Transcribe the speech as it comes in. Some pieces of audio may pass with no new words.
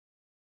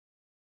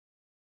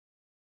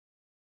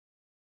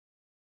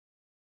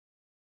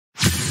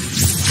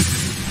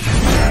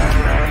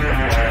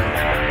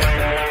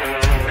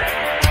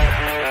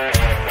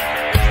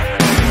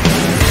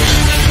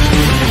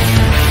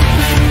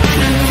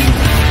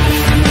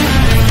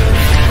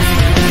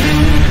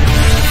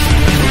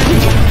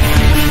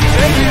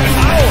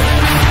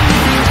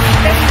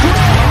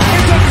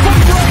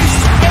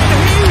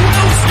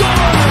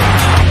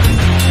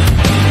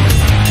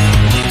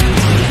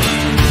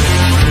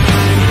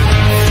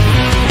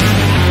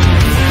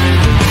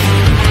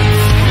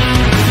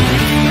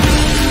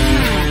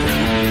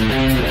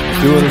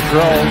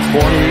throws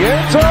for the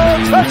end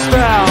zone.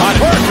 Touchdown,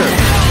 Parker.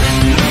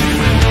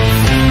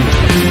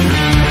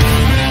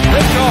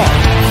 Picked off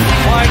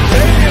by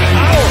Xavier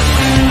Howard.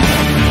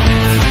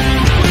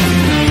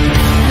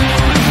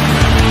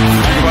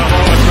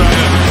 Tagovailoa trying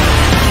to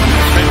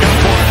make up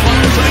for it.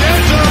 Fires to the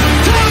end zone.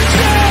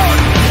 Touchdown!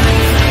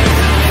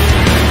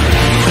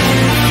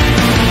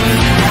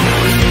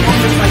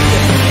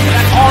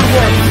 That's hard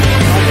work.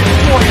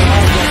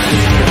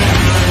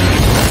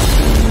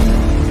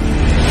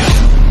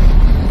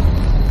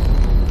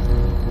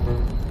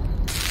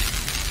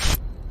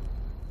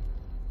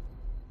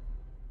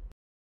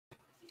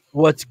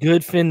 What's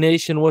good, Finn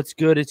Nation? What's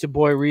good? It's your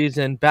boy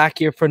Reason back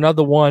here for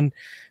another one,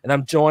 and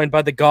I'm joined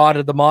by the god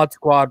of the mod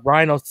squad,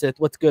 Rhino Sith.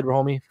 What's good,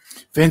 homie?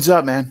 Finn's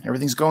up, man.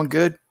 Everything's going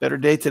good. Better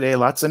day today.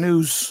 Lots of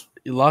news.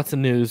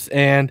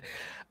 And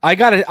I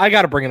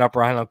gotta bring it up,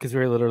 Rhino, because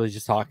we were literally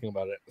just talking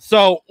about it.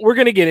 So we're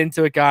gonna get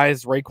into it,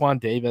 guys. Raekwon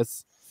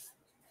Davis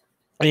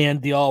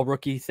and the all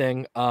rookie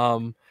thing.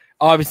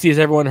 Obviously, as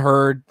everyone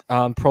heard,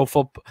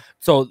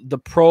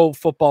 the Pro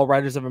Football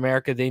Writers of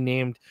America, they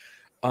named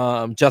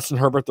Justin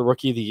Herbert the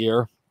Rookie of the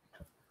Year.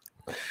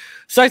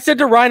 So I said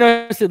to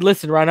Rhino, I said,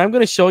 listen, Rhino, I'm going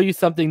to show you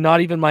something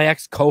not even my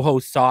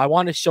ex-co-host saw. I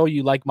want to show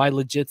you like my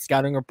legit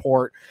scouting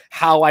report,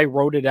 how I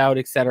wrote it out,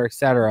 et cetera, et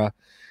cetera.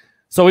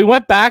 So we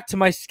went back to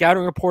my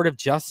scouting report of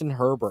Justin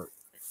Herbert.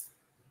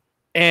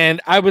 And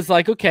I was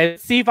like, okay,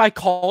 let's see if I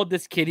called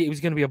this kid, he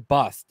was going to be a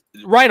bust.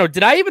 Rhino,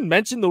 did I even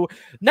mention now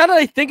that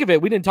I think of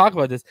it, we didn't talk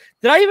about this.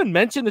 Did I even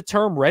mention the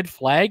term red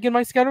flag in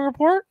my scouting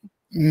report?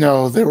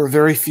 No, there were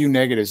very few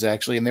negatives,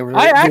 actually, and they were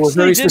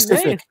very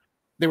specific.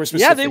 They were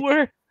specific. Yeah, they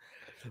were.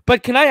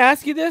 But can I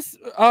ask you this,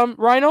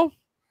 Rhino?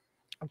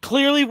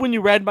 Clearly, when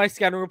you read my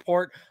scouting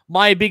report,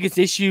 my biggest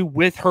issue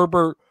with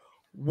Herbert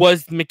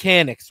was the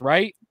mechanics,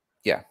 right?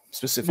 Yeah,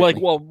 specifically.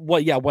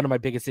 Yeah, one of my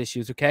biggest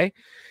issues, okay?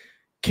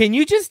 Can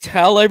you just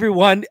tell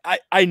everyone,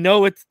 I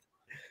know it's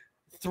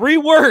 3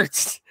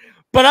 words,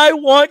 but I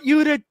want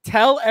you to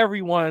tell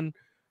everyone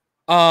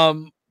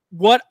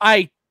what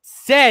I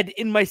said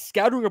in my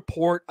scouting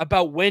report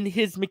about when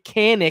his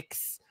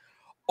mechanics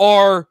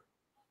are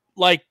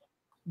like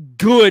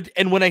good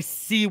and when I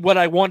see what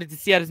I wanted to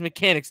see out of his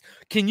mechanics.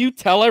 Can you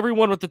tell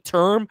everyone what the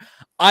term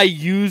I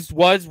used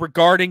was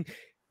regarding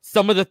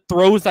some of the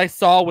throws I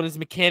saw when his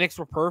mechanics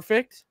were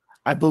perfect?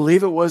 I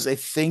believe it was a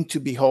thing to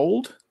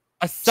behold.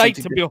 A sight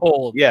to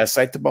behold. Yeah,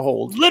 sight to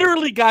behold.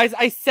 Literally, guys,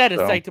 I said a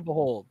sight to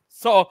behold.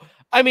 So,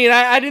 I mean,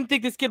 I didn't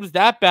think this kid was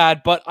that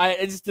bad, but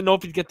I just didn't know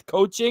if he'd get the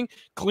coaching.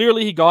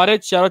 Clearly, he got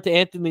it. Shout out to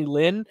Anthony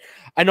Lynn.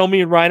 I know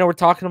me and Rhino were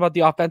talking about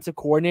the offensive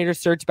coordinator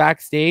search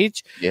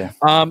backstage. Yeah.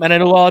 And I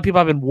know a lot of people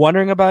have been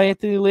wondering about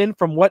Anthony Lynn.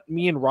 From what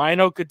me and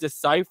Rhino could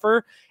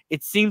decipher,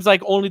 it seems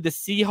like only the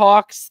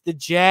Seahawks, the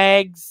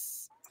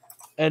Jags,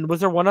 and was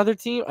there one other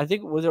team? I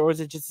think or was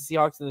it just the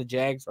Seahawks and the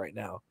Jags right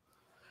now?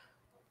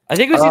 I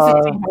think it was just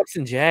the Seahawks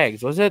and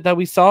Jags. Was it that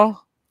we saw?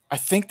 I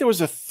think there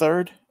was a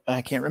third.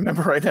 I can't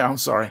remember right now. I'm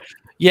sorry.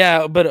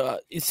 Yeah,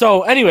 but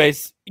so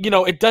anyways,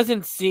 it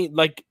doesn't seem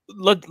like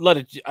let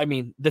it. I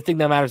mean, the thing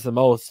that matters the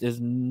most is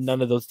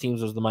none of those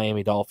teams was the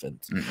Miami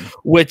Dolphins,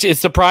 which is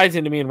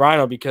surprising to me and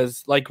Rhino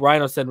because, like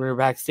Rhino said when we were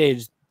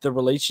backstage, the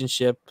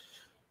relationship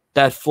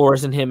that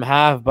Flores and him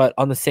have, but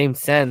on the same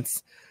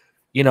sense,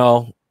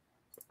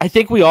 I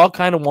think we all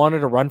kind of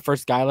wanted a run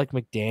first guy like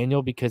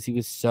McDaniel because he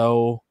was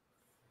so,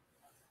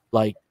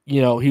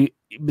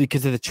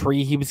 because of the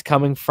tree he was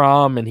coming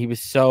from, and he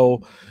was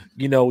so,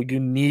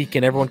 unique,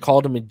 and everyone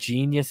called him a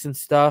genius and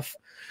stuff.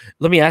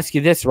 Let me ask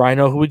you this,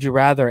 Rhino: who would you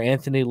rather,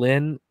 Anthony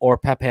Lynn or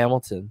Pep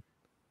Hamilton?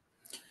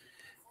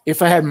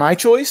 If I had my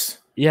choice,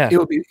 yeah,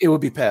 it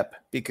would be Pep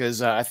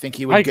because I think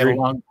he would get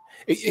along.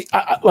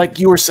 Like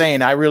you were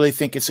saying, I really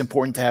think it's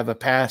important to have a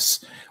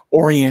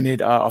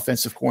pass-oriented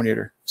offensive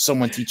coordinator,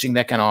 someone teaching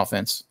that kind of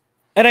offense.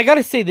 And I got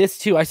to say this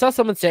too: I saw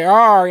someone say,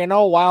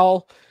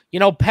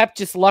 Pep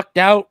just lucked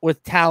out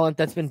with talent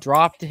that's been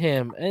dropped to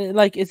him. And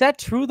is that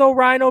true though,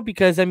 Rhino?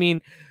 Because I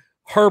mean,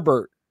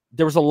 Herbert,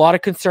 there was a lot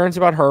of concerns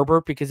about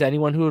Herbert because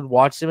anyone who had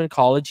watched him in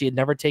college, he had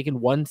never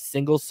taken one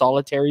single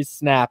solitary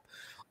snap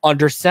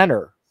under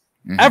center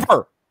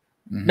ever.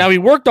 Now he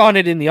worked on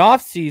it in the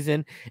offseason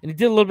and he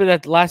did a little bit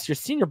at last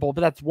year's Senior Bowl,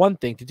 but that's one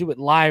thing. To do it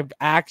live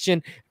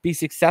action, be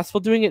successful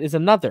doing it is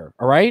another.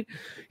 All right.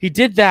 He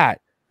did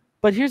that.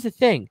 But here's the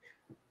thing.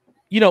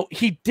 He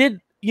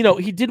did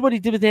what he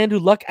did with Andrew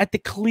Luck at the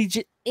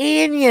collegiate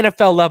and the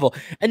NFL level.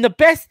 And the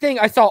best thing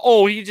I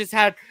saw, he just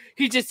had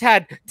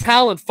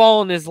talent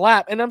fall in his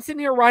lap. And I'm sitting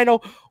here,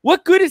 Rhino,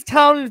 what good is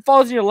talent that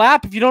falls in your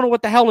lap if you don't know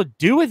what the hell to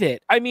do with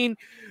it? I mean,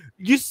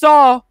 you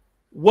saw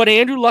what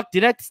Andrew Luck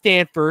did at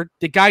Stanford.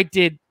 The guy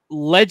did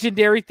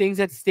legendary things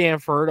at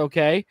Stanford,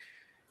 okay?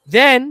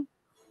 Then,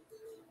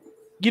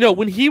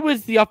 when he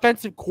was the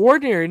offensive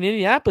coordinator in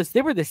Indianapolis,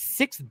 they were the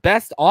 6th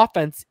best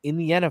offense in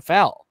the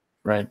NFL.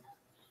 Right.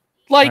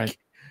 Right.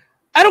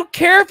 I don't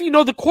care if you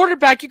know the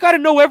quarterback. You got to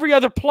know every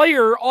other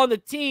player on the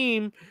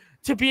team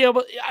to be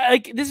able.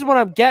 This is what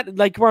I'm getting.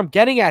 Where I'm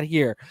getting at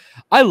here.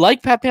 I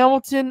like Pep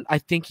Hamilton. I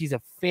think he's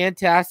a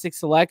fantastic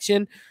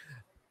selection,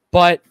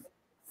 but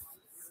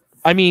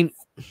I mean,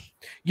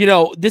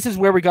 this is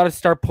where we got to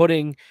start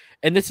putting,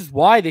 and this is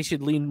why they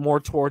should lean more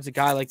towards a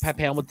guy like Pep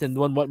Hamilton,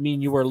 what me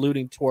and you were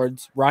alluding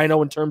towards,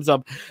 Rhino, in terms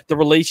of the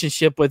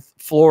relationship with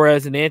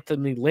Flores and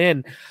Anthony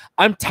Lynn.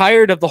 I'm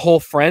tired of the whole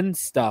friends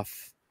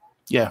stuff.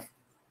 Yeah.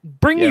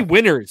 Bring me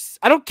winners.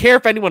 I don't care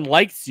if anyone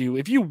likes you.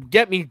 If you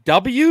get me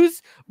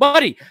W's,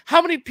 buddy,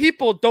 how many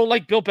people don't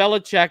like Bill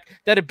Belichick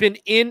that have been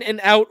in and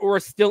out or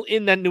are still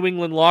in that New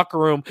England locker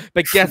room?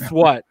 But guess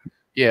what?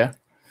 Yeah.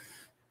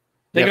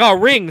 They got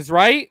rings,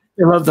 right?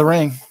 They love the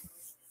ring.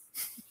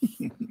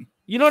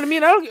 You know what I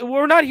mean?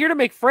 We're not here to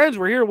make friends.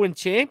 We're here to win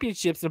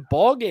championships and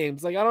ball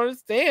games. Like, I don't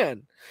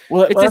understand.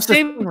 Well, it's the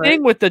same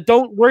thing with the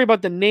don't worry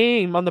about the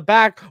name on the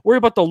back. Worry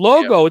about the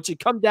logo. It should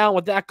come down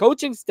with that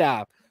coaching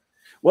staff.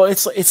 Well,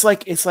 it's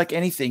like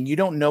anything. You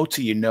don't know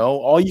till you know.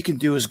 All you can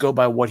do is go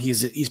by what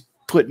he's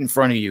put in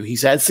front of you.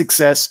 He's had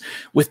success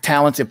with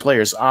talented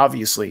players,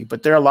 obviously,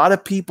 but there are a lot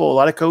of people, a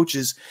lot of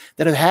coaches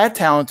that have had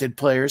talented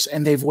players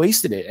and they've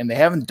wasted it and they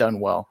haven't done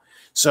well.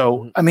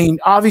 So, I mean,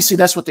 obviously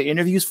that's what the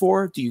interview's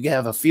for. Do you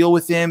have a feel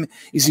with him?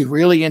 Is he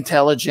really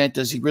intelligent?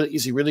 Is he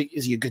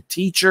a good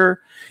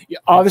teacher?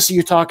 Obviously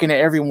you're talking to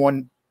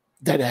everyone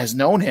that has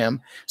known him.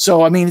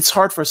 So, I mean, it's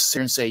hard for us to sit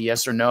here and say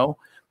yes or no,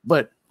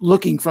 but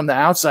looking from the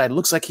outside, it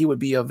looks like he would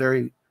be a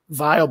very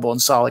viable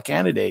and solid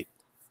candidate.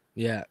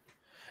 Yeah.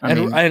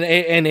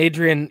 And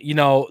Adrian,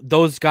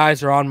 those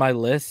guys are on my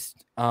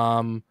list.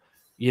 Shane,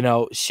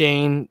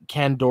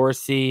 Ken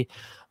Dorsey.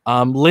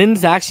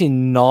 Lynn's actually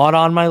not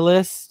on my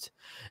list.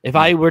 If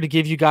I were to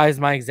give you guys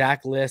my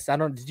exact list,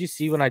 did you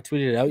see when I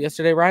tweeted it out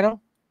yesterday, Rhino?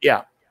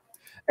 Yeah.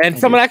 And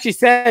someone actually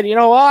said,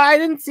 I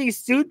didn't see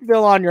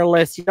Stoutville on your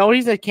list.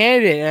 He's a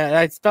candidate. And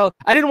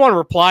I didn't want to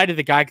reply to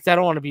the guy because I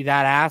don't want to be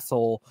that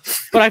asshole.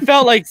 But I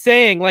felt like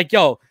saying, like,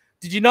 yo,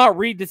 did you not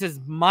read this is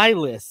my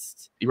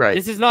list? Right.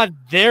 This is not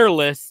their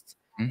list.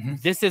 Mm-hmm.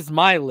 This is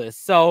my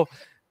list. So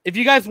if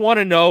you guys want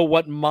to know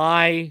what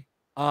my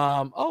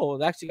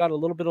it actually got a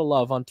little bit of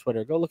love on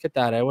Twitter. Go look at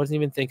that. I wasn't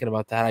even thinking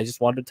about that. I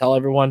just wanted to tell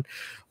everyone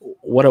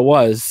what it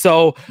was.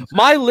 So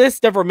my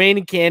list of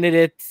remaining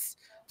candidates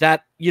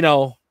that,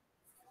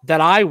 that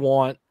I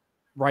want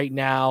right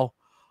now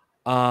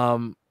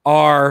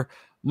are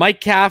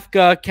Mike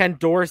Kafka, Ken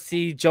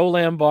Dorsey, Joe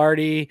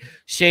Lombardi,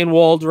 Shane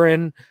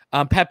Waldron,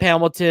 Pep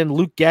Hamilton,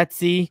 Luke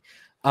Getsy,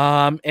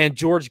 and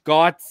George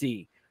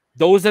Gotsey.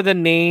 Those are the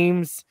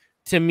names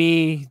to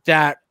me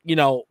that,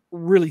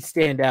 really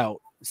stand out.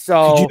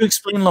 So could you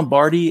explain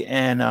Lombardi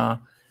and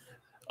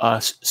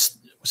what's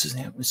his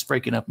name? It's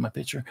breaking up in my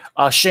picture.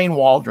 Shane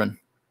Waldron.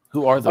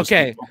 Who are those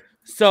people?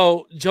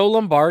 So Joe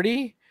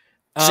Lombardi.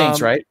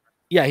 Saints, right?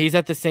 Yeah, he's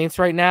at the Saints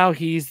right now.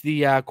 He's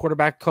the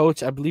quarterback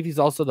coach. I believe he's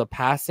also the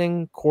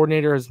passing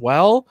coordinator as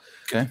well.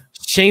 Okay.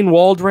 Shane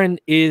Waldron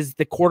is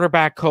the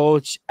quarterback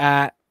coach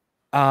at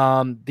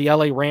the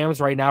LA Rams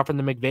right now from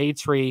the McVay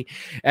tree.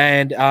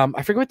 And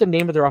I forget what the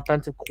name of their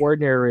offensive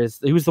coordinator is.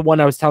 He was the one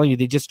I was telling you.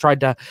 They just tried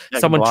to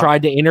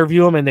tried to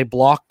interview him and they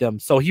blocked him.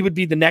 So he would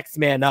be the next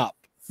man up.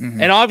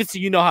 Mm-hmm. And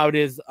obviously, you know how it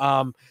is.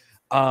 A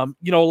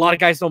lot of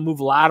guys don't move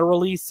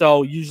laterally,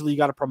 so usually you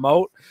got to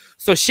promote.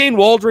 So Shane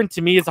Waldron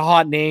to me is a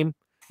hot name.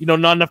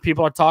 Not enough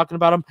people are talking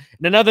about him.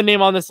 And another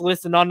name on this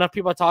list and not enough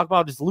people are talking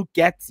about is Luke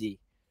Getsy.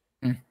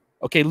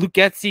 Okay, Luke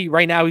Getsy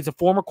right now, he's a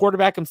former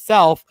quarterback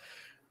himself.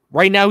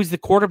 Right now, he's the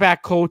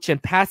quarterback coach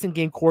and passing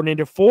game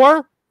coordinator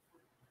for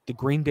the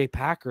Green Bay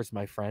Packers,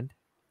 my friend.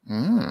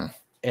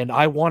 And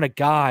I want a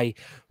guy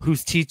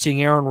who's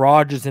teaching Aaron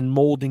Rodgers and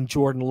molding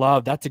Jordan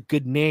Love. That's a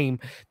good name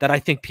that I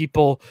think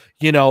people,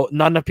 not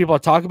enough people are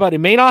talking about. It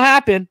may not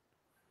happen,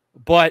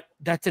 but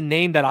that's a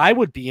name that I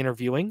would be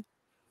interviewing.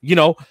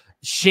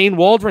 Shane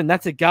Waldron,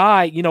 that's a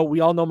guy, we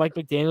all know Mike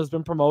McDaniel's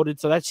been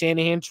promoted. So that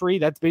Shanahan tree,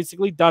 that's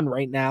basically done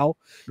right now.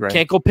 Right.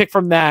 Can't go pick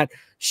from that.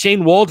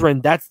 Shane Waldron,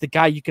 that's the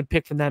guy you can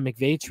pick from that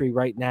McVay tree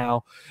right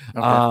now.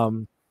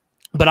 Okay.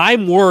 But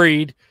I'm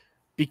worried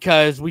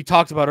because we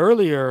talked about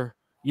earlier,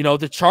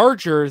 the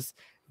Chargers,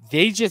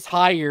 they just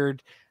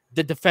hired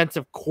the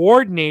defensive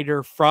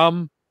coordinator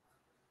from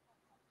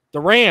the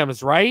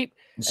Rams, right?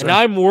 Yes, and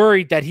I'm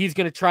worried that he's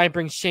going to try and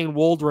bring Shane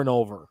Waldron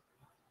over.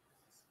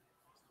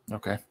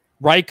 Okay.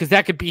 Right? Because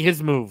that could be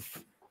his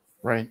move.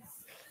 Right.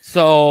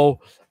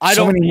 So I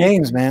don't. So many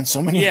names, man. So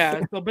many.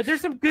 Yeah. But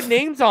there's some good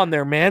names on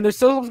there, man. There's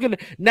still going to.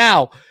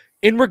 Now,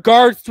 in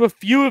regards to a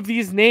few of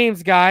these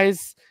names,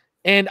 guys,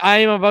 and I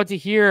am about to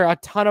hear a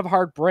ton of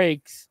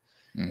heartbreaks,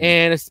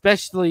 and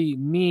especially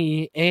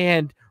me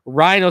and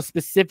Rhino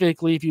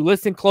specifically. If you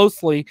listen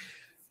closely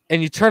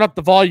and you turn up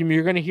the volume,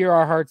 you're going to hear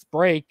our hearts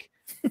break.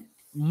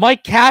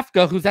 Mike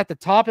Kafka, who's at the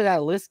top of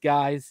that list,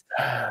 guys.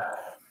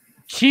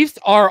 Chiefs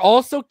are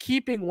also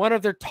keeping one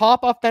of their top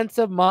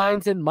offensive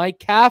minds in Mike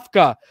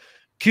Kafka.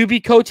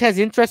 QB coach has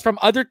interest from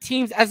other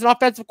teams as an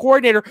offensive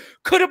coordinator.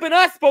 Could have been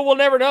us, but we'll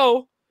never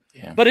know.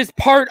 Yeah. But is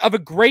part of a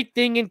great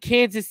thing in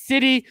Kansas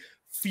City.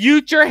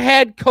 Future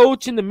head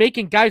coach in the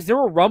making. Guys, there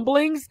were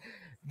rumblings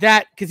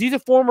that, because he's a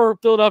former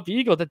Philadelphia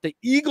Eagle, that the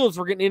Eagles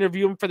were going to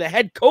interview him for the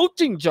head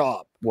coaching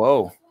job.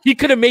 Whoa. He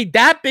could have made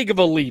that big of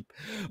a leap.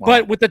 Wow.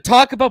 But with the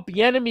talk about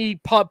Bieniemy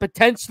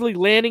potentially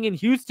landing in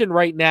Houston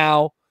right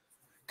now,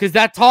 because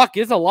that talk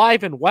is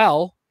alive and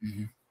well,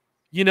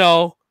 you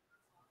know,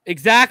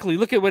 exactly.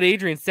 Look at what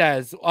Adrian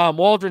says.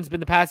 Waldron's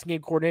been the passing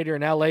game coordinator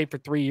in LA for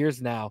 3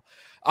 years now.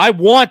 I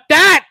want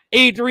that,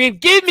 Adrian.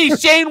 Give me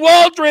Shane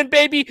Waldron,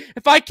 baby.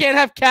 If I can't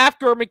have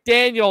Kafka or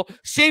McDaniel,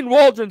 Shane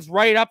Waldron's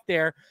right up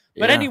there.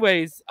 But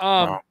anyways,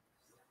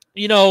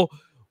 you know,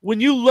 when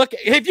you look,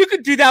 if you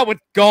could do that with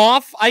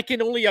Goff, I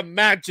can only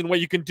imagine what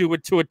you can do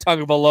with Tua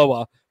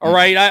Tagovailoa. All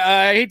right,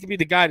 I hate to be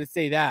the guy to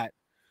say that.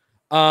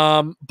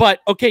 But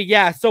okay,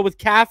 yeah. So with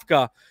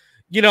Kafka,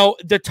 you know,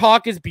 the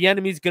talk is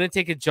Bieniemy's going to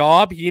take a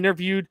job. He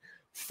interviewed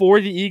for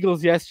the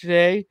Eagles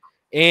yesterday,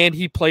 and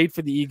he played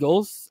for the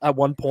Eagles at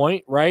one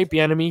point, right?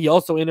 Bieniemy. He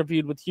also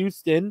interviewed with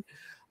Houston.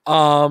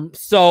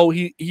 So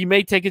he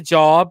may take a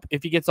job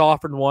if he gets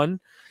offered one,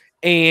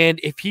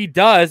 and if he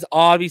does,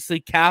 obviously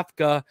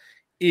Kafka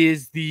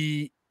is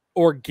the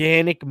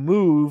organic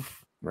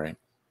move, right,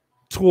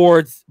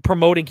 towards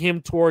promoting him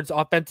towards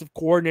offensive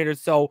coordinator.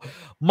 So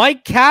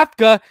Mike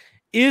Kafka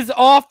is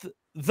off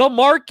the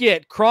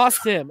market.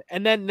 Cross him.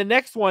 And then the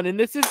next one, and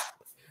this is,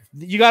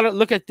 you got to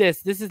look at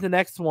this. This is the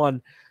next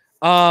one.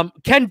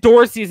 Ken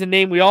Dorsey is a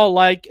name we all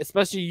like,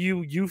 especially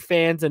you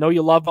fans. I know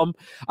you love him.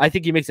 I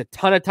think he makes a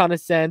ton of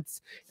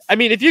sense. I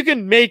mean, if you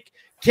can make,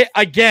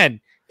 again,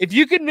 if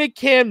you can make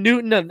Cam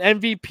Newton an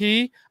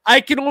MVP,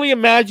 I can only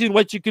imagine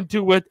what you can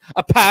do with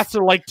a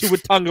passer like Tua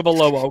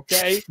Tagovailoa,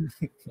 okay?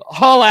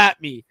 Haul at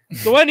me.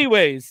 So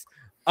anyways,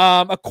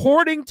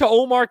 according to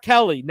Omar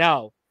Kelly,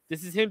 now,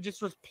 this is him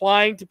just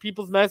replying to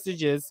people's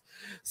messages.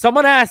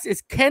 Someone asked,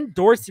 is Ken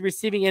Dorsey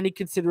receiving any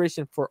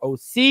consideration for OC?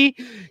 He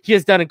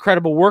has done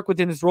incredible work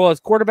within his role as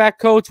quarterback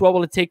coach. What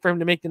will it take for him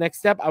to make the next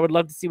step? I would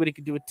love to see what he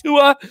can do with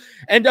Tua.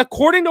 And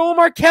according to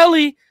Omar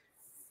Kelly,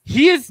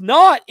 he is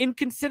not in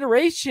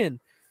consideration.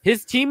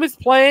 His team is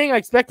playing. I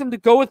expect him to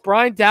go with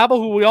Brian Daboll,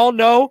 who we all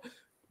know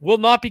will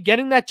not be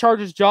getting that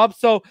Chargers job.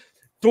 So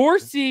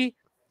Dorsey,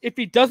 if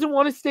he doesn't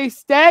want to stay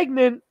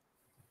stagnant,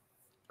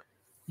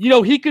 you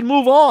know, he could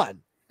move on.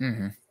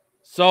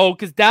 So,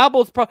 because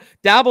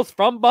Daboll's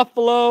from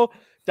Buffalo,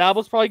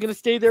 Daboll's probably going to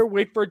stay there,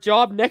 wait for a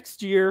job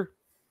next year.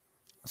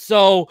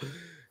 So,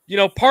 you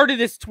know, part of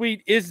this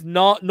tweet is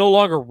no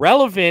longer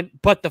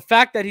relevant, but the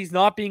fact that he's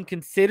not being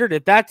considered,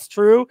 if that's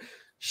true,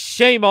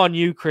 shame on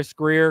you, Chris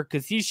Greer,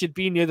 because he should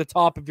be near the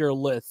top of your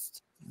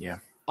list. Yeah.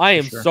 I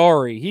am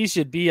sorry. He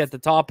should be at the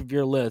top of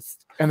your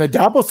list. And the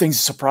Daboll thing's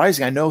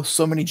surprising. I know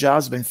so many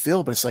jobs have been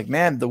filled, but it's like,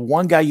 man, the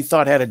one guy you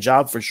thought had a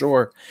job for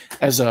sure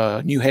as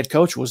a new head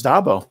coach was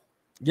Daboll.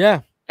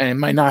 Yeah. And it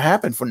might not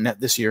happen for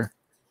this year.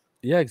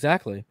 Yeah,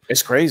 exactly.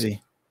 It's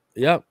crazy.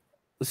 Yep.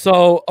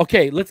 So,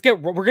 okay,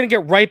 we're going to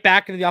get right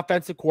back into the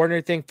offensive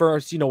coordinator thing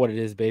first. You know what it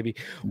is, baby.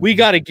 We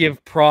got to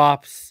give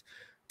props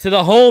to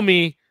the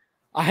homie.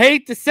 I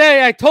hate to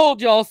say I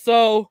told y'all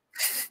so,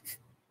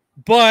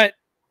 but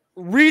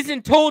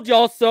Reason told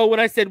y'all so when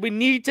I said we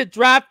need to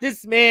draft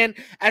this man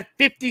at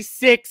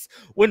 56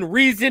 when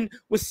Reason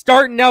was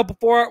starting out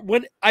before,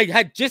 when I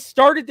had just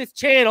started this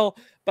channel,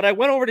 but I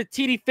went over to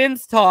TD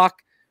Finn's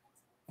talk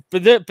for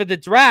the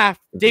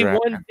draft, day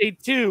 1, day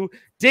 2.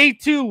 Day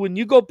 2, when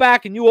you go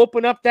back and you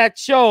open up that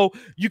show,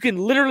 you can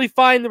literally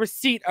find the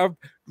receipt of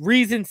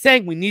Reason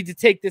saying we need to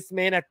take this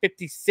man at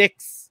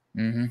 56.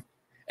 And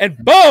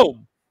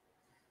boom!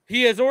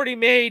 He has already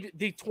made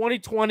the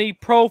 2020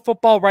 Pro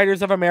Football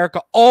Writers of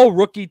America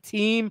all-rookie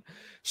team.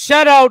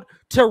 Shout out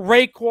to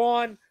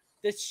Raekwon,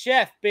 the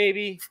chef,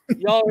 baby.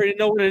 Y'all already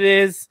know what it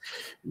is.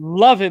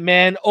 Love it,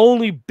 man.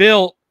 Only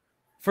built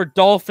for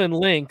Dolphin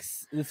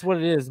Links. That's what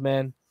it is,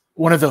 man.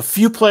 One of the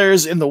few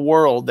players in the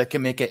world that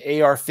can make an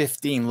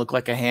AR-15 look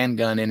like a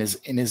handgun in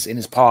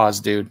his paws,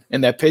 dude. In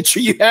that picture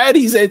you had,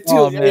 he's at two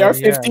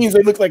AR-15s.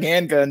 They look like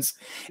handguns.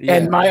 Yeah.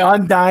 And my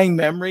undying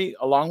memory,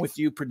 along with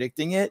you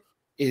predicting it,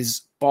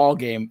 is ball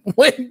game.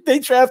 When they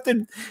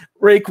drafted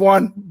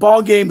Raekwon,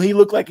 ball game, he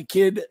looked like a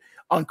kid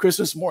on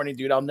Christmas morning,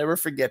 dude. I'll never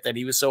forget that.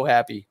 He was so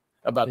happy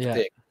about the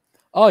pick.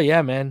 Oh,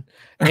 yeah, man.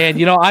 And,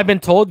 you know, I've been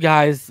told,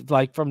 guys,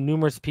 like from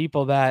numerous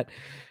people, that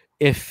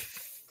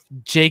if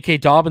J.K.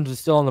 Dobbins was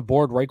still on the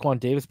board, Raekwon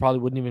Davis probably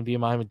wouldn't even be a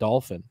Miami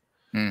Dolphin.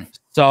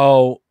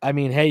 So, I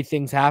mean, hey,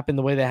 things happen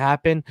the way they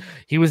happen.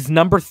 He was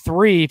number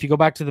 3. If you go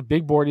back to the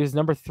big board, he was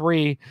number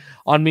 3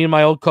 on me and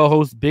my old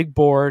co-host big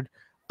board.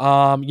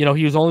 You know,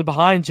 he was only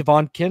behind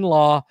Javon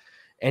Kinlaw,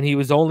 and he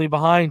was only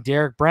behind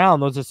Derek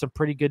Brown. Those are some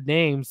pretty good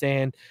names.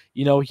 And,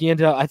 you know, he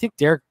ended up, I think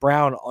Derek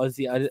Brown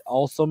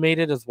also made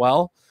it as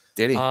well.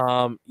 Did he?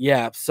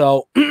 Yeah.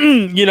 So,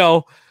 you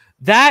know,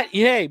 that,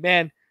 hey,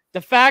 man,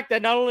 the fact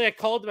that not only I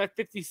called him at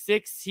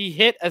 56, he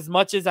hit as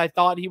much as I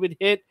thought he would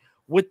hit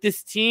with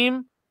this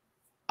team.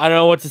 I don't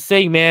know what to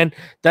say, man.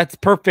 That's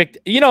perfect.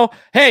 You know,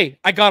 hey,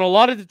 I got a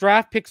lot of the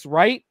draft picks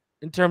right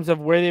in terms of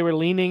where they were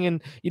leaning.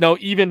 And, you know,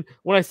 even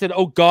when I said,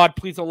 oh, God,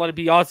 please don't let it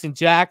be Austin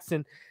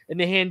Jackson. and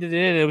they handed it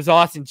in. And it was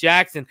Austin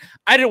Jackson.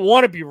 I didn't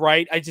want to be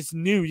right. I just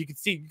knew you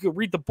could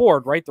read the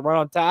board, right? The run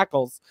on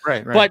tackles.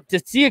 Right. But to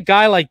see a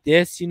guy like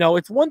this,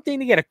 it's one thing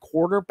to get a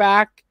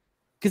quarterback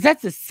because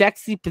that's a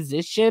sexy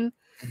position.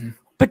 Mm-hmm.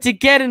 But to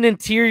get an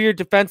interior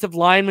defensive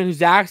lineman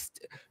who's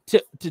asked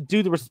to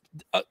do the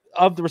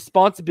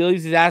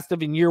responsibilities he's asked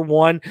of in year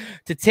one,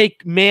 to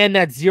take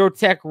that zero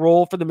tech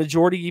role for the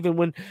majority,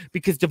 even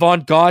because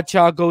Devon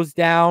Godchaux goes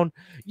down,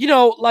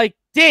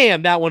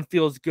 damn, that one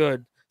feels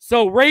good.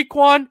 So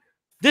Raekwon,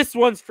 this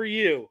one's for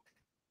you.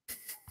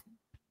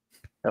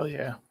 Hell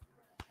yeah.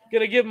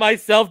 Gonna give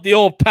myself the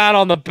old pat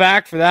on the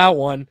back for that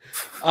one.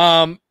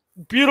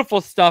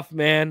 Beautiful stuff,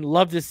 man.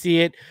 Love to see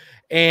it.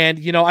 And,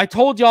 I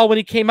told y'all when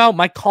he came out,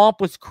 my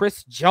comp was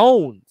Chris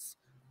Jones.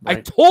 Right.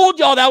 I told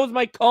y'all that was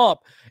my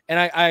comp. And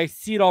I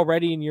see it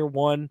already in year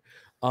one.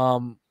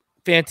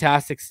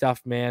 Fantastic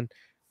stuff, man.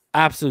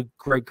 Absolute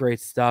great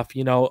stuff.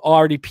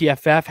 Already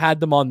PFF had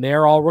them on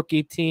their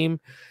all-rookie team.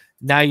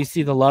 Now you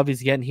see the love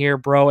he's getting here,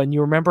 bro. And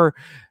you remember,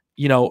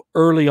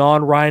 early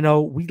on,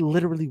 Rhino, we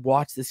literally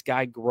watched this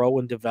guy grow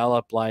and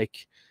develop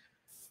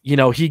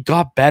he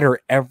got better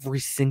every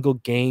single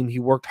game. He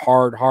worked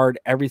hard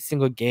every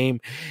single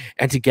game.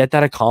 And to get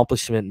that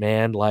accomplishment,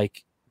 man,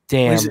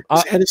 damn. He's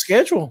ahead of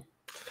schedule.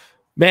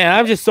 Man,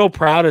 I'm just so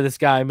proud of this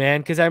guy,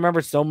 man, because I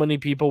remember so many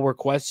people were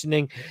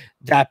questioning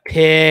that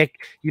pick.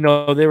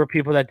 There were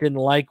people that didn't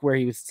like where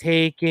he was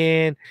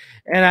taken.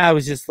 And I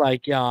was just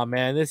like, yeah,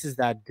 man, this is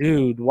that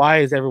dude. Why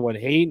is everyone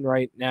hating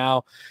right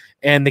now?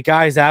 And the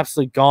guy's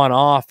absolutely gone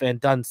off and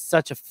done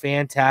such a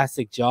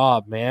fantastic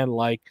job, man.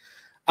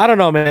 I don't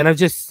know, man. I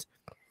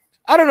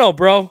don't know,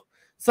 bro.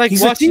 It's like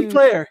he's a team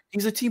player.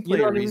 He's a team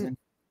player,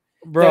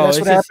 bro. That's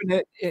what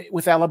happened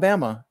with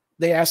Alabama.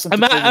 They asked him.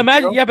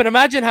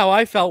 Imagine how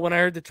I felt when I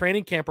heard the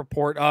training camp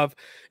report of.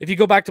 If you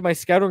go back to my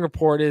scouting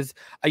report,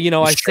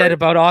 I said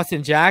about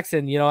Austin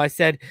Jackson. I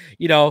said,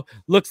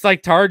 looks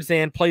like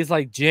Tarzan, plays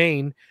like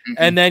Jane,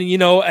 and then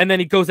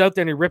he goes out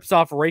there and he rips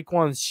off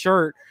Raekwon's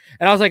shirt,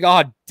 and I was like,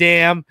 oh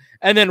damn,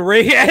 and then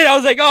and I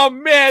was like, oh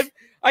man.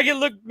 I get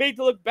made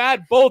to look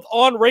bad both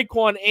on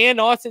Raekwon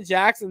and Austin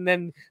Jackson.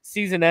 Then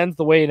season ends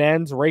the way it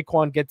ends.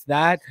 Raekwon gets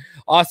that.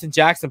 Austin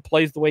Jackson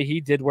plays the way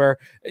he did, where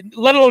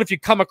let alone if you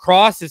come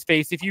across his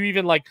face, if you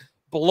even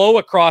blow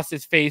across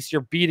his face, you're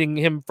beating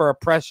him for a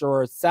pressure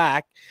or a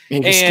sack.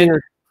 And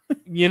scared.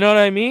 You know what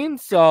I mean?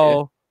 So,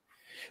 yeah.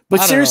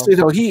 But seriously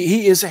though,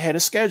 he is ahead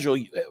of schedule.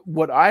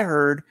 What I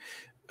heard,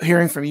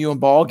 hearing from you in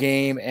ball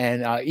game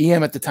and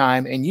EM at the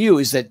time and you,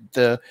 is that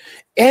the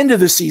end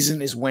of the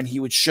season is when he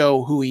would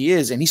show who he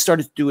is. And he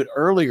started to do it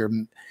earlier,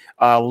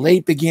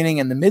 late beginning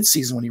and the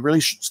midseason, when he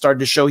really started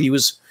to show he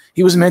was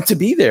meant to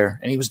be there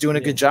and he was doing a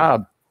good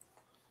job.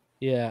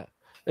 Yeah.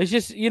 It's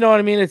just, you know what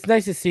I mean? It's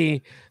nice to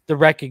see the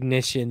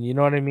recognition, you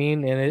know what I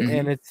mean?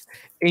 And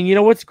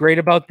and what's great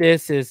about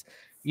this is,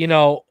 you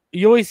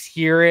always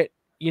hear it,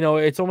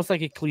 it's almost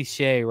like a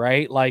cliche,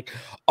 right?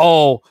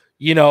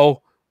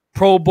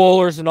 Pro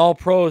bowlers and all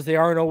pros, they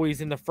aren't always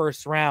in the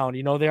first round.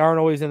 They aren't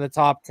always in the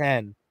top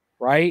 10,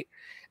 right?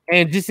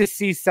 And just to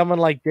see someone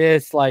like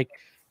this, on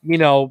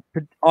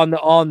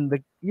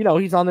the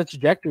he's on the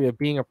trajectory of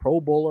being a Pro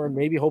Bowler and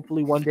maybe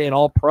hopefully one day an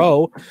all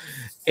pro.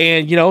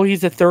 And,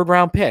 he's a 3rd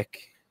round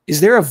pick.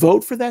 Is there a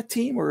vote for that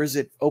team or is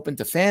it open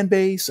to fan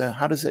base?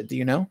 How does it, do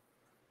you know?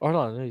 Oh,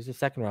 no, he's a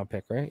 2nd round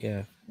pick, right?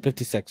 Yeah.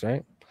 56,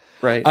 right?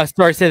 Right.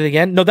 Sorry, say it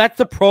again. No, that's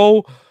the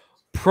Pro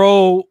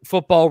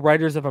Football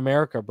Writers of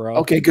America, bro.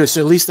 Okay, good. So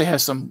at least they have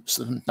some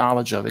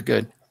knowledge of it.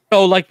 Good.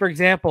 So, for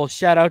example,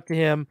 shout out to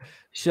him,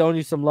 showing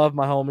you some love,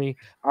 my homie.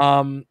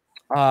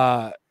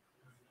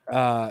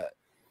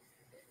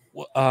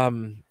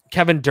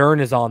 Kevin Dern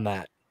is on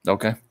that.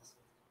 Okay.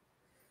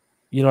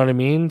 You know what I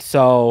mean?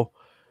 So,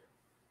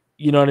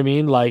 you know what I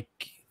mean?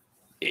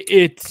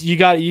 It's you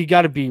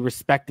got to be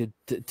respected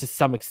to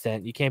some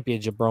extent. You can't be a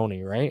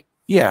jabroni, right?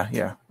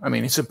 Yeah. I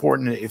mean, it's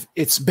important. If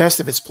it's best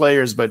if it's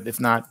players, but if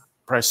not,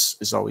 press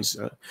is always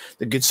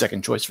the good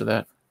second choice for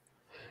that.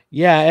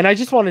 Yeah, and I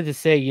just wanted to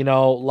say,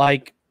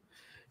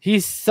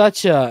 he's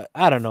such a,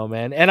 I don't know,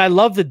 man. And I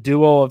love the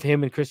duo of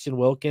him and Christian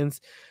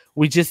Wilkins.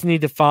 We just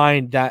need to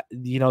find that,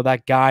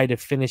 that guy to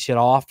finish it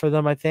off for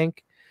them, I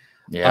think.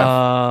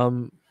 Yeah.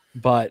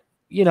 But,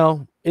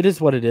 it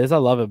is what it is. I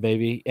love it,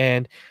 baby.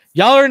 And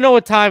y'all already know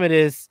what time it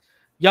is.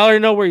 Y'all already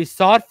know where you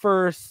saw it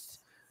first.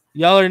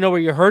 Y'all already know where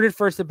you heard it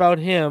first about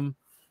him.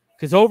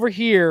 Because over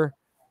here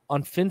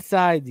on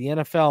Finside, the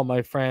NFL,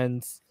 my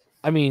friends,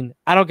 I mean,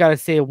 I don't got to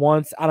say it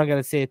once. I don't got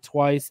to say it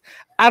twice.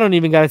 I don't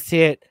even got to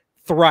say it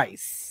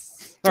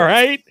thrice. All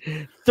right?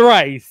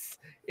 Thrice.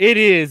 It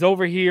is.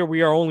 Over here,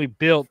 we are only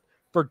built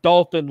for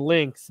Dolphin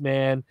Links,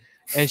 man.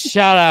 And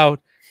shout out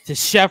to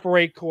Chef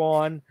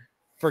Raekwon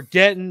for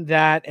getting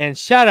that. And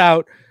shout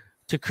out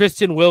to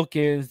Christian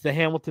Wilkins, the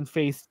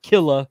Hamilton-faced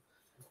killer.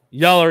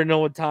 Y'all already know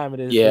what time it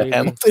is. Yeah, baby.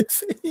 Hamilton.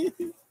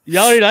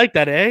 Y'all already like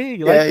that, eh?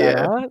 You like that,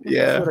 huh?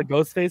 Yeah. The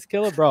Ghostface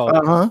Killer,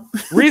 bro.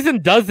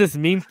 Reason does this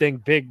meme thing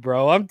big,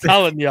 bro. I'm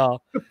telling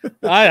y'all.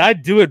 I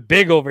do it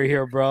big over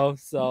here, bro.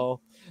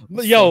 So,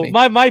 Yo,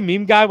 my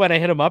meme guy, when I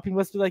hit him up, he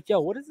must be like, yo,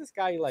 what is this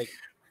guy like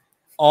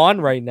on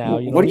right now?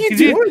 You know, what are you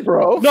doing,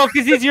 bro? No,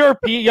 because he's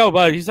European. Yo,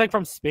 but he's like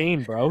from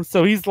Spain, bro.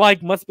 So he's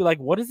like, must be like,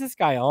 what is this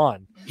guy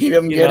on? He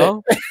doesn't get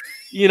it.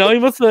 You know, he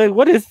must be like,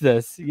 what is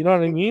this? You know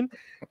what I mean?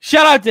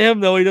 Shout out to him,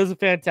 though. He does a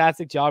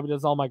fantastic job. He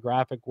does all my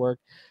graphic work.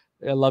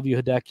 I love you,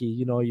 Hideki.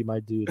 You know, you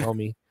my dude,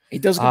 homie. He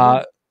does good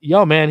work.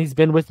 Yo, man, he's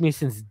been with me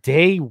since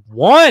day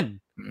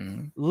one.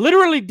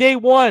 Literally day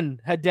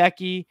one,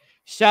 Hideki.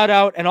 Shout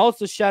out. And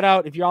also shout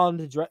out if y'all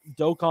into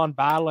Dokkan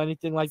Battle,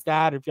 anything like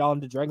that. If y'all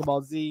into Dragon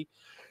Ball Z.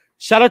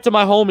 Shout out to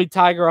my homie,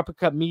 Tiger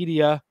Uppercut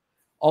Media,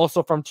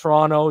 also from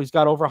Toronto. He's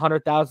got over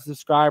 100,000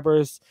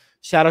 subscribers.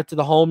 Shout out to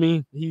the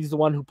homie. He's the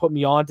one who put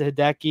me on to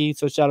Hideki.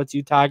 So shout out to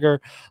you,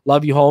 Tiger.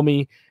 Love you,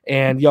 homie.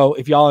 And yo,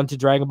 if y'all into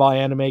Dragon Ball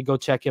anime, go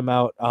check him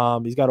out.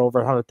 He's got over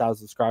 100,000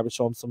 subscribers.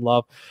 Show him some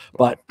love.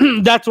 But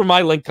that's where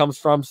my link comes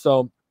from.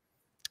 So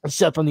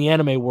shut from the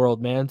anime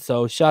world, man.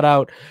 So shout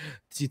out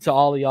to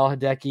all of y'all,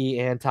 Hideki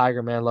and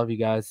Tiger, man. Love you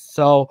guys.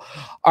 So,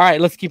 all right,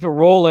 let's keep it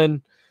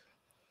rolling.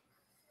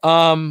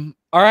 All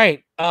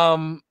right.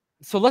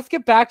 So let's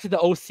get back to the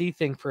OC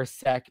thing for a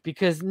sec,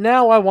 because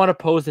now I want to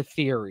pose a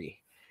theory.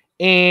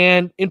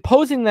 And in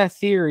posing that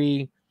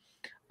theory,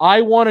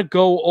 I want to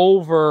go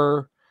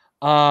over,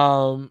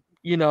 I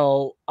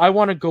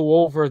want to go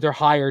over their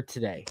hire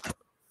today.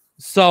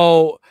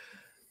 So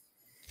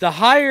the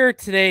hire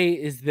today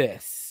is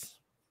this,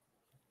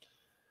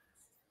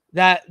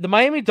 that the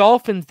Miami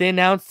Dolphins, they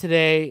announced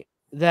today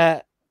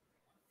that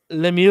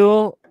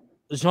Lemuel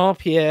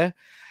Jeanpierre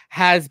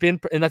has been,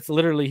 and that's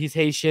literally, he's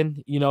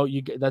Haitian,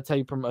 that's how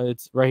you promote,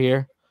 it's right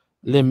here.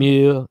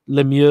 Lemuel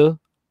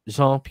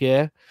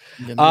Jeanpierre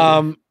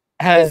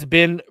has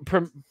been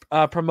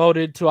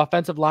promoted to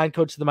offensive line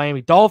coach of the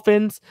Miami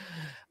Dolphins.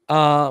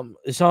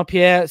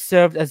 Jeanpierre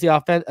served as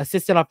the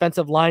assistant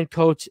offensive line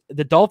coach.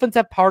 The Dolphins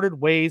have parted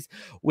ways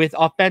with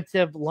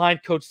offensive line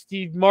coach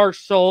Steve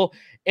Marshall.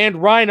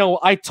 And Rhino,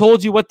 I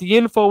told you what the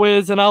info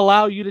is, and I'll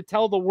allow you to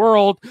tell the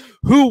world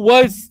who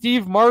was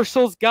Steve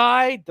Marshall's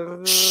guy.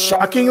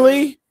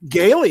 Shockingly,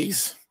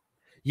 Gailey's.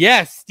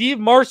 Yes, Steve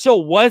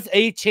Marshall was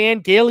a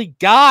Chan Gailey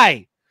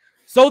guy.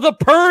 So the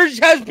purge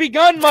has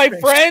begun, my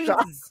friends.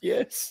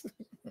 Yes.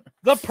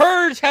 The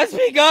purge has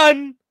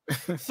begun.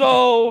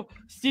 So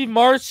Steve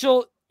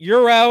Marshall,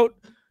 you're out.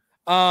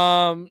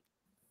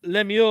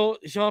 Lemuel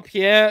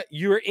Jeanpierre,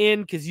 you're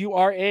in because you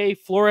are a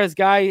Flores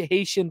guy,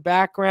 Haitian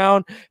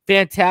background.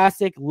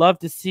 Fantastic. Love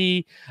to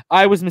see.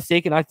 I was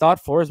mistaken. I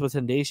thought Flores was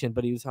Haitian,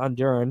 but he was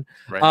Honduran.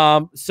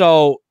 Right.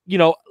 So,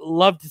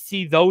 love to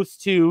see those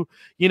two.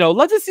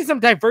 Love to see some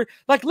diverse.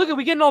 Like, look,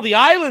 we getting all the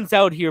islands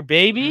out here,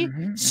 baby.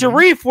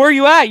 Sharif, where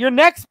you at? You're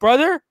next,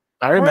 brother.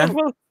 I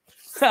remember.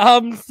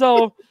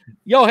 So,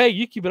 yo, hey,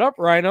 you keep it up,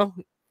 Rhino.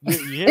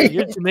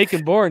 You're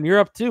Jamaican born. You're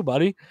up too,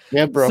 buddy.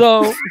 Yeah, bro.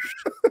 So,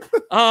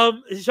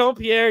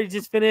 Jean-Pierre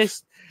just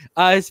finished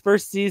his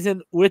first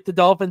season with the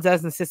Dolphins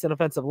as an assistant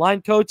offensive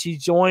line coach. He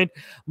joined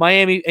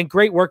Miami, and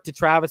great work to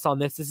Travis on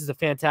this. This is a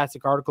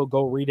fantastic article.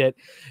 Go read it.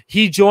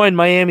 He joined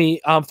Miami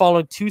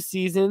following 2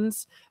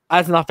 seasons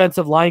as an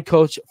offensive line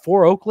coach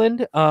for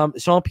Oakland.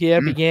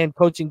 Jean-Pierre began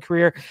coaching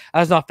career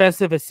as an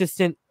offensive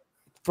assistant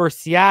for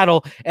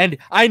Seattle. And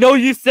I know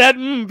you said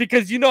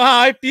because you know how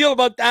I feel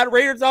about that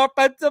Raiders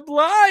offensive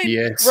line.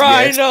 Yes.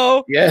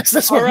 Rhino. Yes,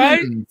 that's all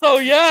right. So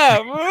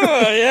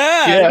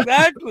yeah,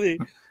 exactly.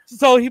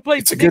 So he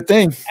played it's a good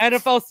thing.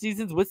 NFL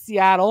seasons with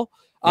Seattle.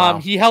 Wow.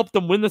 He helped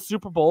them win the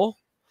Super Bowl.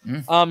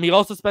 He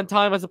also spent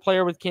time as a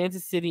player with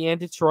Kansas City and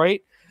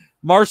Detroit.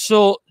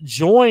 Marshall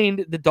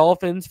joined the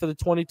Dolphins for the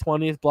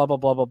 2020s. Blah blah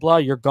blah blah blah.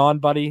 You're gone,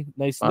 buddy.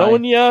 Nice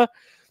knowing you.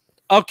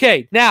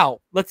 Okay, now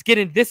let's get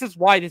in. This is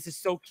why this is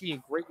so key,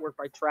 and great work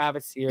by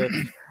Travis here.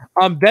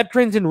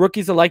 Veterans and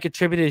rookies alike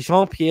attributed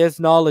Jean-Pierre's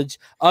knowledge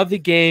of the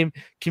game,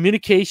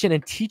 communication,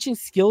 and teaching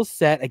skill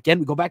set. Again,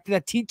 we go back to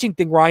that teaching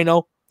thing,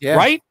 Rhino. Yeah.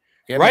 Right?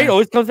 Yeah, right? Man.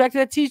 Always comes back to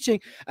that teaching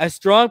as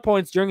strong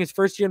points during his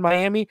first year in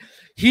Miami.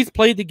 He's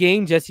played the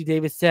game, Jesse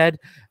Davis said.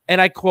 And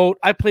I quote,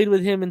 I played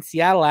with him in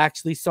Seattle,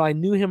 actually, so I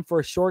knew him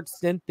for a short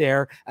stint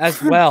there as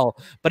well.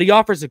 But he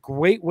offers a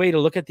great way to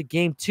look at the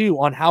game,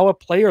 too, on how a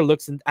player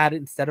looks at it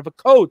instead of a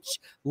coach.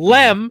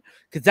 Lem,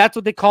 because that's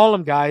what they call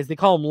him, guys. They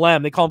call him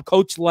Lem. They call him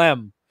Coach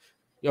Lem.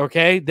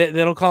 Okay? They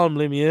don't call him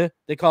Lemieux.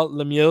 They call it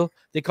Lemuel.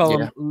 They call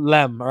him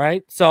Lem, all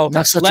right? So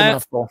not such a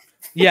mouthful.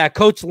 Yeah,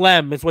 Coach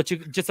Lem is what you,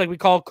 just like we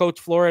call Coach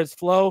Flores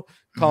Flo,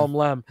 call him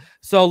Lem.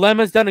 So Lem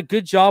has done a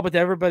good job with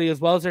everybody as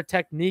well as their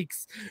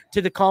techniques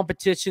to the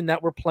competition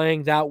that we're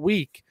playing that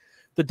week.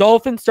 The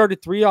Dolphins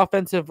started 3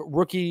 offensive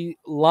rookie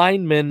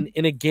linemen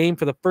in a game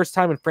for the first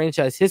time in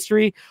franchise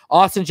history.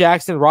 Austin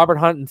Jackson, Robert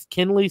Hunt, and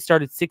Kinley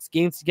started 6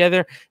 games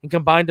together and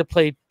combined to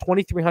play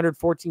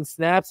 2,314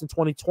 snaps in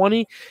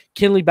 2020.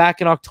 Kinley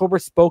back in October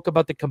spoke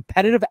about the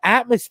competitive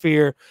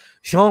atmosphere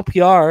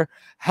Jean-Pierre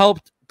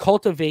helped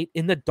cultivate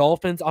in the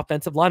Dolphins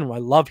offensive line. I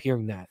love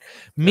hearing that.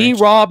 Me,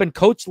 Rob, and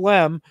Coach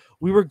Lem,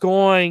 we were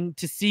going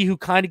to see who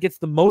kind of gets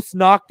the most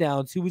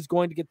knockdowns, who was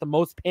going to get the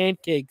most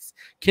pancakes.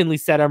 Kinley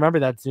said, I remember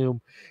that Zoom.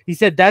 He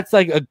said that's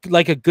like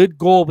a good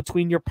goal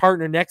between your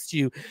partner next to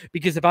you,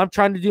 because if I'm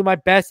trying to do my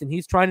best and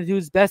he's trying to do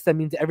his best, that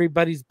means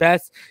everybody's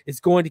best is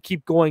going to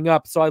keep going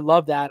up. So I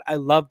love that. I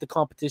love the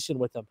competition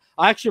with him.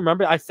 I actually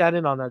remember I sat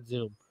in on that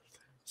Zoom.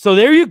 So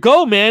there you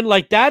go, man.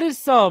 Like that's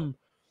some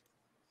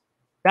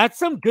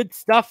good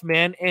stuff,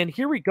 man. And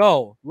here we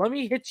go. Let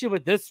me hit you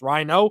with this,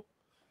 Rhino.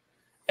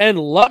 And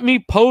let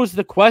me pose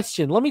the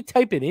question. Let me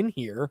type it in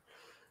here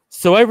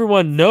so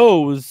everyone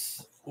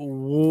knows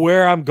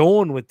where I'm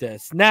going with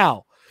this.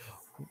 Now,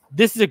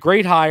 this is a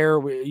great hire.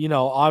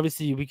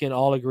 Obviously we can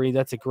all agree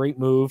that's a great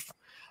move.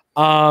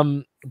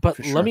 But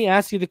sure. Let me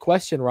ask you the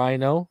question,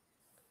 Rhino.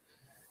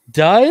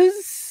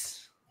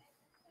 Does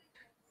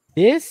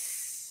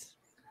this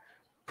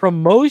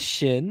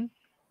promotion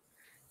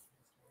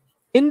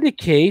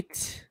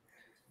indicate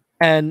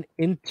an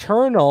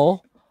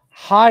internal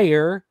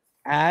hire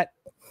at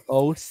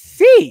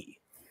OC?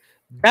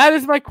 That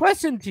is my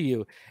question to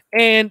you.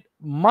 And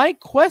my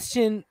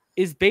question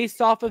is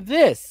based off of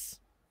this.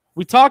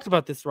 We talked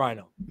about this,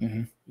 Rhino.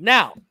 Mm-hmm.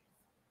 Now,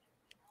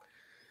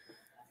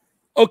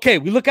 okay,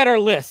 we look at our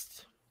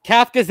list.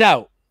 Kafka's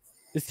out.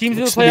 This team's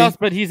in the playoffs,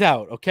 but he's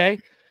out, okay?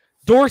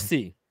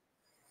 Dorsey,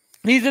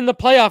 he's in the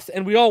playoffs,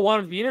 and we all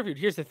want him to be interviewed.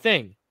 Here's the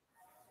thing.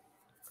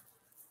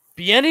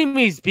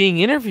 Bieniemy's being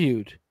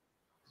interviewed.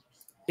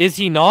 Is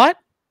he not?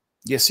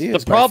 Yes, he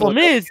is. The problem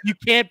is you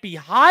can't be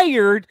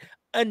hired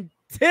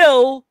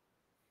until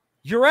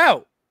you're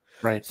out.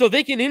 Right. So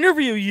they can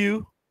interview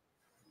you,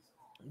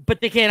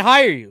 but they can't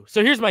hire you.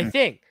 So here's my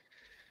thing.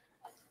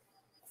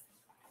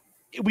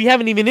 We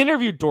haven't even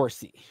interviewed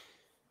Dorsey.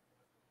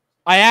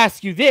 I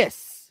ask you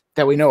this.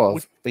 That we know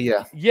of, but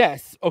yeah.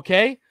 Yes,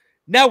 okay.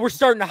 Now we're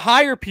starting to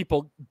hire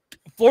people.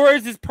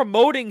 Flores is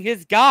promoting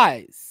his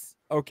guys,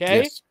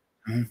 okay? Yes.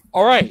 Mm-hmm.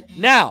 All right.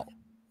 Now,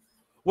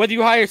 whether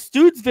you hire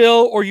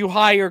Stoodsville or you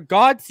hire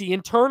Godsey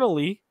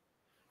internally,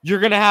 you're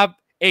going to have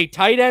a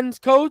tight ends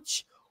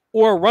coach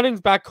or a running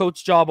back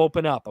coach job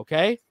open up,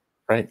 okay?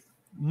 Right.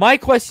 My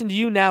question to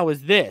you now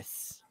is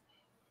this.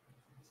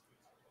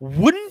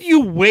 Wouldn't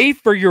you wait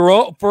for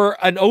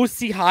an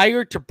OC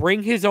hire to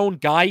bring his own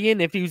guy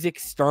in if he was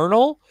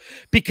external?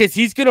 Because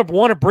he's going to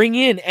want to bring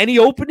in any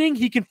opening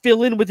he can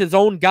fill in with his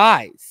own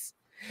guys.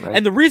 Right.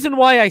 And the reason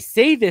why I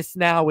say this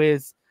now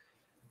is,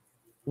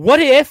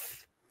 what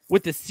if,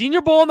 with the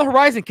Senior Bowl on the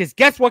horizon, because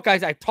guess what,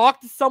 guys? I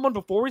talked to someone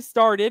before we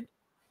started,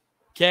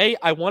 okay?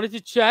 I wanted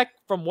to check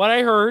from what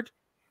I heard,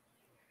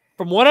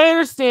 from what I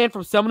understand,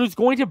 from someone who's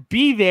going to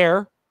be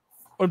there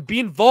or be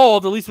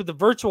involved, at least with the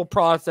virtual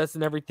process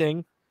and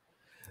everything.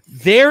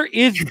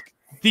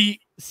 The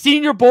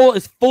Senior Bowl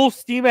is full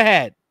steam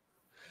ahead.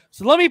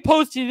 So let me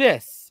pose to you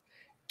this.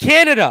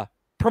 Canada,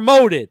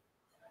 promoted.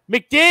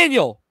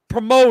 McDaniel,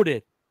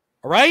 promoted.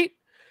 All right?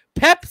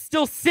 Pep's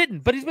still sitting,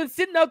 but he's been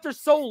sitting out there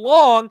so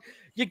long,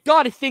 you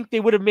got to think they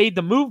would have made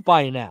the move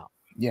by now.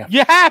 Yeah.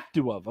 You have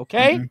to have,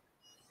 okay? Mm-hmm.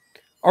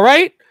 All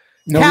right?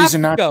 No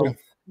reason not to.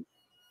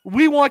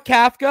 We want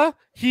Kafka.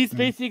 He's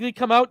basically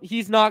come out.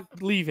 He's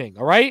not leaving,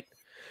 all right?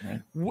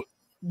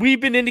 We've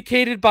been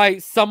indicated by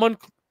someone,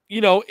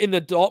 in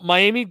the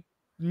Miami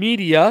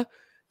media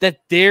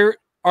that they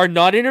are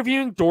not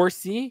interviewing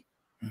Dorsey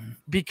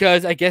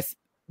because I guess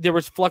there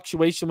was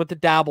fluctuation with the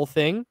Dabble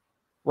thing,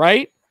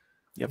 right?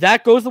 Yep.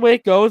 That goes the way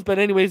it goes, but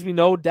anyways, we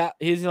know that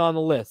he's on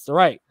the list. All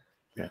right.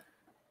 Yeah.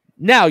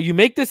 Now, you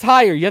make this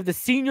hire. You have the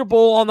Senior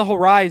Bowl on the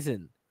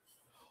horizon.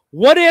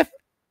 What if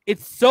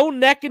it's so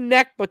neck and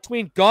neck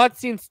between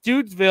Godsey and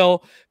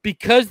Stoodsville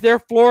because they're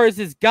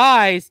Flores'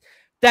 guys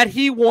that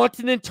he wants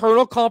an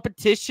internal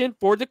competition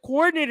for the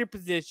coordinator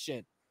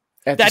position?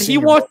 That he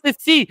wants to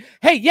see,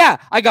 hey, yeah,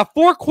 I got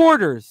 4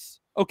 quarters,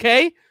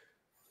 okay?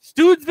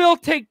 Stoodsville,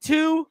 take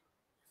 2.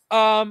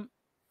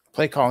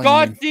 Play calling.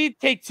 Godsey,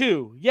 take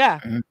 2. Yeah.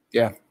 Mm-hmm.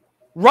 Yeah.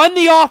 Run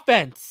the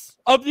offense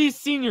of these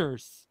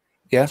seniors.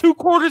 Yeah. 2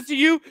 quarters to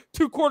you,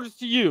 2 quarters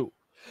to you.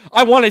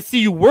 I want to see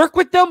you work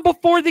with them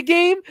before the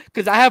game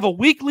because I have a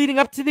week leading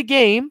up to the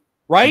game,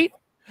 right?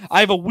 I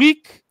have a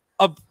week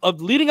of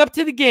leading up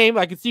to the game.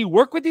 I can see you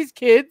work with these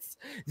kids.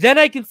 Then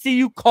I can see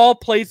you call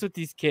plays with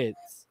these kids.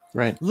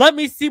 Right. Let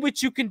me see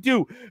what you can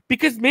do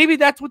because maybe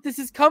that's what this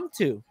has come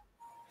to.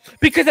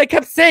 Because I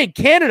kept saying,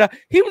 Canada,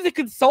 he was a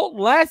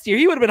consultant last year.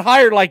 He would have been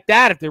hired like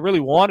that if they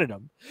really wanted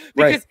him.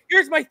 Because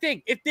here's my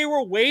thing. If they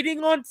were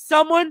waiting on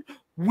someone,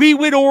 we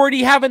would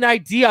already have an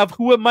idea of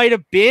who it might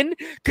have been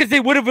because they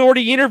would have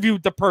already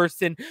interviewed the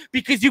person.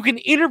 Because you can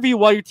interview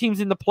while your team's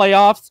in the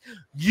playoffs.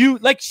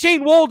 Like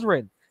Shane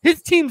Waldron,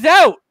 his team's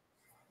out.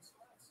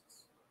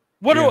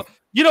 We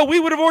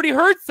would have already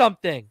heard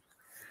something.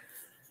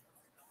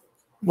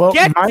 Well,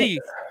 they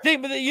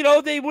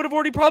would have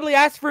already probably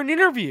asked for an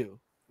interview.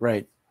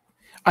 Right.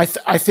 I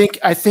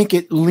think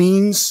it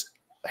leans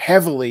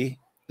heavily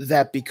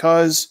that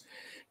because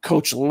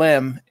Coach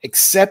Lem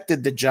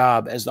accepted the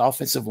job as the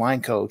offensive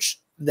line coach,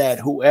 that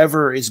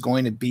whoever is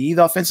going to be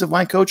the offensive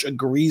line coach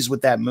agrees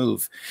with that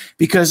move,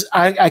 because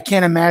I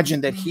can't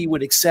imagine that he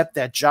would accept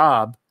that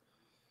job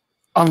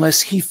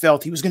unless he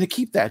felt he was going to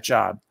keep that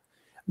job,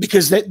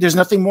 because there's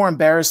nothing more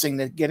embarrassing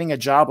than getting a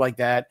job like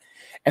that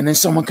and then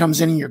someone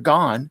comes in and you're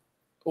gone.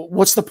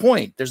 What's the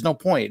point? There's no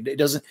point. It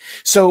doesn't.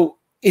 So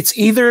it's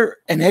either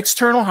an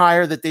external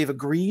hire that they've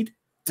agreed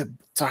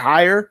to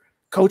hire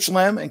Coach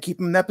Lem and keep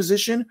him in that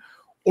position,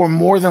 or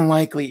more than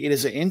likely it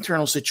is an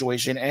internal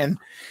situation and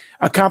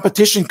a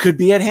competition could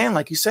be at hand.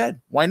 Like you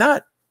said, why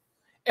not?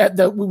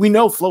 We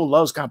know Flo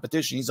loves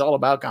competition. He's all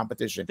about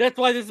competition. That's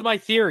why this is my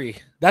theory.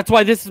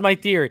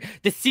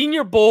 The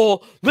Senior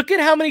Bowl, look at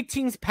how many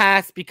teams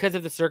passed because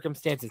of the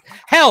circumstances.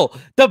 Hell,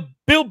 the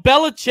Bill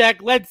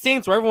Belichick-led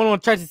Saints, where everyone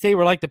tries to say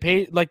we're like the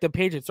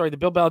Patriots. Sorry, the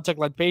Bill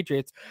Belichick-led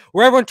Patriots,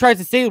 where everyone tries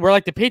to say we're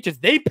like the Patriots.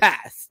 They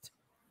passed.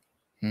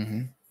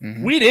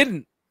 We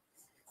didn't.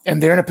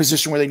 And they're in a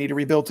position where they need to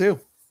rebuild too.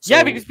 So,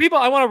 yeah, because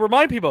I want to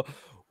remind people,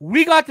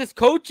 we got this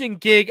coaching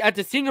gig at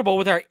the Senior Bowl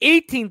with our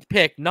 18th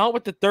pick, not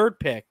with the 3rd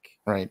pick.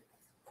 Right.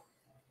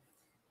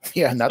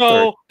 Yeah, not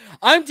so third.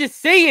 I'm just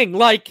saying,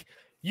 like,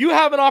 you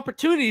have an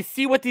opportunity to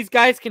see what these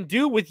guys can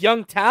do with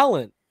young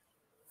talent.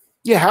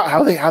 Yeah,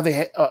 how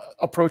they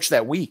approach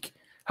that week,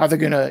 how they're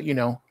gonna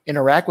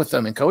interact with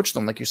them and coach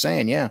them, like you're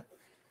saying. Yeah,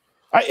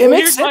 it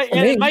makes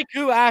sense. Mike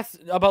Koo asked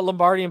about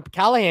Lombardi and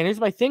Callahan. Here's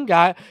my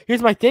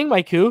thing,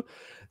 Mike Koo.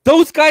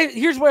 Those guys,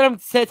 here's what I'm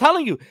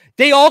telling you.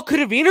 They all could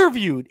have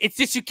interviewed. It's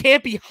just you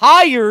can't be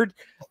hired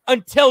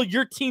until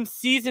your team's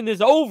season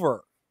is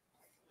over.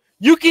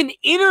 You can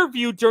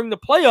interview during the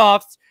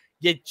playoffs.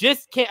 You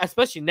just can't,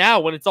 especially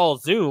now when it's all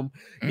Zoom.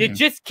 You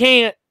just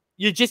can't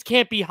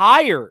be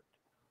hired.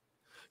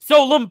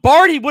 So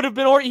Lombardi would have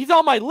been he's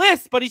on my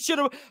list, but he should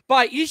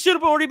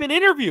have already been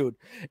interviewed.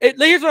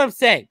 Here's what I'm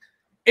saying.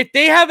 If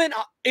they haven't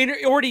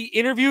already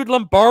interviewed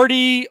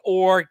Lombardi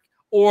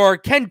or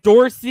Ken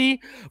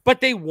Dorsey, but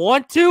they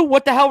want to,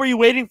 what the hell are you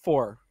waiting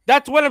for?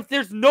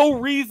 There's no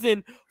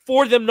reason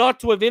for them not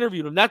to have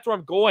interviewed him. That's where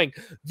I'm going.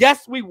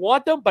 Yes, we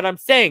want them, but I'm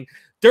saying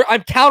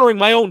I'm countering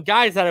my own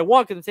guys that I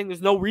want because I'm saying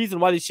there's no reason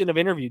why they shouldn't have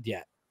interviewed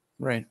yet.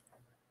 Right.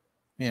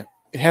 Yeah.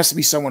 It has to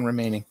be someone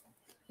remaining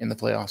in the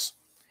playoffs,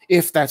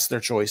 if that's their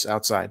choice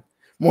outside.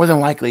 More than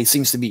likely, it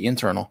seems to be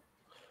internal.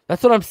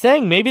 That's what I'm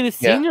saying. Maybe the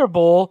Senior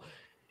Bowl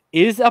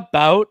is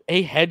about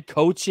a head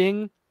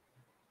coaching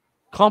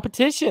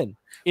competition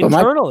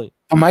internally.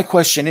 But my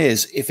question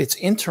is, if it's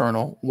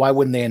internal, why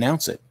wouldn't they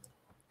announce it?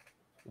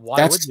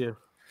 Why would you?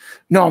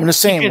 No, I'm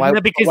just saying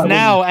because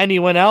now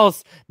anyone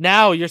else,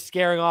 now you're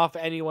scaring off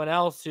anyone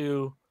else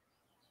who,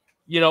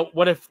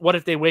 what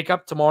if they wake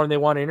up tomorrow and they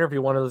want to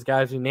interview one of those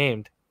guys we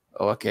named?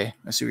 Oh, okay.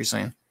 I see what you're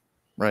saying.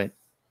 Right.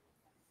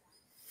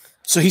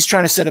 So he's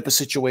trying to set up a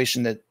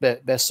situation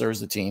that best serves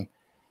the team.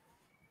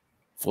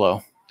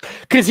 Flo.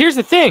 Because here's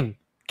the thing.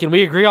 Can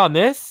we agree on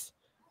this?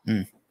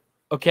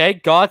 Okay,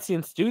 Gotze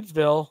and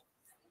Stutesville,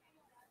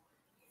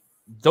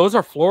 those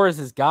are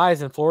Flores'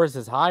 guys and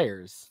Flores'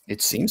 hires.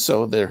 It seems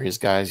so. They're his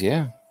guys,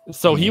 yeah.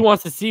 So he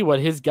wants to see what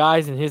his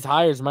guys and his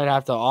hires might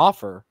have to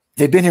offer.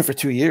 They've been here for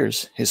 2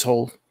 years, his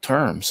whole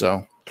term.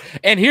 So,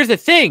 and here's the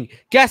thing.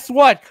 Guess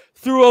what?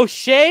 Through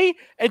O'Shea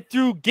and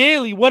through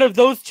Gailey, what have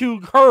those two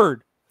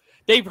heard?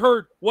 They've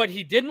heard what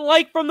he didn't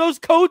like from those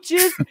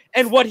coaches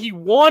and what he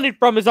wanted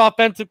from his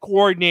offensive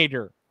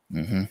coordinator.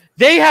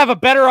 They have a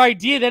better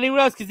idea than anyone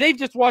else because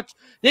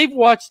they've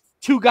watched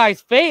two guys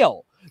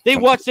fail. They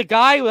watched a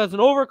guy who has an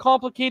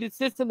overcomplicated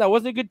system that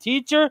wasn't a good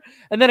teacher,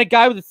 and then a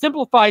guy with a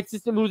simplified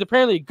system who was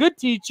apparently a good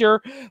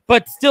teacher,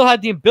 but still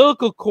had the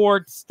umbilical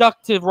cord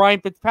stuck to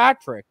Ryan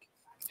Fitzpatrick.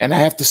 And I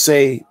have to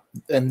say,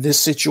 in this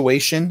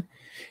situation,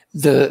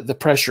 the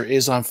pressure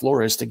is on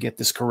Flores to get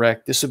this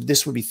correct. This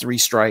would be 3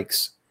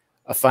 strikes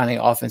of finding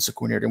an offensive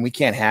coordinator, and we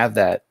can't have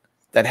that.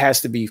 That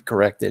has to be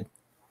corrected.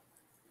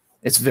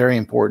 It's very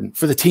important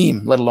for the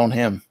team, let alone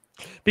him.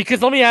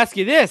 Because let me ask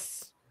you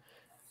this.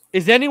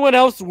 Is anyone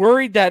else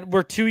worried that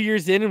we're 2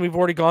 years in and we've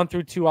already gone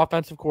through 2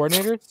 offensive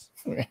coordinators?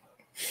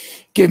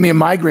 Gave me a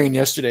migraine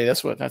yesterday.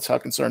 That's how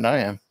concerned I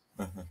am.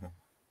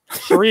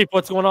 Sharif,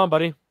 what's going on,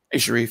 buddy? Hey,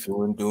 Sharif.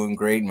 Doing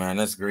great, man.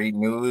 That's great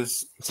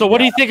news. So what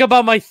do you think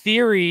about my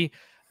theory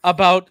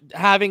about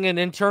having an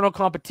internal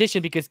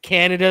competition? Because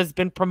Canada's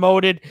been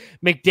promoted,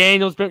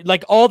 McDaniel's been,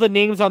 like, all the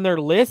names on their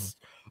list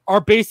are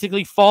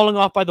basically falling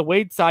off by the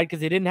wayside because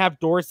they didn't have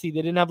Dorsey,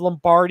 they didn't have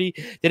Lombardi,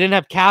 they didn't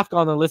have Kafka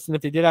on the list, and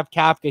if they did have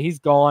Kafka, he's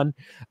gone.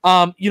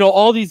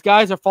 All these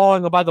guys are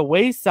falling by the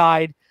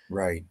wayside.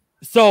 Right.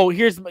 So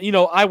here's,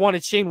 I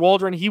wanted Shane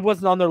Waldron. He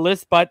wasn't on their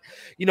list, but,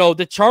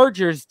 the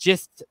Chargers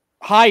just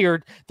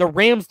hired the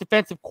Rams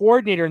defensive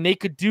coordinator, and they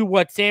could do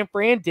what San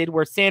Fran did,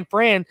 where San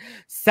Fran,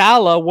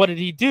 Saleh, what did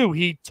he do?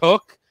 He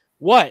took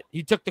what?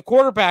 He took the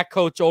quarterback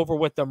coach over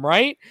with them,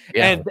 right?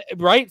 Yeah. And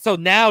right. So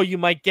now you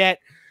might get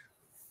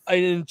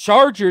in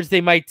Chargers,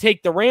 they might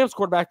take the Rams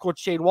quarterback coach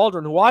Shane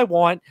Waldron, who I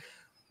want.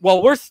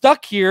 Well, we're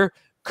stuck here.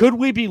 Could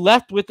we be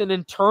left with an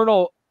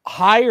internal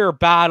higher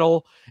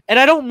battle. And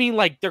I don't mean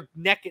like they're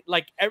naked,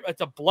 like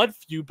it's a blood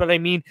feud, but I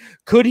mean,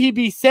 could he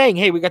be saying,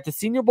 hey, we got the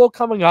Senior Bowl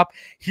coming up.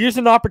 Here's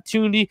an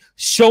opportunity.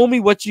 Show me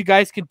what you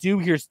guys can do.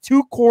 Here's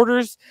 2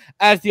 quarters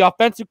as the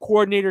offensive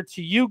coordinator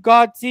to you,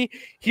 Godsey.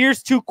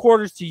 Here's 2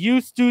 quarters to you,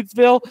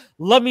 Stootsville.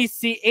 Let me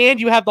see. And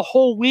you have the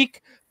whole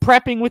week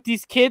prepping with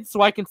these kids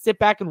so I can sit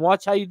back and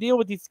watch how you deal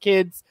with these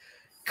kids.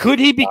 Could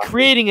he be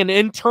creating an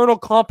internal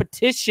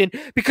competition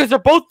because they're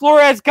both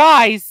Flores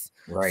guys?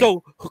 Right.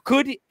 So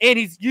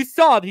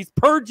he's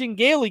purging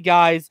Gailey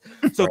guys.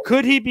 So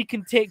could he be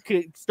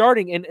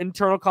starting an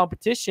internal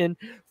competition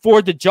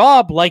for the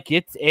job like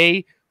it's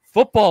a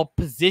football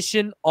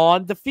position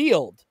on the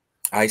field?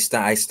 I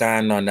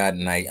stand on that,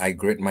 and I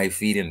grit my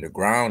feet in the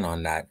ground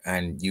on that.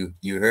 And you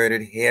heard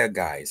it here,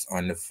 guys,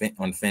 on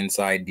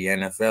Finside the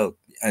NFL.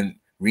 And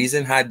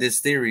Reason had this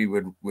theory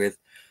with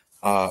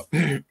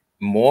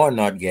Moore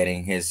not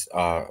getting his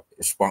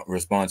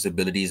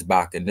responsibilities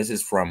back, and this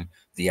is from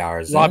the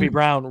Arizona.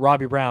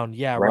 Robbie Brown.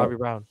 Yeah, right.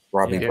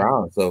 Robbie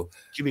Brown. So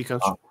QB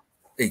coach.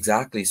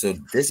 Exactly. So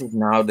this is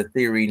now the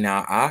theory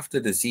now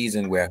after the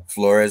season where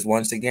Flores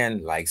once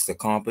again likes the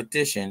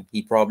competition.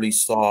 He probably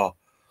saw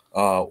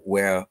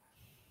where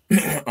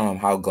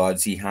how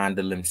Godsey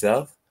handled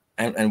himself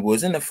and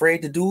wasn't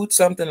afraid to do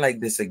something like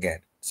this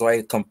again. So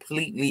I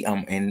completely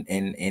am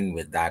in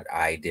with that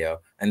idea,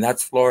 and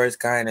that's Flores'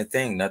 kind of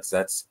thing.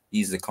 That's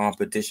he's the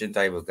competition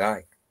type of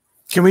guy.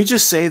 Can we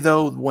just say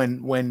though,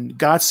 when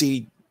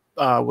Godsey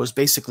was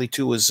basically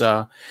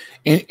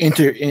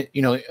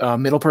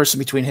middle person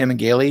between him and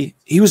Gailey,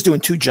 he was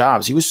doing 2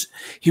 jobs. He was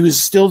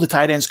still the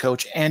tight ends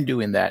coach and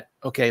doing that.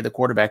 Okay, the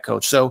quarterback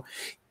coach. So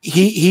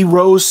he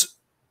rose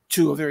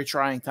to a very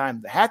trying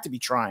time. It had to be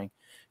trying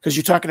because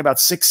you're talking about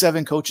 6,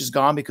 7 coaches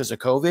gone because of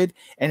COVID,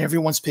 and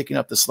everyone's picking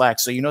up the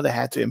slack. So they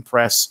had to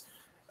impress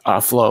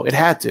Flo. It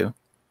had to.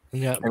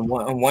 Yeah. And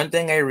one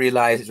thing I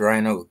realized,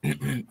 Rhino,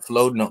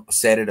 Flo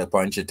said it a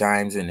bunch of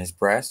times in his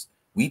press.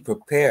 We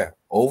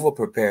over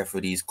prepare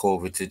for these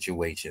COVID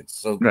situations.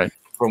 So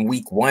from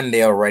week 1,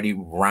 they already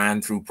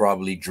ran through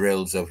probably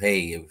drills of,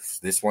 hey, if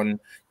this one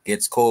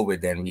gets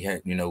COVID, then we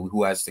have,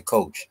 who has the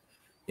coach,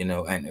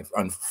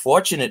 and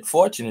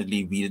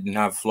fortunately, we didn't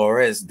have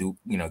Flores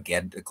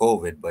get the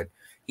COVID, but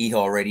he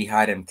already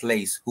had in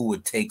place who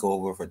would take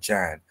over for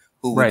Chan.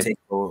 Who would take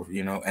over,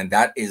 and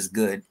that is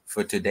good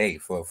for today,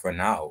 for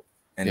now,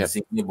 and the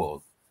Senior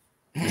Bowl.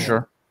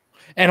 Sure.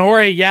 And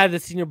Jorge, the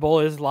Senior Bowl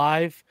is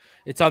live.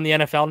 It's on the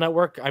NFL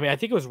Network. I mean, I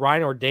think it was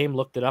Ryan or Dame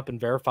looked it up and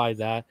verified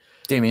that.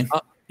 Damien.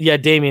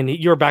 Damien.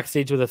 You were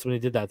backstage with us when he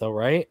did that, though,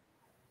 right?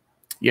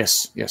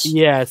 Yes.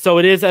 Yeah, so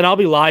it is, and I'll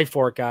be live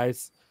for it,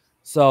 guys.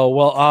 So,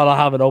 I'll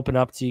have it open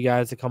up to you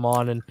guys to come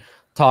on and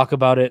talk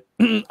about it.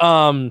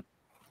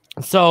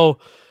 So,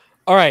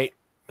 all right.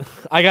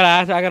 I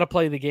gotta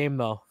play the game,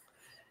 though.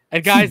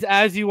 And guys,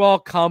 as you all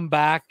come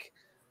back,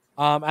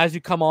 as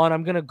you come on,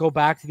 I'm going to go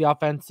back to the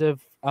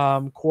offensive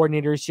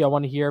coordinator issue. I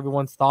want to hear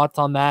everyone's thoughts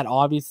on that,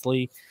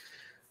 obviously.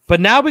 But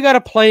now we got to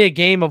play a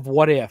game of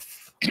what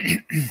if.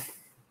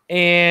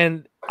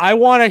 And I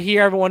want to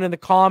hear everyone in the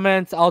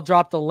comments. I'll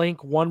drop the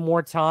link one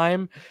more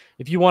time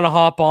if you want to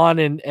hop on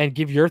and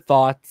give your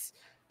thoughts,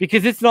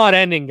 because it's not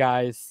ending,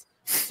 guys.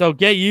 So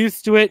get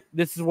used to it.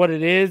 This is what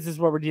it is. This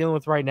is what we're dealing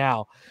with right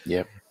now.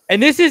 Yep.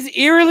 And this is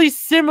eerily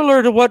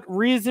similar to what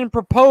Reason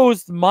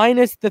proposed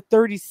minus the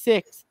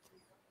 36th.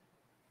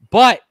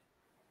 But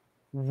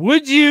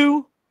would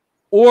you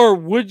or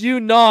would you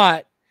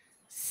not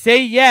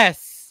say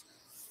yes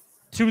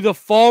to the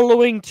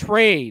following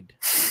trade?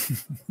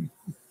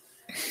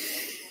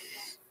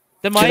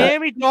 The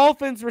Miami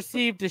Dolphins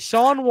received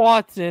Deshaun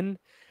Watson,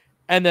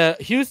 and the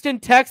Houston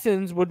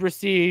Texans would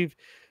receive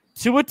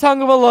Tua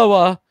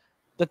Tagovailoa,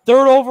 the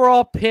 3rd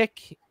overall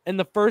pick, and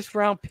the 1st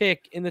round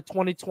pick in the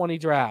 2020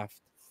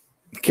 draft.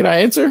 Can I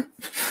answer?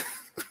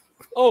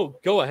 Oh,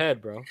 go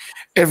ahead, bro.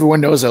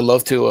 Everyone knows I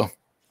love Tua.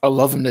 I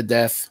love him to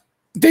death.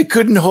 They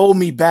couldn't hold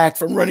me back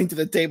from running to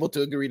the table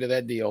to agree to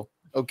that deal.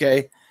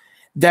 Okay.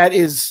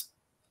 It's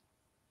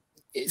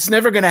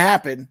never going to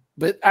happen,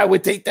 but I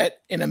would take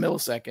that in a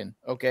millisecond.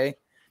 Okay.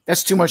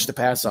 That's too much to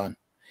pass on.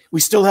 We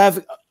still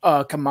have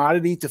a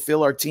commodity to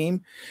fill our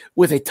team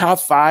with a top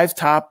 5,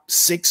 top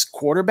 6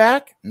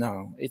 quarterback.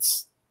 No,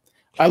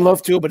 I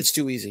love Tua, but it's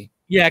too easy.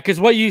 Yeah,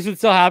 because what you would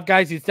still have,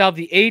 guys, you'd still have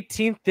the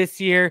 18th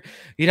this year.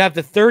 You'd have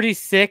the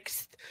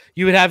 36th.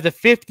 You would have the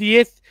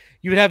 50th.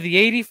 You would have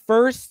the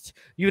 81st.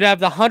 You would have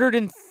the 100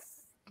 and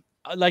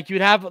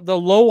you'd have the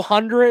low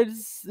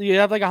hundreds. You'd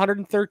have like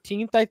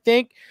 113th, I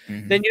think.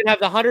 Mm-hmm. Then you'd have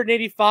the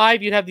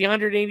 185. You'd have the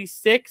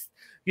 186th.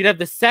 You'd have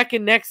the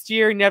 2nd next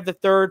year, and you have the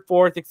 3rd,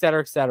 4th, et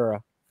cetera, et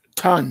cetera.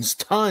 Tons,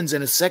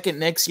 and a 2nd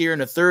next year,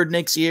 and a 3rd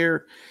next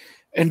year,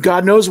 and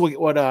God knows what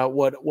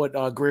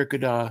Greer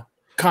could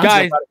conjure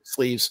out of his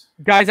sleeves.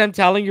 Guys, I'm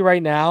telling you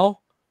right now,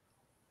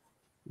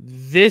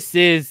 this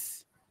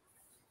is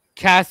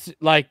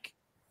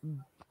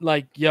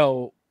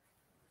yo,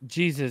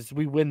 Jesus,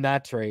 we win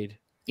that trade.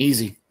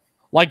 Easy.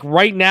 Like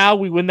right now,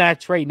 we win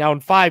that trade. Now in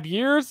 5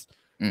 years,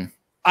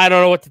 I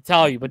don't know what to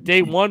tell you, but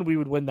day 1, we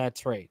would win that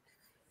trade.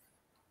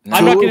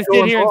 I'm not going to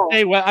sit here and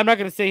say I'm not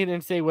going to sit here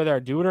and say whether I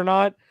do it or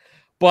not,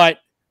 but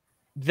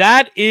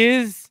that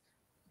is,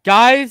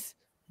 guys,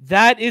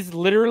 that is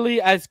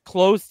literally as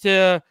close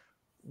to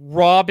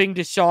robbing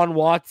Deshaun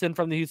Watson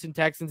from the Houston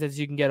Texans as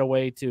you can get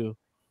away to.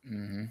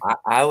 Mm-hmm.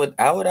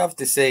 I would have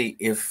to say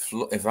if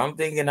I'm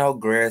thinking how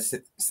Greer's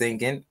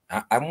thinking,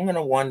 I'm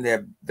gonna want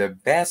the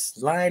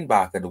best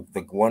linebacker,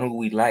 the one who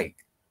we like.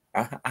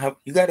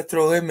 You got to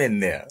throw him in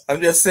there.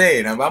 I'm just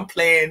saying. I'm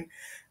playing.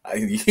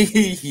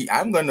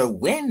 I'm gonna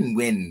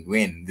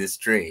win this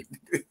trade.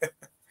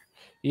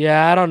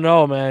 Yeah, I don't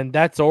know, man.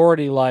 That's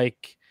already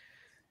like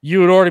you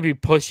would already be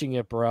pushing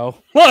it, bro.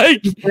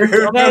 Like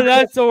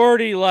that's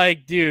already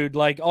like, dude.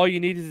 Like all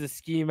you need is a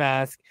ski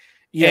mask.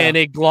 And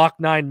a Glock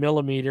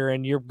 9mm,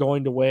 and you're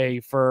going away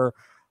for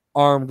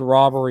armed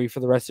robbery for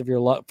the rest of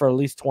your for at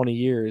least 20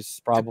 years,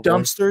 probably.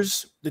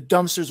 The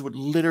dumpsters would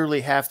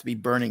literally have to be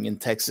burning in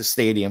Texas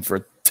Stadium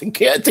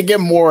to get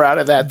more out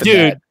of that.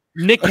 Dude,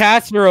 Nick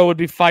Casimiro would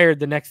be fired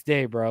the next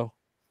day, bro.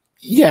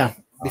 Yeah,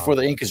 before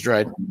the ink is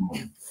dried.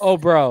 Oh,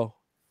 bro.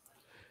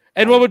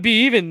 And what would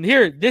be even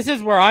here? This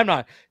is where I'm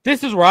not.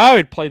 This is where I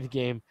would play the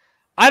game.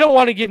 I don't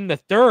want to get in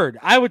the 3rd.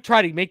 I would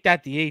try to make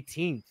that the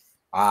 18th.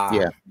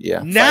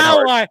 Yeah.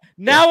 Now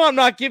I'm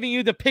not giving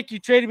you the pick you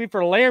traded me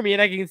for Laramie,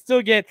 and I can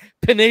still get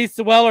Penei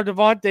Sewell or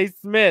Devontae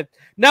Smith.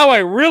 Now I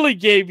really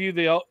gave you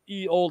the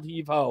old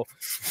heave-ho.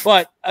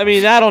 But I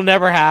mean that'll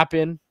never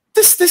happen.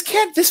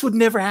 This would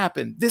never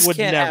happen. This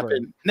can't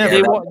happen.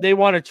 Never. They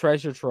want a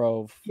treasure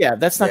trove. Yeah,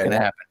 that's not going to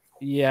happen.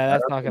 Yeah,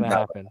 that's not going to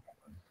happen.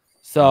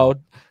 So,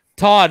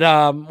 Todd,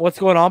 what's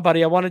going on,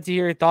 buddy? I wanted to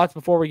hear your thoughts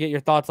before we get your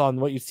thoughts on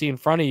what you see in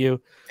front of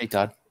you. Hey,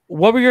 Todd.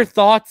 What were your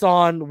thoughts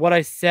on what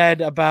I said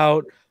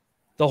about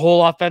the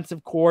whole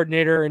offensive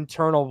coordinator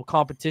internal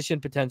competition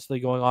potentially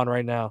going on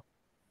right now?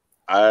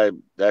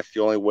 That's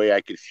the only way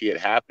I could see it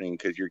happening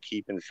because you're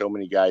keeping so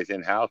many guys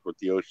in-house with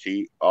the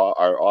OC,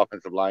 our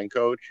offensive line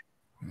coach.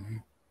 Mm-hmm.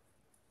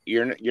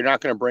 You're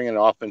not going to bring an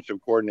offensive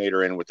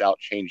coordinator in without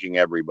changing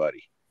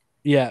everybody.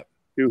 Yeah.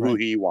 To who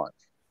he wants.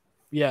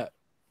 Yeah.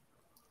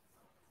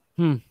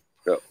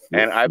 So,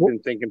 and I've been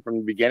thinking from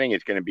the beginning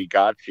it's going to be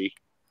Godsey.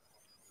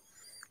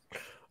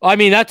 I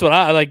mean, that's what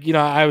I like. You know,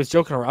 I was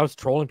joking around. I was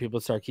trolling people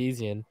with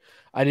Sarkisian.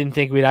 I didn't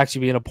think we'd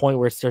actually be in a point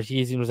where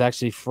Sarkisian was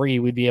actually free.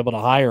 We'd be able to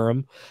hire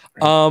him.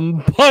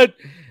 But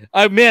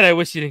man, I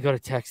wish he didn't go to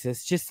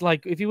Texas. Just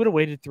like if he would have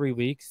waited 3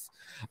 weeks.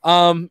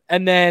 And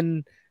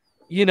then,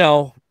 you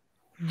know,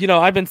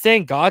 I've been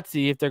saying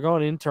Godsey. If they're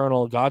going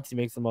internal, Godsey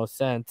makes the most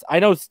sense. I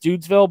know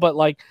Stootsville, but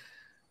like,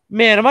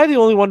 man, am I the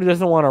only one who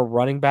doesn't want a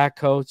running back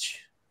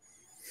coach?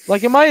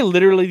 Like, am I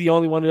literally the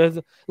only one who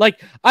doesn't?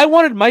 Like, I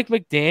wanted Mike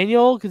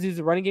McDaniel because he's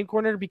a running game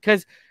coordinator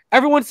because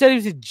everyone said he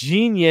was a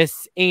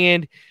genius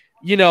and,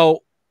 you know,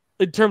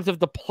 in terms of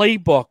the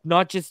playbook,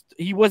 not just –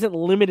 he wasn't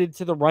limited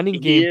to the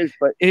running game. He is,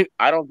 but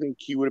I don't think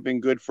he would have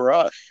been good for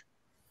us.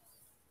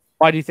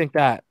 Why do you think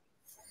that?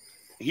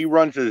 He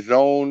runs a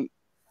zone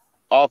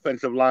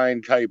offensive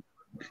line type.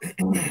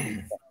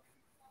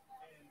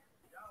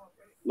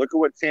 Look at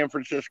what San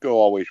Francisco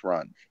always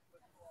runs.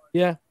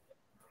 Yeah.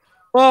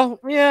 Well,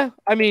 yeah.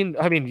 I mean,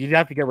 you'd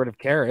have to get rid of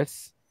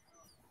Karras.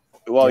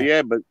 Well,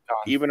 yeah, but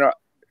even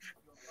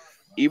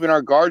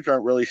our guards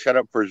aren't really set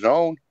up for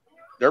zone.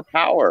 They're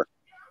power.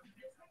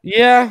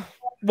 Yeah.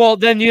 Well,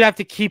 then you'd have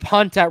to keep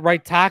Hunt at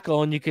right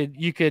tackle, and you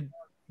could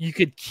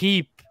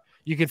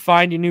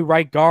find your new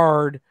right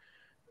guard,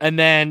 and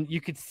then you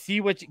could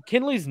see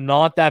Kinley's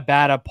not that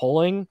bad at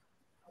pulling,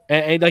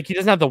 and like he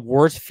doesn't have the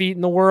worst feet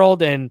in the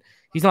world, and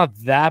he's not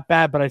that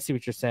bad. But I see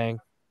what you're saying.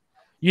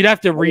 You'd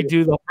have to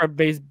redo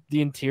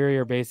the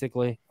interior,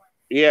 basically.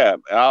 Yeah,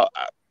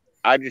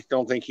 I just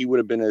don't think he would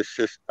have been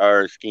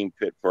a scheme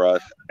fit for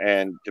us.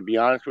 And to be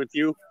honest with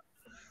you,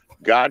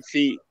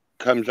 Godsey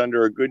comes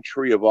under a good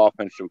tree of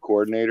offensive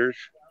coordinators.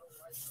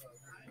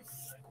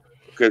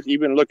 Because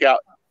even look out,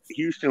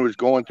 Houston was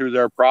going through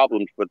their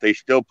problems, but they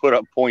still put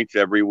up points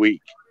every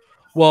week.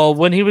 Well,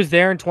 when he was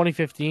there in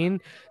 2015,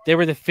 they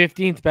were the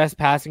 15th best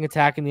passing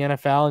attack in the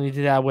NFL, and he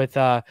did that with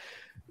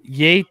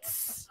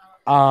Yates.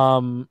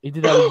 He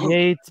did that with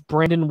Yates,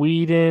 Brandon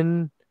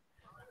Whedon,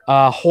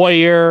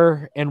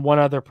 Hoyer, and one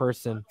other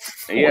person.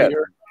 Yeah,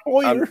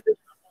 Hoyer.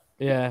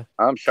 Yeah.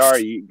 I'm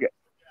sorry,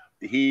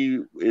 he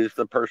is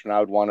the person I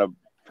would want to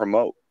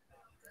promote.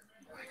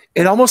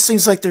 It almost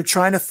seems like they're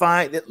trying to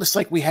find. It looks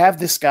like we have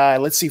this guy.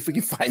 Let's see if we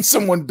can find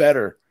someone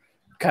better,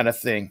 kind of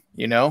thing.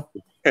 You know,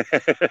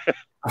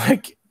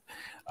 like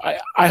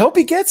I hope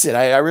he gets it.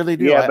 I really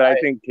do. Yeah, but I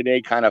think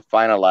today kind of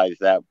finalized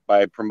that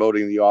by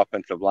promoting the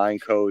offensive line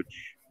coach.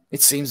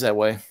 It seems that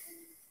way.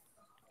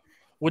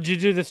 Would you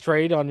do this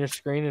trade on your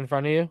screen in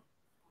front of you?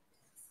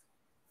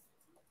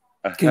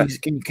 Can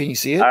you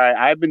see it? All right,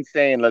 I've been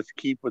saying let's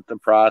keep with the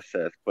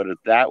process, but if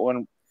that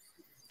one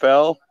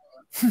fell,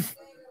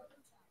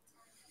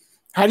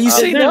 how do you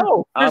say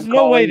no? There's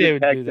no way they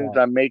would do that.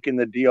 I'm making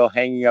the deal,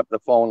 hanging up the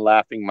phone,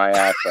 laughing my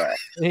ass off.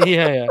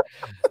 Yeah.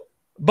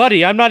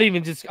 Buddy, I'm not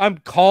even I'm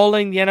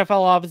calling the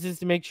NFL offices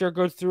to make sure it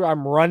goes through.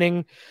 I'm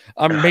running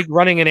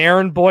an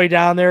errand boy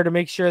down there to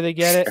make sure they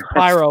get it.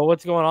 Pyro,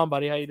 what's going on,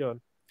 buddy? How you doing?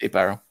 Hey,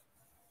 Pyro.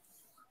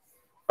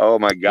 Oh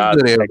my God,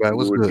 good, everybody?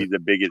 What's would good? be the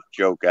biggest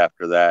joke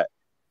after that.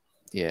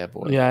 Yeah,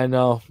 boy. Yeah, I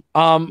know.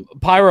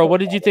 Pyro, what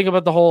did you think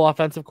about the whole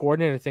offensive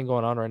coordinator thing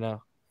going on right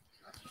now?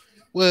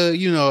 Well,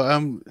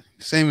 I'm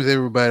same as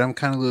everybody. I'm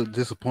kind of a little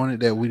disappointed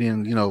that we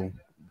didn't,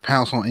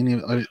 pounce on any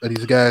of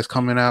these guys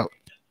coming out.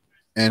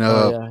 And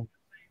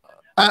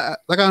I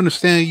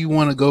understand you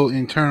want to go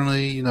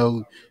internally,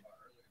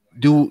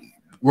 do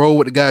roll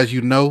with the guys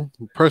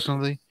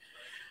personally,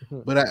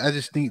 but I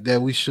just think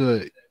that we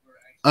should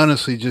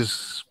honestly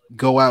just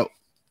go out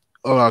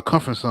of our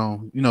comfort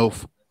zone.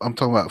 I'm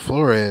talking about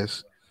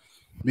Flores,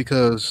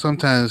 because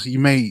sometimes you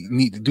may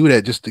need to do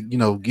that just to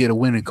get a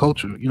winning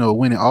culture, a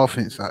winning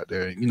offense out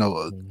there,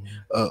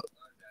 a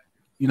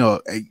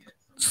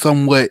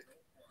somewhat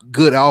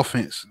good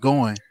offense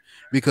going,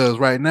 because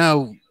right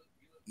now,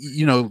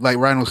 like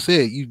Rhino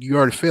said, you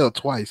already failed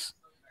twice.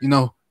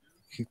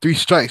 3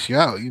 strikes, you're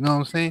out. You know what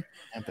I'm saying?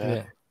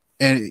 Yeah.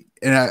 And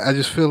I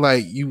just feel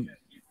like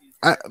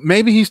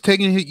maybe he's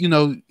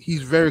taking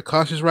he's very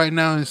cautious right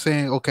now and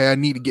saying, okay, I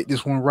need to get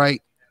this one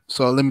right,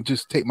 so let me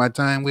just take my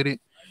time with it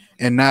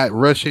and not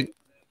rush it.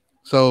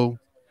 So,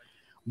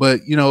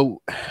 but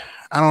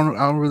I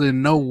don't really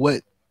know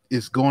what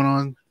is going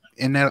on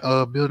in that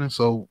building.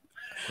 So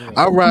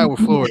I'll ride with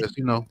Flores.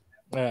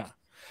 Yeah.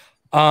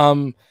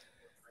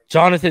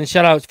 Jonathan,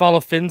 shout out,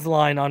 follow Finn's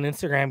line on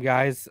Instagram,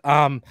 guys.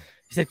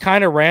 He said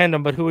kind of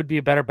random, but who would be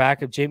a better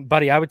backup?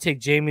 Buddy, I would take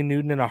Jamie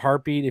Newton in a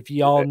heartbeat. If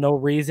y'all no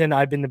reason,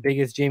 I've been the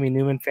biggest Jamie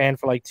Newman fan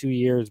for like 2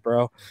 years,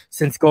 bro.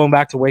 Since going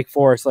back to Wake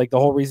Forest, like the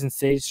whole reason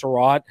Sage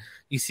Surratt,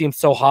 you see him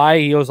so high,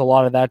 he owes a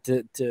lot of that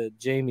to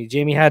Jamie.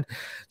 Jamie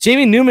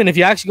Newman, if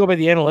you actually go by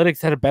the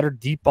analytics, had a better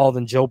deep ball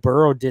than Joe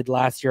Burrow did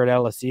last year at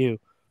LSU.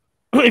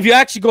 If you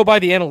actually go by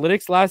the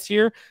analytics last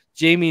year,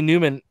 Jamie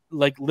Newman,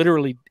 like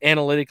literally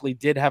analytically,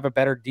 did have a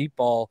better deep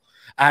ball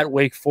at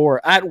Wake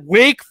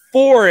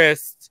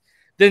Forest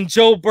than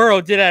Joe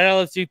Burrow did at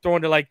LSU,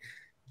 throwing to like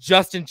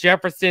Justin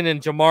Jefferson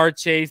and Jamar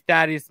Chase,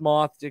 Thaddeus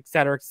Moss, et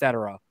cetera, et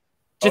cetera.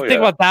 Just think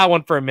about that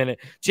one for a minute.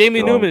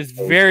 Jamie Newman is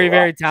very,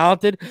 very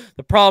talented.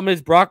 The problem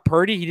is Brock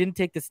Purdy, he didn't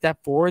take the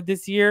step forward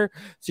this year.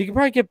 So you can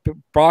probably get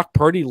Brock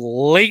Purdy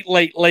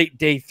late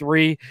day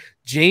 3.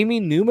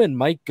 Jamie Newman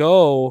might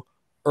go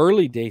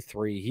early day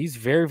 3. He's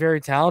very, very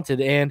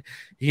talented. And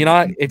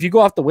if you go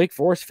off the Wake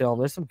Forest film,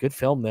 there's some good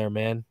film there,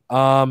 man.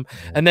 And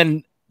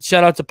then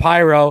shout out to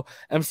Pyro.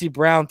 MC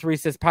Brown 3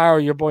 says, Pyro,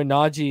 your boy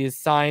Najee is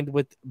signed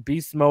with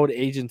Beast Mode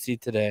Agency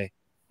today.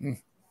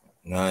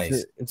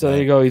 Nice. So there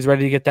you go. He's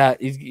ready to get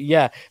that.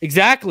 Yeah,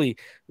 exactly.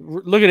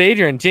 Look at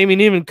Adrian. Jamie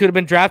Newman could have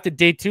been drafted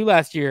day 2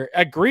 last year.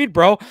 Agreed,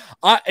 bro.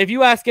 If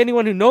you ask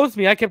anyone who knows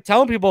me, I kept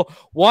telling people,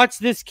 watch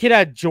this kid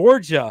at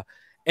Georgia.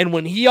 And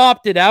when he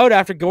opted out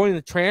after going to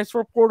the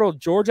transfer portal of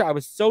Georgia, I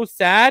was so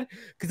sad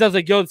because I was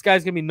like, yo, this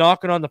guy's going to be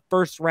knocking on the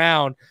first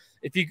round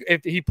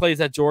if he plays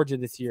at Georgia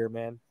this year,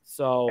 man.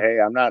 So hey,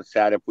 I'm not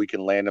sad if we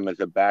can land him as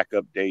a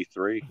backup day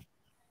 3.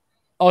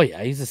 Oh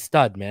yeah, he's a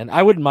stud, man.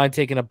 I wouldn't mind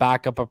taking a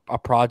backup a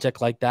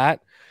project like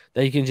that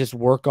you can just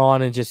work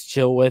on and just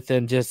chill with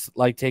and just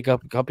like take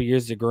up a couple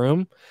years to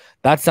groom.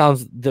 That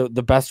sounds the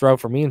best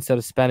route for me instead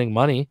of spending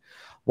money.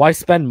 Why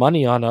spend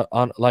money on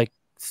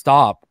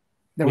stop?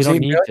 We don't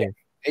need to.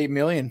 $8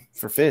 million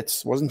for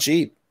Fitz wasn't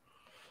cheap.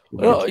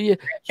 Well, yeah,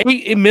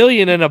 $8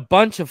 million and a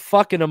bunch of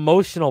fucking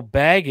emotional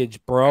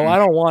baggage, bro. I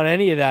don't want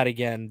any of that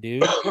again,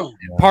 dude.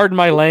 Pardon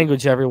my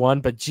language, everyone,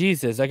 but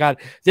Jesus, I got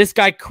this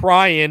guy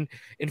crying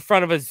in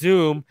front of a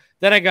Zoom.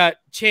 Then I got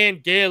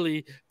Chan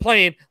Gailey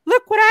playing,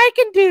 look what I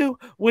can do,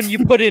 when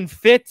you put in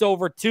Fitz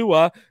over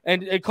Tua,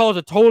 and it calls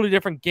a totally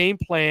different game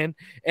plan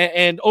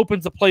and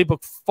opens the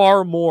playbook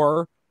far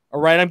more. All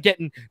right,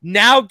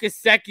 now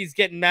Gesicki's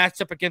getting matched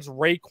up against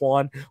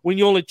Raekwon when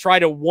you only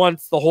tried it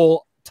once the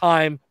whole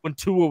time when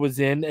Tua was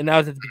in, and that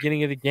was at the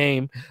beginning of the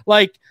game.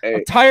 Like, hey.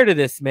 I'm tired of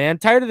this, man.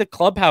 Tired of the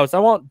clubhouse. I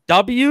want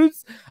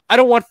W's. I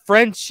don't want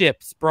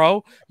friendships,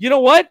 bro. You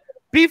know what?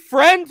 Be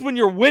friends when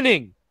you're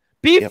winning.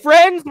 Be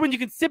friends when you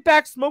can sit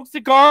back, smoke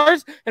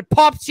cigars, and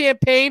pop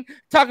champagne,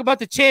 talk about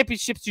the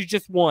championships you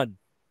just won.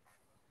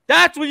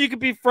 That's when you can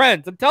be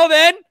friends. Until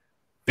then,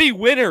 be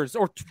winners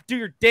or do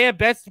your damn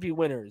best to be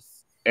winners.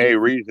 Hey,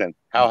 Reason,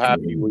 how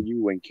happy were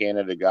you when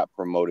Canada got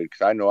promoted?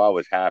 Because I know I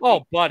was happy.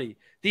 Oh, buddy.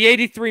 The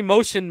 83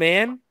 motion,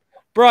 man.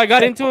 Bro, I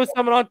got into it with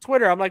someone on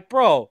Twitter. I'm like,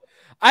 bro,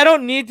 I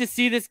don't need to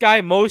see this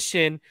guy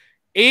motion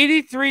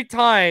 83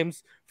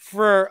 times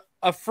for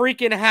a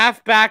freaking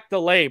halfback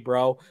delay,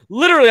 bro.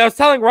 Literally, I was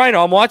telling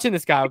Rhino, I'm watching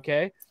this guy,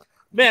 okay?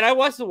 Man, I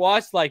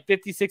watched like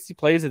 50, 60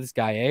 plays of this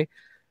guy, eh?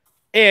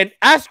 And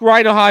ask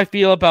Rhino how I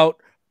feel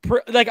about,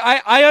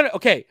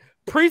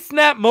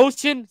 pre-snap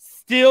motion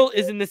still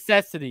is a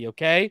necessity,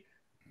 okay?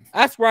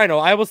 Ask Rhino.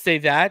 I will say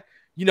that.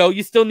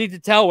 You still need to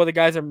tell whether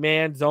guys are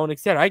man, zone,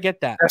 etc. I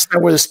get that. That's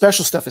not where the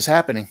special stuff is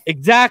happening.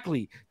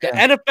 Exactly. The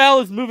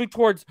NFL is moving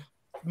towards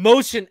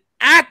motion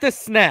at the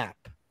snap.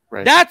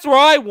 Right. That's where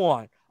I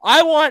want.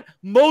 I want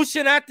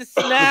motion at the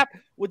snap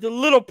with a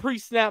little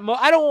pre-snap.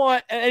 I don't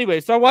want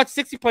anyway. So I watched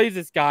 60 plays of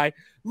this guy.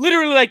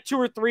 Literally like 2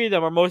 or 3 of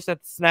them are motion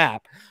at the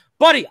snap.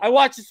 Buddy, I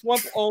watched this one.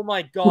 Oh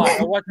my God.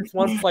 I watched this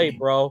one play,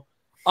 bro.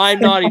 I'm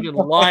not even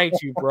lying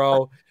to you,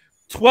 bro.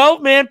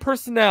 12-man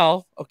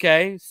personnel.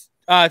 Okay.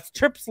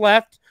 Trips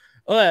left,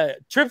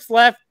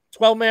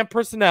 12-man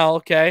personnel.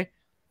 Okay.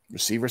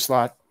 Receiver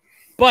slot.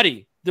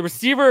 Buddy, the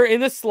receiver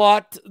in the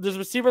slot, there's a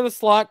receiver in the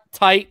slot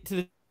tight to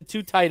the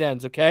 2 tight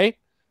ends. Okay.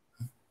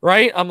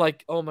 Right. I'm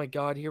like, oh my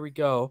God, here we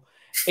go.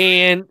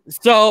 And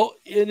so,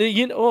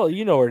 you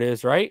know where it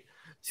is, right?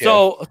 Yeah.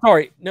 So,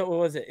 sorry. No, what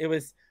was it?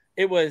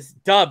 It was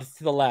Dubs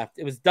to the left.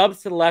 It was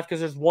Dubs to the left because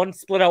there's one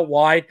split out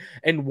wide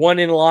and one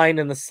in line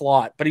in the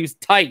slot. But he was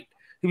tight.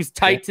 He was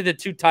tight to the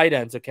 2 tight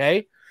ends, okay?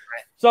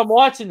 Right. So I'm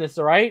watching this,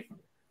 all right?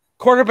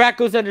 Quarterback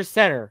goes under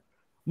center.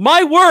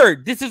 My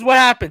word, this is what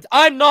happens.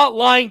 I'm not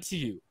lying to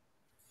you.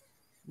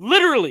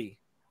 Literally,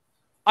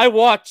 I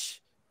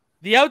watch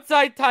the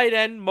outside tight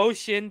end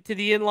motion to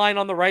the inline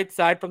on the right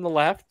side from the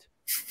left,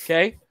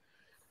 okay?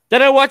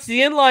 Then I watch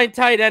the inline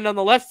tight end on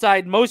the left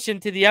side motion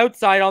to the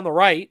outside on the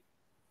right.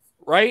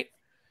 Right?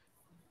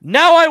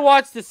 Now I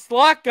watch the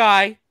slot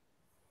guy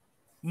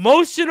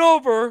motion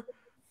over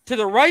to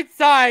the right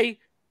side,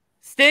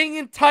 staying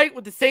in tight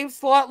with the same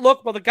slot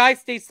look while the guy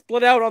stays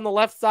split out on the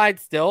left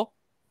side still.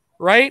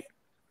 Right?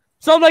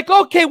 So I'm like,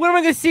 okay, what am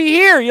I going to see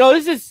here?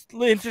 This is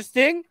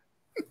interesting.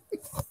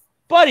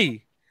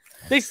 Buddy,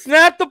 they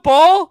snapped the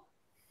ball.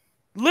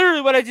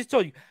 Literally what I just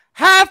told you.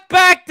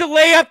 Halfback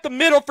delay up the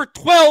middle for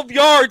 12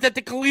 yards at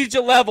the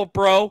collegiate level,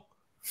 bro.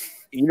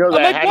 You know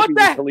that had to be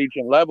the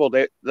collegiate level.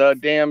 That the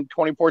damn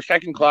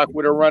 24-second clock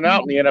would have run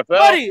out in the NFL.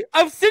 Buddy,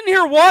 I'm sitting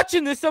here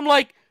watching this. I'm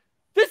like,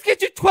 this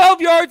gets you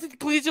 12 yards at the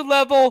collegiate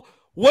level.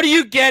 What are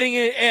you getting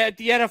at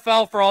the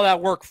NFL for all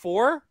that work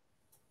for?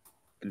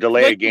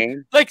 Delay a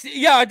game?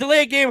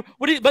 Delay a game.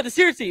 But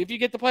seriously, if you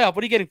get the playoff,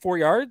 what are you getting, 4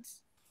 yards?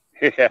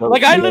 Yeah.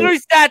 Like, I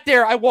literally sat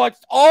there. I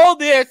watched all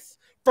this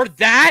for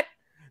that.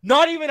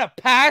 Not even a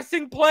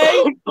passing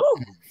play.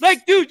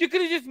 Like, dude, you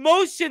could have just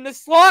motioned the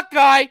slot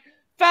guy,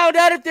 found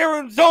out if they were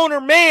in zone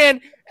or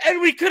man,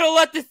 and we could have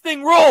let this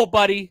thing roll,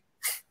 buddy.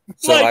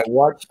 So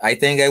I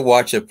think I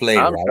watched a play,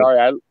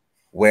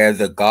 where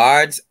the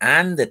guards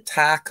and the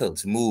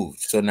tackles moved.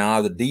 So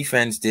now the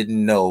defense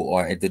didn't know,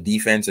 or the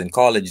defense in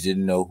college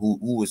didn't know who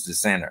was the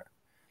center.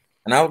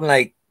 And I was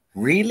like,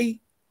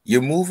 really?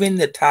 You're moving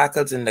the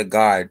tackles and the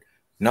guard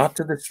not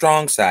to the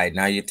strong side.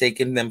 Now you're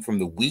taking them from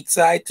the weak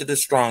side to the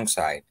strong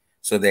side.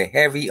 So they're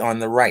heavy on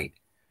the right.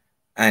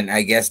 And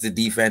I guess the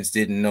defense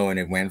didn't know, and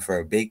it went for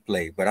a big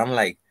play. But I'm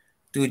like,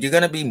 dude, you're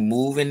going to be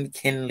moving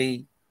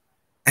Kinley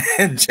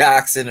and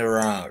Jackson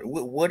around.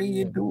 What are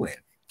you doing?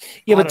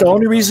 Yeah, but the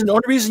only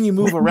reason you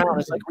move around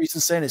is, like Reese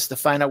said, is to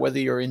find out whether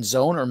you're in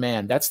zone or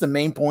man. That's the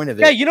main point of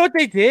it. Yeah, you know what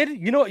they did?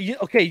 You know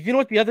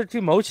what the other 2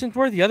 motions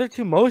were? The other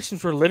 2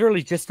 motions were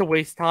literally just to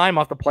waste time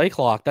off the play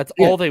clock. That's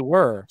all they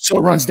were. So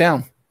it runs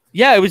down.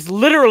 Yeah, it was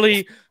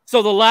literally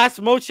so the last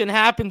motion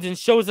happens and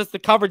shows us the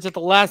coverage at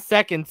the last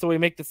second, so we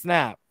make the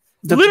snap.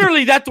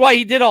 Literally, that's why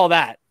he did all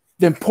that.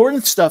 The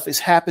important stuff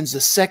happens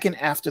the second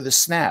after the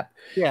snap.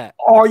 Yeah.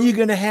 Are you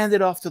going to hand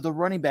it off to the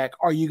running back?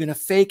 Are you going to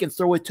fake and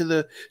throw it to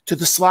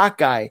the slot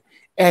guy?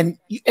 And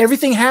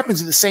everything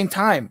happens at the same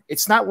time.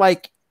 It's not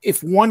like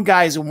if one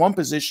guy is in one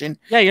position.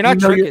 Yeah, you're not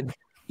tricking.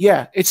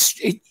 It's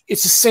the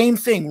same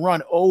thing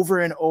run over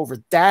and over.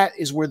 That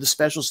is where the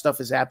special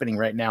stuff is happening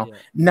right now,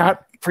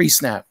 not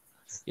pre-snap.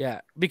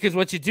 Yeah, because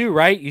what you do,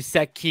 right, you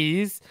set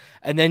keys,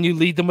 and then you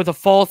lead them with a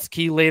false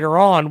key later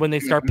on when they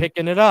start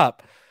picking it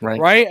up,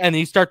 right? And then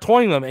you start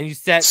toying them, and you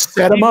set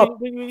them up.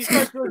 When you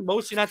start doing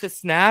motion at the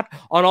snap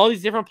on all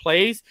these different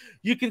plays,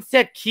 you can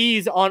set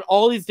keys on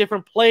all these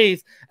different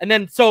plays, and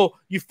then so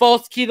you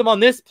false key them on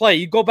this play.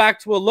 You go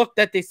back to a look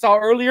that they saw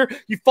earlier,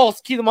 you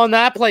false key them on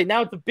that play.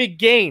 Now it's a big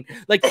gain.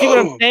 Like, see what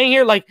I'm saying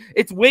here? Like,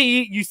 it's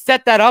you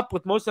set that up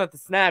with motion at the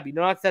snap. You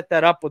do not set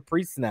that up with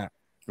pre-snap.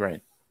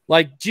 Right.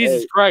 Like,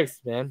 Jesus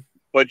Christ, man.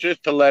 But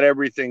just to let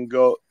everything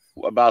go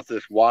about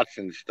this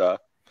Watson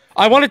stuff.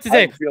 I wanted to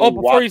say,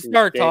 before you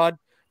start, Todd,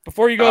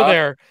 before you go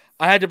there,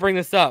 I had to bring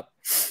this up.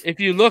 If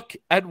you look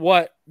at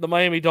what the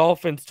Miami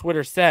Dolphins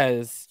Twitter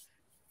says,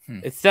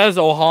 it says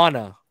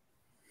Ohana.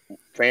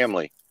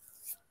 Family.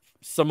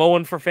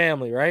 Samoan for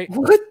family, right?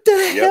 What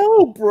the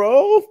hell,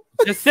 bro?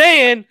 Just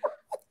saying.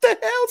 What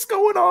the hell's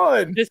going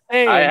on? Just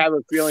saying. I have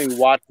a feeling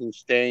Watson's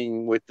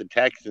staying with the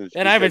Texans.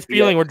 And I have a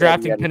feeling we're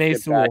drafting Penei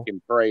Sewell. Back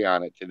and pray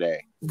on it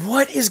today.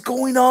 What is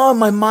going on?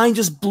 My mind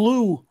just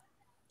blew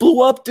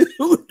up,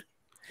 dude.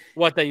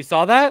 What, that you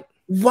saw that?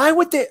 Why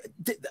would they?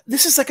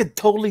 This is like a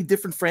totally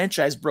different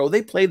franchise, bro.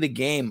 They play the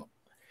game.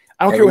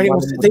 I don't care what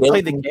anyone says. They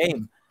play the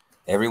game.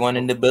 Everyone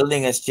in the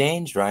building has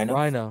changed,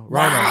 Rhino.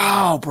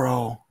 Wow,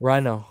 bro.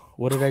 Rhino,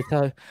 what did I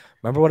tell you?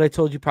 Remember what I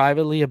told you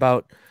privately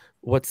about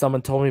what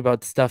someone told me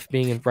about stuff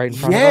being right in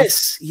front of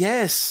us?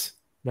 Yes.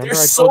 Remember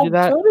I told you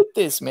that? Good at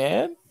this,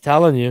 man.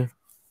 Telling you.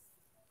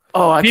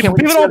 Oh, I people can't.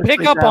 People don't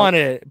pick up on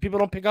it. People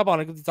don't pick up on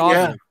it because it's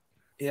obvious.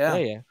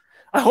 Yeah.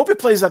 I hope it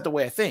plays out the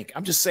way I think.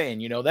 I'm just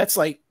saying, that's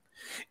like,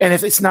 and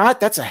if it's not,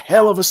 that's a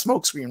hell of a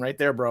smokescreen right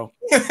there, bro.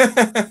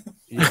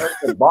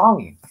 That's a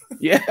bomb.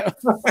 Yeah.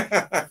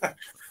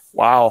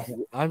 Wow.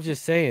 I'm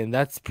just saying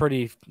that's I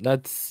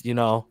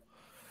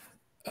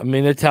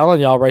mean, they're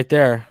telling y'all right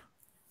there.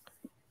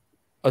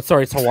 Oh,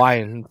 sorry, it's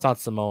Hawaiian. It's not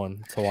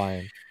Samoan. It's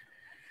Hawaiian.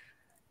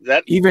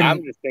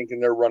 I'm just thinking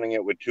they're running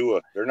it with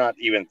Tua. They're not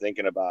even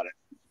thinking about it.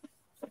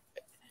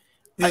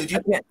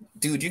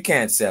 Dude, you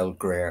can't sell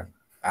Greer.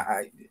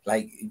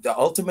 Like the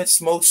ultimate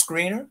smoke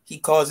screener. He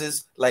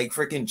causes like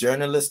freaking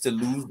journalists to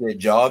lose their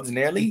jobs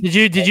nearly.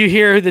 Did you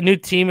hear the new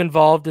team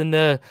involved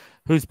in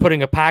who's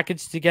putting a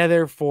package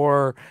together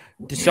for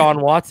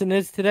Deshaun Watson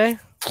is today?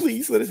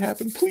 Please let it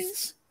happen,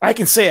 please. I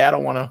can say I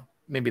don't want to.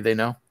 Maybe they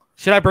know.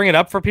 Should I bring it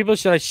up for people?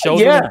 Should I show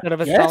them instead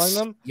of us telling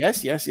them?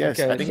 Yes.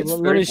 Okay, I think it's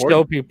let me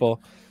show people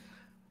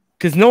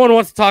because no one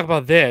wants to talk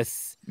about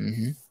this.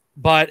 Mm-hmm.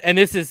 And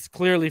this is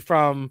clearly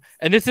from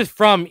Ian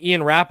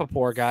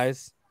Rappaport,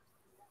 guys.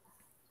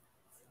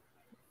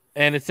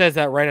 And it says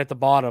that right at the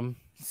bottom.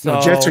 So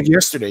no, Jets are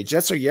yesterday.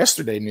 Jets are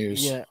yesterday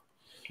news.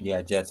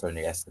 Yeah, Jets are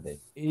yesterday.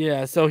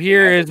 Yeah, so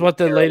here is what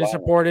the latest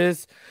report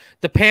is.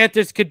 The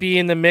Panthers could be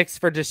in the mix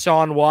for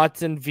Deshaun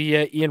Watson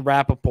via Ian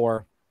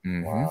Rappaport.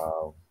 Mm-hmm.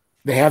 Wow.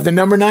 They have the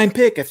number 9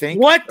 pick, I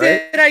think. What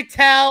did I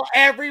tell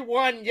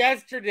everyone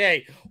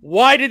yesterday?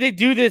 Why did they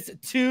do this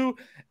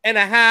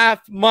 2.5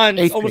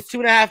 months, almost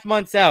 2.5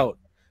 months out?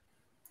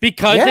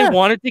 Because they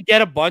wanted to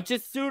get a bunch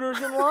of suitors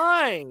in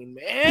line,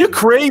 man. You're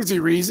crazy,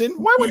 Reason.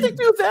 Why would they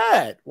do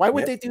that? Why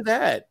would they do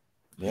that?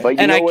 it. But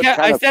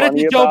I said it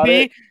to Joe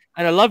B,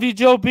 and I love you,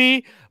 Joe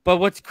B. But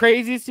what's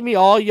craziest to me,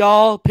 all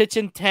y'all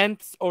pitching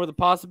tents over the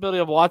possibility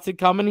of Watson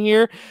coming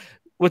here.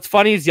 What's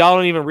funny is y'all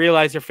don't even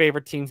realize your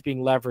favorite team's being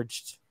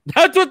leveraged.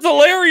 That's what's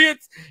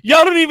hilarious.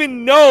 Y'all don't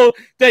even know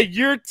that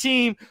your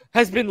team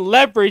has been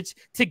leveraged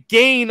to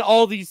gain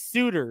all these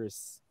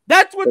suitors.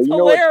 That's what's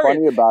hilarious. What's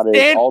funny about it,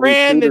 San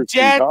Fran, the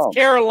Jets,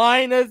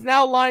 Carolina's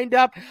now lined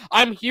up.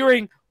 I'm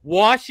hearing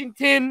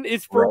Washington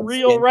is for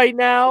real right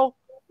now.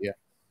 Yeah.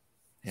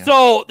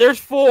 So there's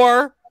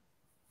 4.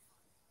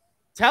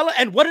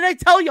 And what did I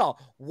tell y'all?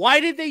 Why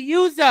did they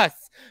use us?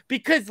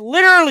 Because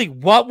literally,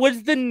 what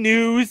was the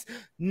news?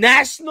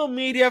 National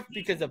media,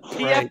 because of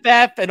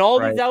PFF and all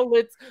these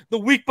outlets the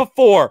week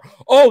before.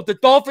 Oh, the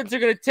Dolphins are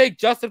going to take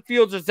Justin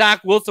Fields or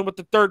Zach Wilson with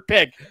the 3rd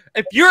pick.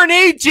 If you're an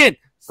agent,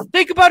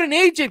 think about an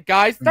agent,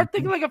 guys. Start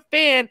thinking like a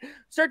fan.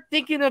 Start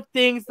thinking of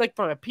things like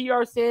from a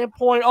PR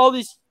standpoint, all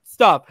this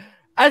stuff.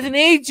 As an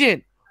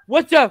agent,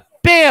 what's the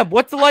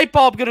light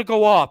bulb going to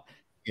go off?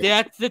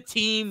 Yeah. That's the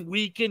team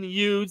we can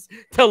use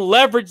to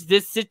leverage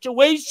this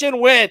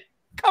situation with.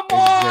 Come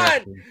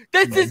on.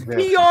 This is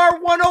PR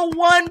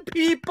 101,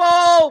 people.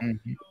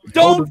 Mm-hmm.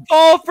 Don't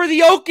fall for the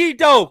okie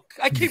doke.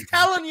 I keep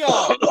telling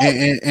y'all.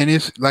 And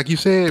it's like you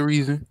said,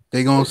 Reason.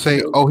 They're gonna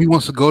say, "Oh, he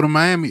wants to go to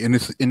Miami, and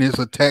it's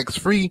a tax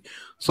free."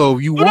 So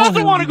if you Who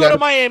doesn't want to go to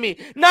Miami?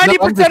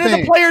 90% of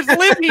the players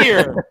live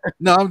here.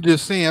 No, I'm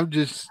just saying. I'm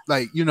just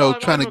like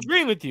trying to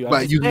agree with you.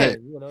 But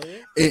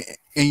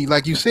and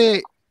like you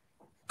said,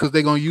 because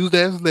they're gonna use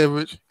that as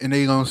leverage, and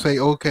they're gonna say,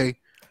 "Okay,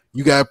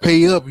 you gotta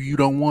pay up if you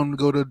don't want him to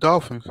go to the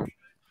Dolphins."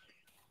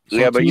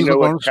 So but you know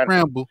what?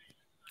 Scramble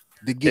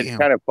to get him. It's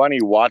kind of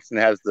funny. Watson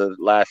has the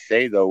last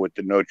say though with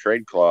the no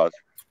trade clause.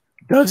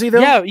 Does he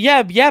though?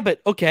 Yeah.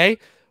 But okay.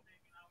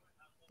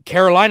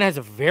 Carolina has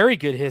a very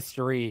good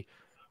history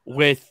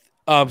with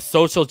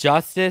social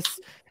justice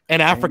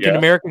and African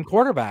American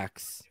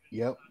quarterbacks.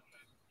 Yep.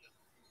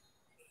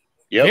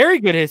 Very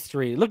good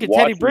history. Look at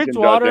Teddy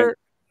Bridgewater.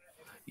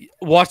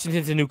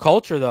 Washington's a new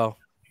culture, though.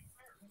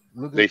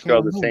 They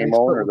still the same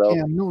owner, though.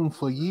 Cam Newton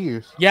for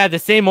years. Yeah, the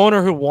same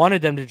owner who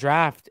wanted them to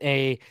draft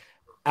a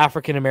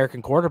African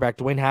American quarterback.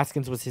 Dwayne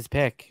Haskins was his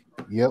pick.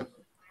 Yep.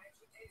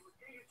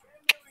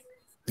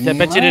 I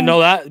bet you didn't know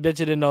that. Bet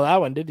you didn't know that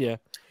one, did you?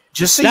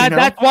 Just so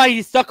that's why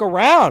he stuck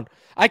around.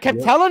 I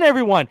kept telling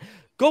everyone,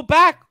 go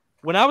back.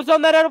 When I was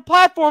on that other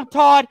platform,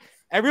 Todd,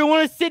 everyone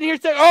was sitting here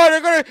saying,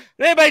 "Oh,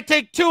 anybody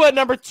take Tua at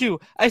number 2."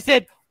 I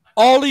said,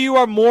 all of you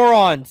are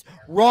morons.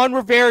 Ron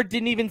Rivera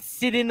didn't even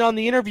sit in on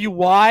the interview.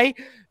 Why?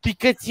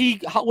 Because he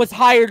was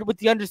hired with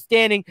the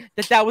understanding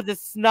that was a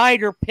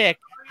Snyder pick.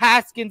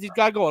 Haskins, he's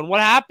got to go. And what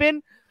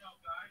happened?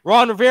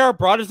 Ron Rivera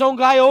brought his own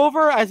guy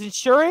over as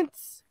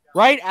insurance,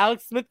 right?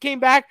 Alex Smith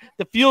came back.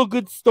 The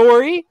feel-good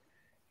story.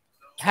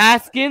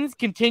 Haskins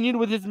continued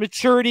with his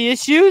maturity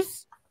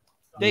issues.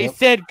 They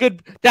said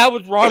good. That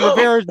was Ron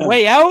Rivera's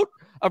way out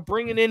of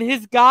bringing in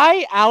his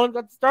guy. Allen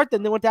got the start.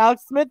 Then they went to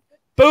Alex Smith.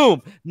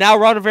 Boom. Now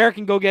Ron Rivera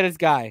can go get his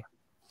guy.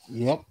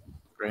 Yep.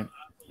 Great.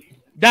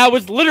 That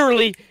was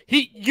literally,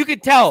 you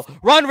could tell.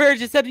 Ron Rivera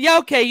just said, yeah,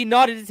 okay. He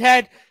nodded his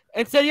head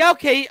and said, yeah,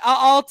 okay,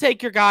 I'll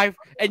take your guy.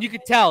 And you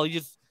could tell. He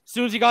just, as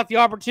soon as he got the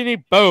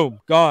opportunity,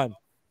 boom, gone.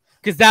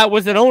 Because that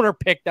was an owner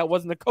pick. That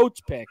wasn't a coach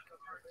pick.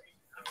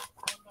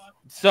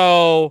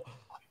 So,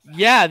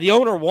 yeah, the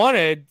owner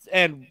wanted,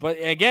 but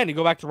again, you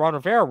go back to Ron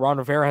Rivera. Ron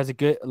Rivera has a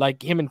good,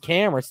 like him and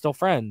Cam are still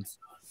friends.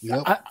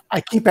 Yep.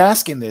 I keep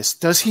asking this.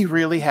 Does he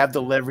really have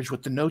the leverage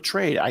with the no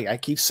trade? I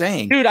keep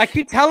saying. Dude, I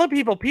keep telling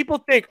people. People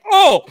think,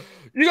 oh,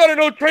 you got a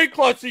no trade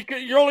clause, so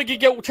you're only going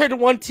to get traded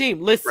to one team.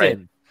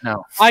 Listen. Right.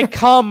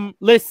 No.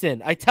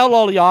 Listen. I tell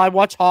all y'all, I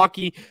watch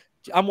hockey.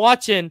 I'm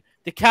watching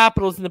the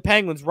Capitals and the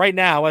Penguins right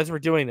now as we're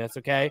doing this,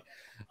 okay?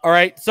 All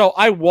right, so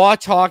I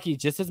watch hockey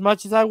just as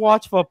much as I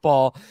watch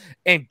football.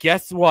 And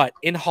guess what?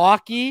 In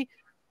hockey,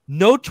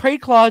 no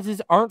trade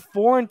clauses aren't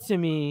foreign to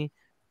me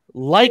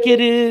like it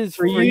is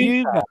for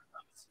you guys.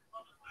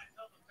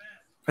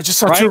 I just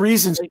saw two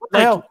reasons.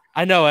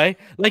 I know, eh?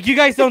 Like you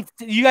guys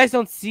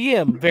don't see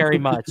him very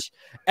much.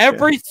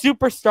 Every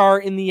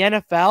superstar in the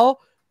NFL,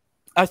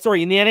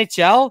 in the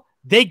NHL,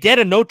 they get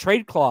a no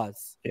trade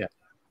clause. Yeah.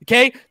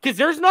 Okay? Because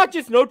there's not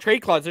just no trade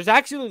clause. There's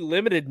actually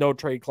limited no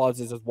trade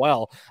clauses as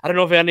well. I don't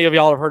know if any of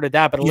y'all have heard of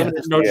that, but a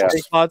limited no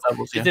trade clause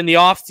is in the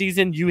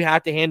offseason. You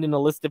have to hand in a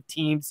list of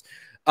teams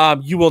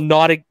you will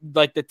not,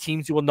 like the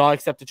teams you will not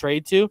accept a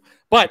trade to.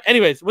 But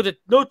anyways, with a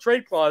no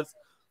trade clause,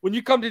 when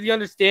you come to the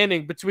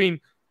understanding between,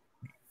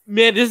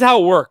 man, this is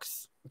how it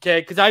works, okay?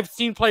 Because I've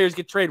seen players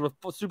get traded with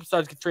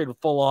superstars get traded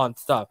with full on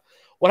stuff.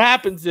 What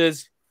happens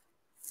is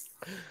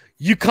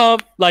you come,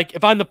 like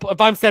if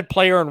I'm said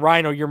player and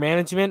Rhino, your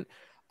management,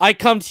 I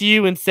come to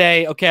you and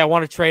say, okay, I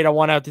want to trade, I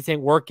want out, this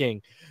ain't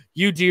working.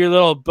 You do your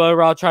little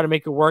I'll try to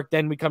make it work.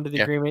 Then we come to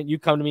the agreement. You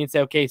come to me and say,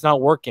 okay, it's not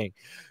working.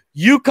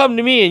 You come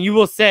to me and you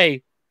will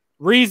say,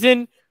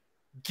 reason,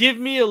 give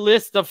me a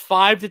list of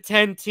 5 to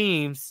 10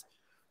 teams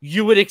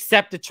you would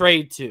accept a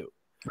trade to.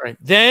 Right.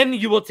 Then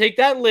you will take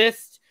that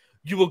list,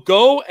 you will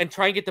go and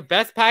try and get the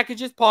best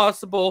packages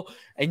possible,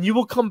 and you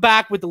will come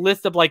back with a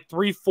list of like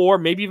 3, 4,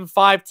 maybe even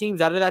 5 teams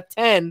out of that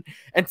 10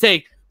 and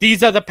say,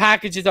 these are the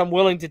packages I'm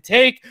willing to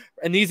take,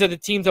 and these are the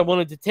teams I'm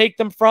willing to take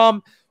them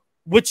from.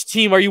 Which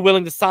team are you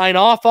willing to sign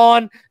off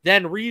on?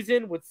 Then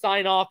reason would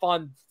sign off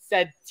on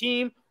said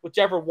team,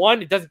 whichever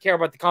one. It doesn't care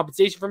about the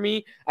compensation for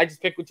me. I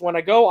just pick which one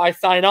I go. I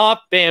sign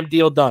off. Bam,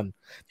 deal done.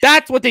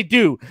 That's what they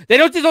do. They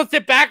don't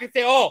sit back and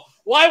say, oh,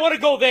 well, I want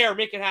to go there,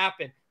 make it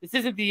happen. This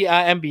isn't the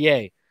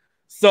NBA.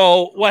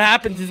 So what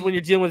happens is when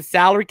you're dealing with a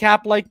salary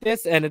cap like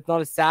this, and it's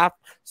not a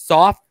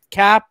soft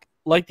cap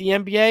like the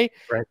NBA,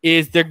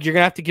 is you're going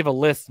to have to give a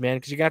list, man,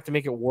 because you're going to have to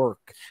make it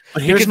work.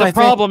 But here's the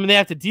problem they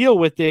have to deal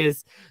with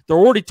is they're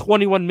already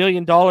 $21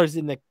 million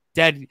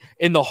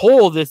in the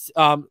hole. This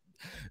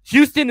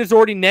Houston is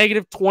already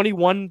negative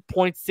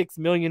 $21.6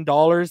 million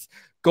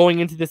going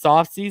into this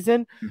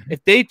offseason. Mm-hmm.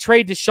 If they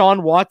trade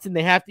Deshaun Watson,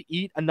 they have to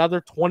eat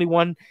another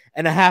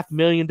 $21.5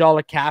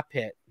 million cap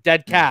hit,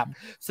 dead cap.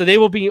 Mm-hmm. So they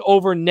will be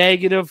over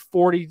negative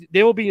 40.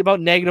 They will be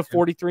about negative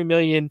 43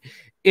 million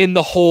in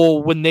the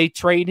hole when they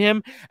trade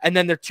him. And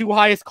then their 2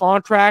 highest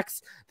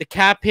contracts, the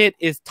cap hit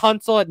is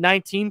Tunsil at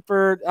 19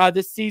 for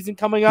this season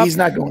coming up. He's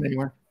not going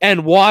anywhere.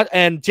 And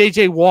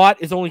JJ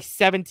Watt is only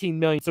 17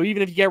 million. So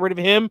even if you get rid of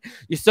him,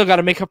 you still got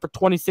to make up for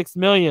 26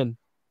 million.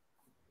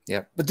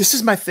 Yeah. But this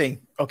is my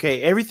thing.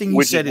 Okay. Everything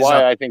you said is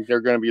why I think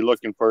they're going to be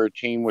looking for a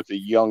team with a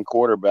young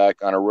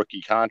quarterback on a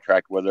rookie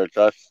contract, whether it's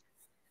us,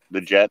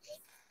 the Jets,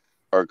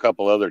 or a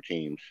couple other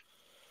teams.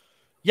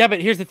 Yeah,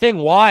 but here's the thing.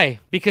 Why?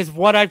 Because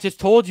what I've just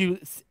told you,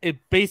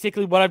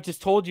 what I've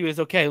just told you is,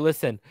 okay,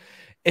 listen,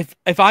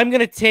 if I'm going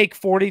to take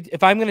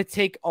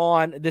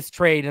on this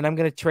trade and I'm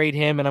going to trade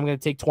him and I'm going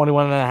to take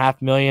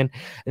 21.5 million,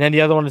 and then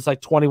the other one is like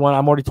 21,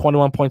 I'm already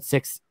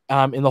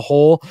 21.6 in the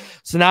hole.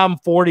 So now I'm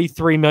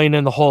 43 million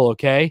in the hole.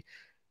 Okay.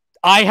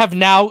 I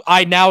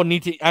now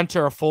need to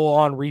enter a full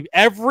on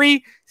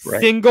every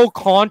single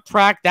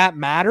contract that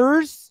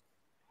matters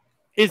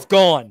is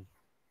gone.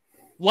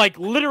 Like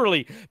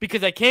literally,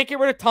 because I can't get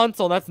rid of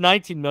Tunsil. That's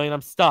 19 million.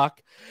 I'm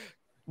stuck.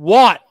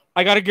 Watt,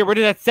 I got to get rid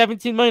of that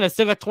 17 million. I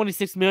still got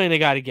 26 million I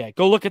got to get.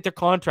 Go look at their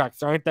contracts.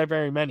 There aren't that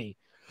very many.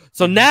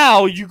 So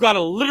now you got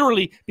to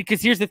literally,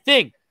 because here's the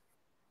thing.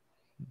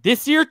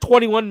 This year,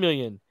 21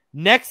 million.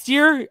 Next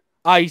year,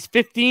 he's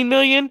 15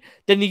 million.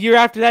 Then the year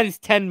after that, he's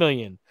 10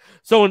 million.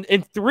 So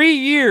in 3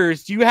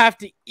 years, you have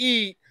to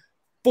eat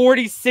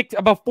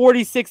about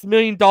 $46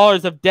 million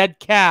of dead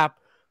cap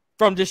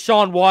from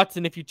Deshaun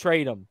Watson if you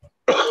trade him.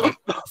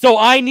 So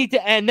I need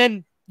to, and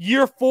then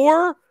year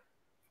 4,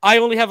 I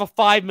only have a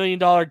 $5 million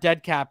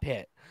dead cap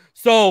hit.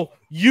 So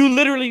you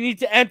literally need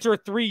to enter a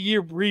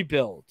 3-year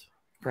rebuild.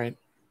 Right.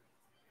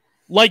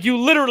 Like you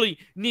literally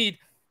need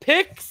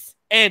picks,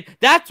 and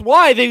that's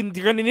why they're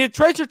going to need a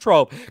treasure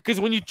trove. Because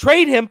when you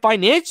trade him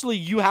financially,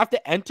 you have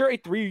to enter a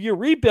 3-year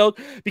rebuild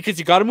because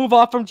you got to move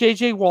off from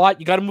JJ Watt.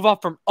 You got to move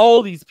off from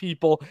all these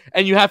people,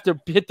 and you have to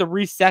hit the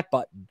reset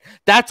button.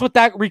 That's what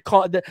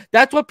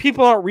that's what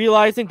people aren't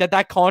realizing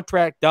that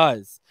contract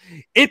does.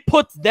 It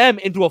puts them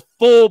into a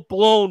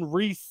full-blown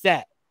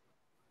reset.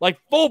 Like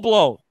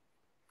full-blown.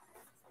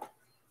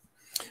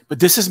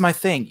 But this is my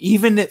thing.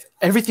 Even if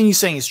everything you're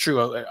saying is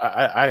true,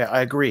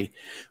 I agree.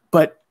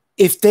 But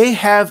if they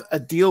have a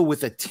deal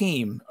with a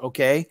team,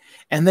 okay,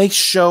 and they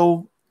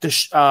show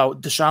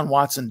Deshaun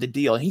Watson the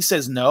deal, and he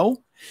says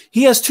no,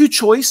 he has 2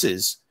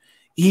 choices.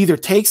 He either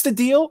takes the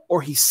deal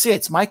or he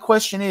sits. My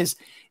question is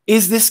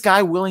this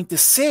guy willing to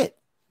sit?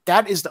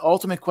 that is the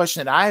ultimate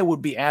question that I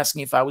would be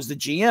asking if I was the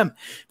GM,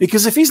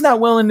 because if he's not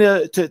willing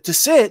to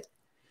sit,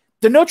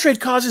 the no trade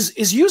clause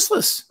is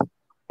useless,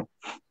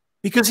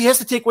 because he has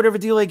to take whatever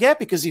deal they get,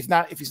 because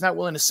if he's not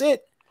willing to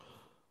sit,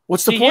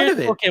 what's the point of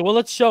it? Okay, well,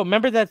 let's show.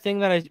 Remember that thing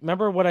that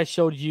remember what I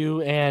showed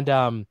you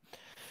and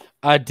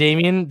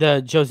Damien,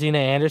 the Josina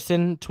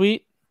Anderson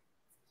tweet?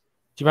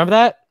 Do you remember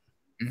that?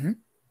 Mm-hmm. Do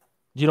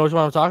you know which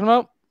one I'm talking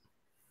about?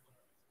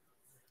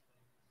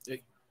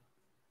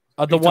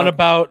 The one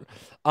about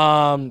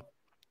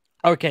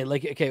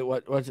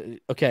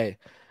okay,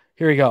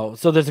 here we go.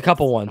 So there's a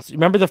couple ones.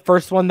 Remember the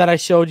first one that I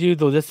showed you,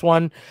 though this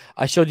one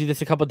I showed you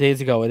this a couple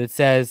days ago, and it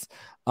says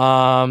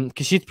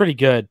because she's pretty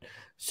good.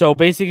 So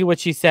basically what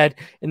she said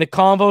in the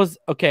convos,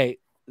 okay,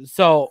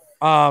 so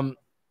I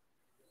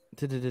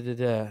haven't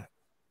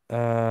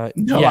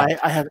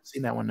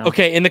seen that one. No.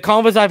 Okay, in the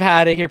convos I've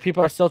had it here,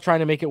 people are still trying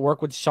to make it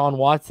work with Deshaun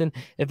Watson.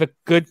 If a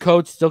good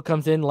coach still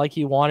comes in like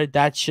he wanted,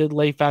 that should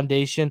lay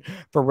foundation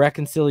for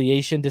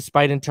reconciliation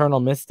despite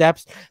internal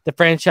missteps. The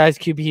franchise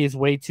QB is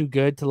way too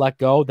good to let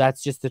go.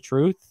 That's just the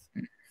truth.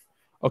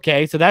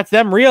 Okay, so that's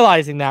them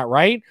realizing that,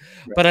 right?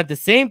 But at the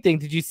same thing,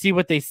 did you see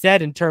what they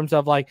said in terms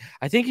of, like,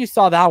 I think you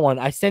saw that one.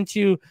 I sent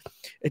you,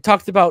 it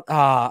talks about,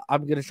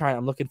 I'm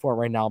looking for it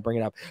right now. I'll bring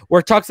it up. Where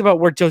it talks about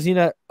where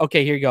Josina,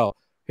 okay, here you go.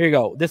 Here you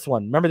go. This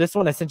one. Remember this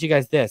one? I sent you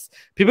guys this.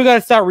 People got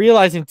to start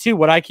realizing, too,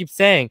 what I keep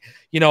saying.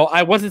 You know,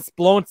 I wasn't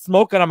blowing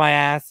smoke out of my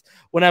ass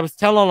when I was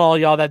telling all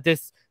y'all that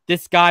this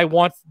guy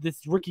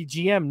this rookie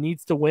GM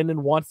needs to win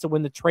and wants to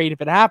win the trade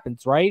if it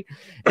happens, right?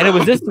 And it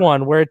was this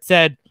one where it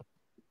said,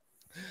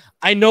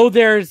 I know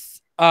there's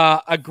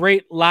a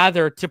great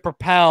lather to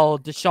propel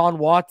Deshaun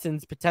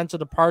Watson's potential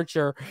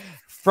departure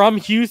from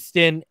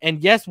Houston.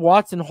 And yes,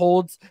 Watson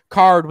holds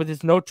card with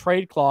his no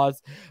trade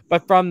clause,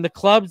 but from the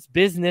club's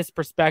business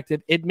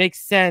perspective, it makes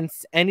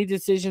sense. Any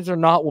decisions or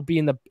not will be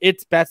in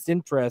its best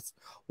interest.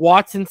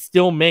 Watson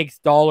still makes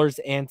dollars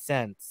and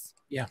cents.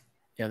 Yeah.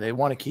 Yeah. They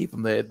want to keep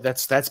him.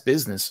 That's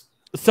business.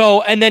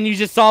 So, and then you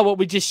just saw what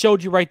we just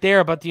showed you right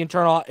there about the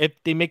internal, if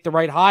they make the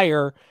right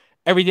hire,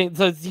 everything.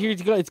 So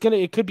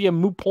it could be a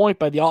moot point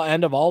by the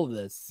end of all of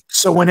this.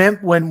 So when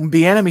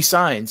Bieniemy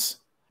signs,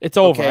 it's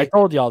over. Okay. I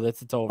told you all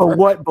this. It's over.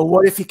 But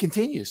what if he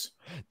continues?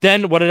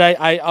 Then what did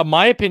I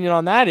my opinion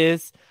on that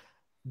is,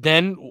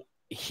 then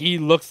he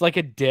looks like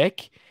a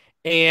dick,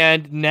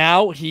 and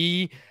now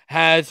he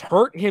has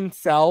hurt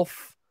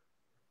himself.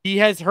 He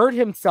has hurt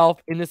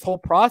himself in this whole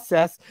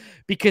process,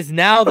 because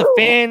now the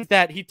fans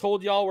that he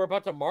told y'all were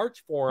about to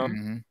march for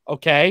him,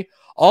 okay,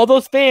 all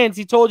those fans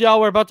he told y'all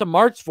were about to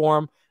march for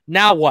him.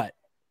 Now what?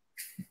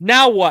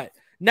 Now what?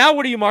 Now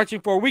what are you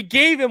marching for? We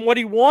gave him what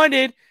he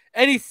wanted,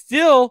 and he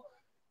still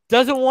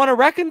doesn't want to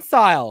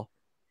reconcile.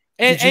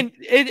 And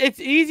it's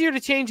easier to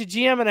change a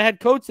GM and a head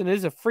coach than it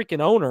is a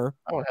freaking owner.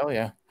 Oh, hell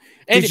yeah.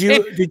 And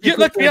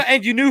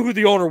you knew who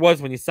the owner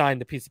was when you signed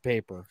the piece of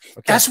paper.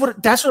 Okay? That's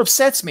what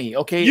upsets me.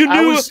 Okay, you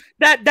knew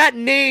that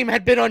name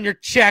had been on your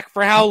check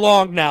for how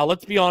long now?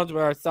 Let's be honest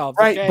with ourselves,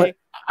 right? Okay? But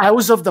I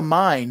was of the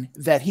mind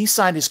that he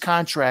signed his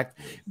contract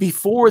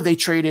before they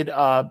traded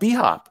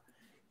B-Hop.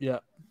 Yeah,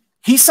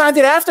 he signed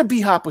it after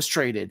B-Hop was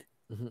traded.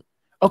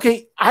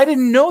 Okay, I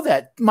didn't know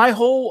that. My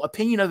whole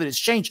opinion of it has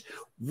changed.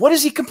 What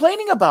is he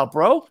complaining about,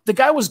 bro? The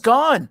guy was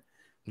gone.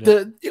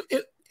 Yeah.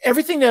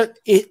 Everything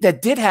that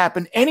did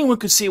happen, anyone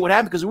could see what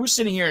happened, because we were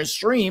sitting here in a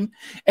stream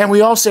and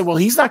we all said, well,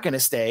 he's not going to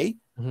stay.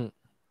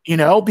 You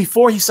know,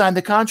 before he signed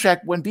the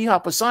contract, when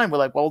B-Hop was signed, we're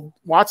like, well,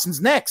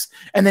 Watson's next.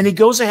 And then he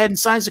goes ahead and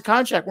signs the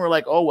contract. And we're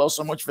like, oh, well,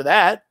 so much for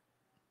that.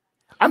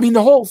 I mean,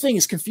 the whole thing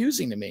is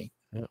confusing to me.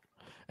 Yeah.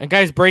 And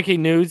guys,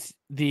 breaking news,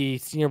 the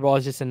Senior Bowl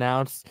has just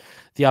announced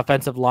the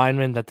offensive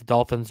lineman that the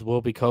Dolphins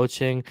will be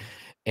coaching,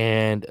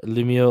 and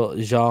Lemuel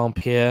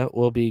Jeanpierre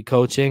will be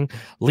coaching.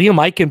 Liam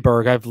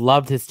Eichenberg, I've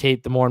loved his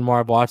tape the more and more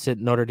I've watched it.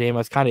 Notre Dame, I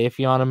was kind of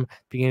iffy on him at the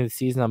beginning of the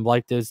season. I've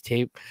liked his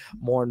tape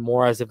more and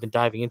more as I've been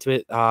diving into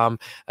it. I'm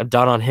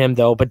done on him,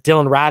 though. But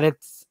Dylan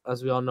Raditz,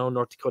 as we all know,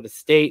 North Dakota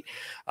State.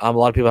 A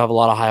lot of people have a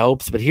lot of high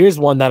hopes. But here's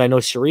one that I know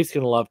Sharif's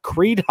going to love.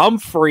 Creed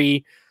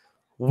Humphrey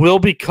will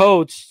be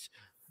coached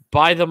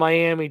by the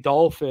Miami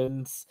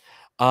Dolphins.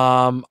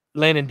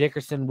 Landon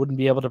Dickerson wouldn't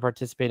be able to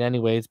participate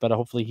anyways, but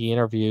hopefully he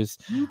interviews.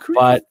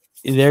 But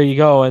there you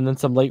go. And then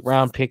some late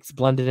round picks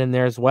blended in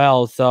there as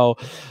well. So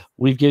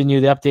we've given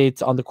you the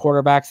updates on the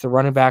quarterbacks, the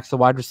running backs, the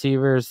wide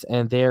receivers,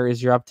 and there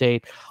is your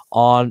update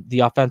on the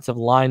offensive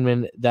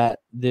linemen that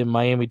the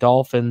Miami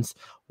Dolphins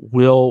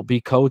will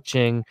be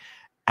coaching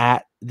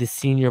at the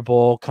Senior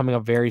Bowl coming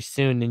up very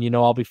soon. And, you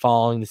know, I'll be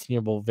following the Senior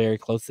Bowl very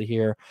closely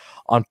here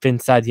on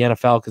Finside the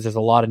NFL, because there's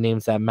a lot of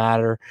names that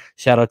matter.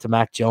 Shout out to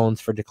Mac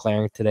Jones for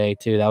declaring today,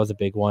 too. That was a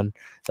big one.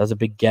 That was a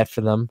big get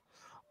for them.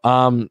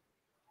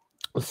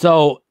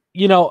 So,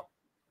 you know,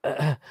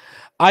 the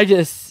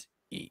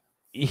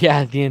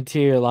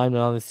interior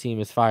alignment on this team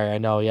is fire. I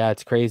know. Yeah,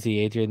 it's crazy,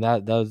 Adrian.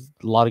 That was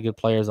a lot of good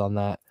players on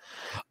that.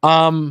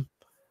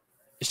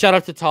 Shout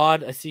out to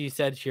Todd. I see you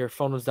said your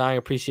phone was dying. I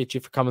appreciate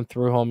you for coming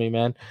through, homie,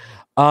 man.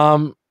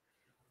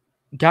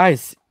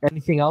 Guys,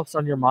 anything else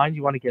on your mind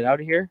you want to get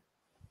out of here?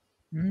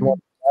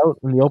 out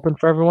in the open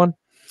for everyone?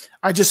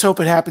 I just hope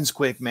it happens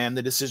quick, man.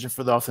 The decision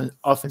for the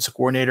offensive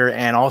coordinator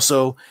and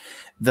also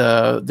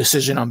the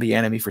decision on the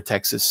enemy for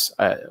Texas.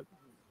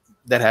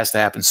 That has to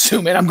happen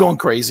soon, man. I'm going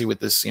crazy with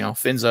this,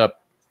 fins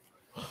up.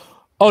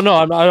 Oh, no,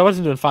 I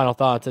wasn't doing final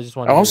thoughts. I just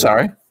wanted I'm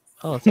sorry.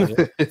 Oh, it's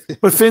okay.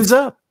 But fins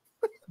up.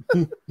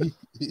 And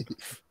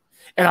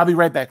I'll be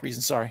right back,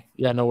 Reason. Sorry.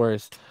 Yeah, no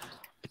worries.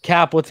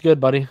 Cap, what's good,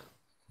 buddy?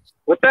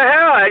 What the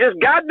hell? I just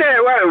got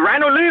there.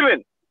 Rhino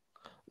leaving.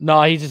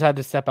 No, he just had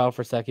to step out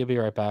for a sec. He'll be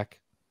right back.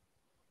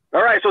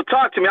 All right, so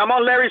talk to me. I'm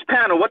on Larry's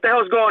panel. What the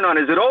hell's going on?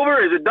 Is it over?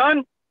 Is it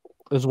done?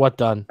 Is what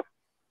done?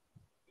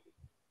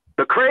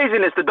 The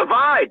craziness, the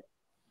divide.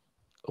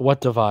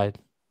 What divide?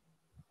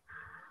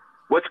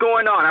 What's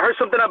going on? I heard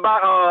something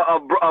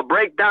about a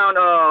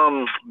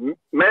breakdown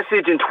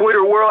message in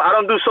Twitter world. I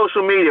don't do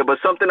social media, but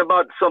something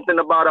about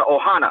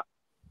Ohana.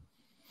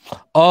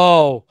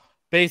 Oh,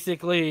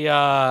 basically,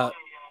 the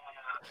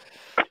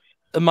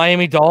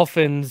Miami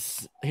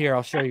Dolphins. Here,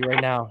 I'll show you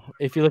right now.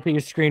 If you look at your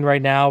screen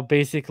right now,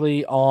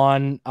 basically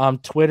on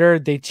Twitter,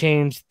 they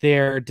changed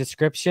their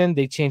description.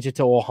 They changed it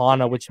to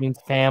Ohana, which means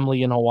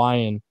family in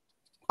Hawaiian.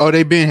 Oh,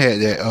 they been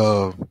had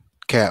that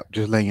Cap.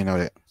 Just letting you know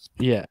that.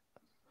 Yeah.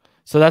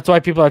 So that's why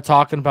people are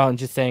talking about and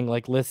just saying,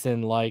 like,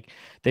 listen, like,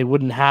 they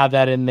wouldn't have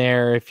that in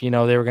there if, they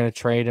were going to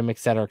trade him, et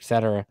cetera, et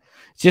cetera.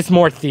 It's just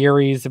more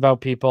theories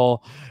about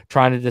people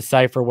trying to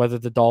decipher whether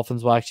the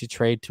Dolphins will actually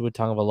trade Tua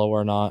Tagovailoa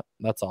or not.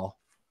 That's all.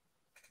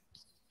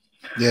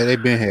 Yeah,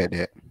 they've been had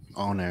that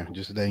on there.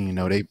 Just letting you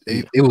know,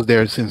 it was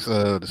there since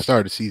the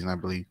start of the season, I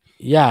believe.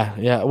 Yeah.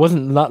 It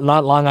wasn't not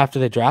long after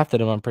they drafted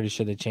him. I'm pretty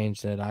sure they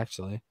changed it,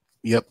 actually.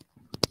 Yep.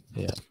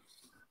 Yeah.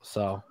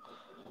 So...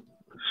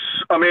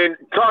 I mean,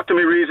 talk to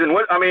me, Reason.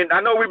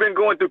 I know we've been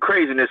going through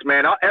craziness,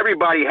 man.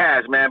 Everybody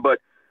has, man. But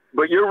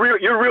your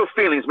real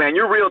feelings, man.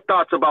 Your real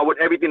thoughts about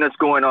everything that's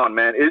going on,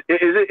 man. Is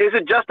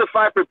it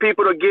justified for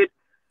people to get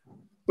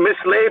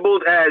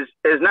mislabeled as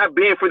not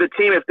being for the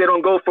team if they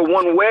don't go for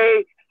one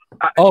way?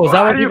 Is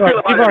that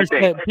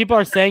what people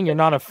are saying? You're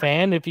not a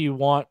fan if you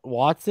want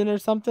Watson or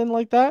something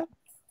like that?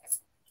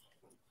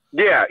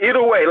 Yeah.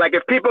 Either way, like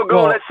if people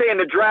go, let's say in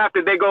the draft,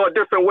 if they go a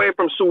different way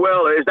from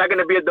Sewell, is that going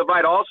to be a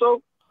divide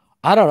also?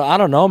 I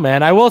don't know,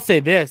 man. I will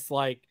say this,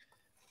 like,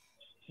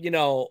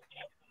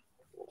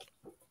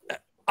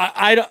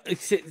 I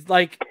don't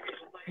like,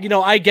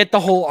 I get the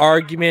whole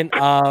argument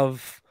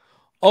of,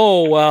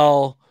 oh,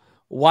 well,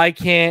 why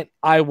can't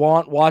I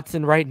want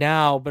Watson right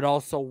now, but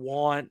also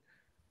want,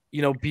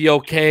 be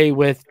okay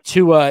with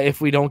Tua if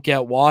we don't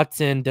get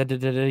Watson.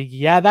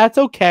 Yeah, that's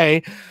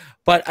okay.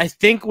 But I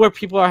think where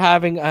people are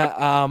having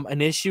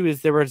an issue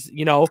is there was,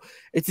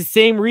 it's the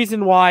same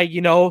reason why,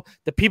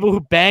 the people who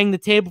banged the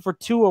table for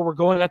Tua were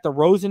going at the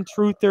Rosen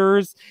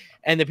truthers,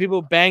 and the people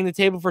who banged the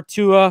table for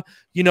Tua,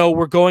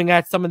 were going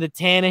at some of the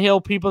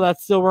Tannehill people that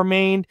still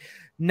remained.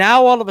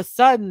 Now, all of a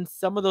sudden,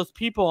 some of those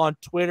people on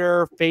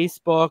Twitter,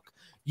 Facebook,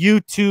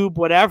 YouTube,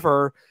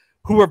 whatever,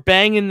 who were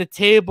banging the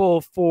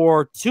table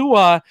for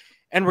Tua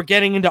and were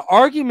getting into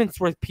arguments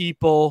with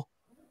people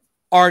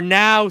are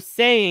now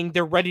saying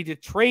they're ready to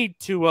trade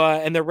Tua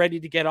and they're ready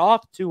to get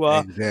off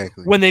Tua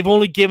when they've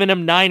only given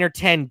him 9 or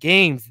 10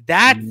 games.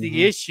 That's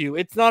the issue.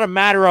 It's not a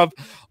matter of,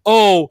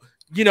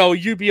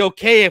 you'd be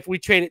okay if we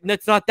trade it. And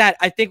it's not that.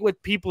 I think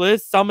what people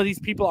is, some of these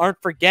people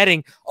aren't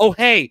forgetting, oh,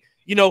 hey,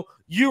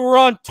 you were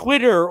on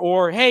Twitter,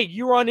 or hey,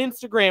 you were on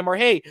Instagram, or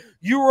hey,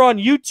 you were on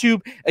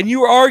YouTube and you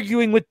were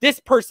arguing with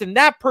this person,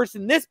 that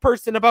person, this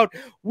person about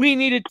we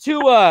needed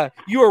Tua.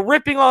 You were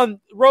ripping on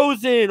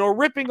Rosen or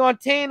ripping on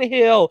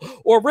Tannehill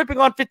or ripping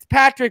on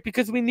Fitzpatrick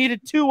because we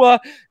needed Tua.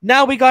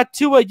 Now we got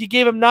Tua. You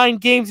gave him 9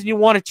 games and you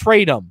want to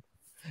trade him.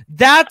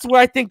 That's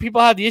where I think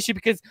people have the issue,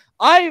 because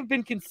I have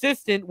been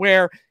consistent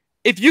where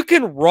if you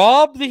can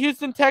rob the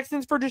Houston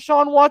Texans for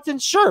Deshaun Watson,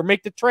 sure,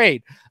 make the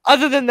trade.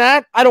 Other than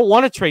that, I don't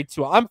want to trade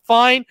Tua. I'm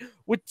fine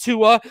with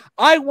Tua.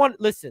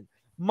 Listen,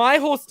 my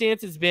whole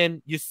stance has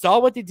been, you saw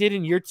what they did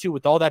in year 2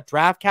 with all that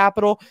draft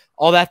capital,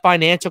 all that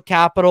financial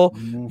capital.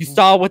 You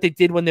saw what they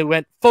did when they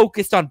went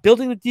focused on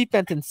building the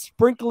defense and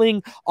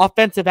sprinkling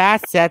offensive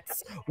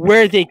assets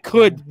where they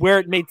could, where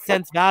it made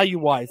sense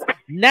value-wise.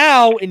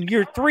 Now, in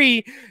year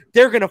 3,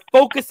 they're going to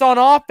focus on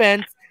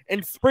offense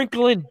and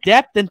sprinkle in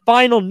depth and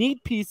final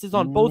need pieces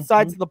on both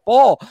sides of the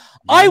ball.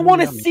 I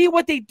want to see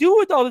what they do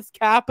with all this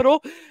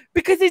capital,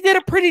 because they did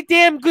a pretty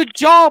damn good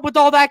job with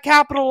all that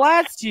capital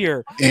last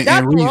year.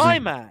 That's where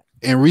I'm at.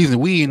 And Reason,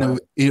 we in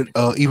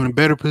even a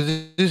better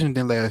position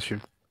than last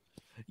year.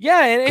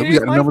 Yeah, and we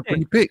got the number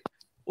 3 pick.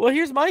 Well,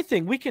 here's my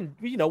thing. We can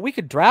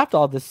draft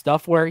all this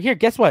stuff where, here,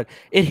 guess what?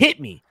 It hit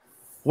me.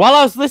 While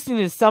I was listening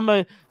to some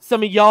of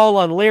y'all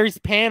on Larry's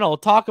panel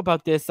talk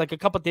about this like a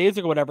couple days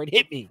ago, whatever, it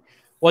hit me.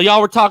 Well,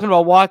 y'all were talking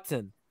about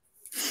Watson.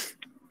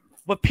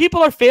 What people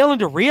are failing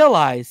to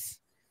realize,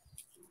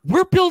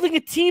 we're building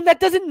a team that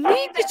doesn't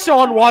need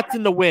Deshaun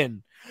Watson to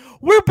win.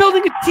 We're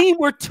building a team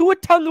where Tua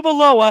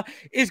Tagovailoa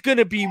is going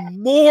to be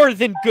more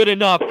than good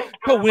enough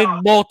to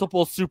win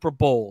multiple Super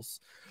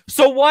Bowls.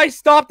 So why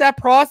stop that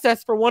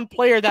process for one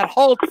player that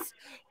halts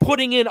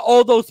putting in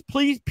all those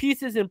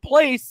pieces in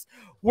place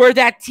where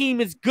that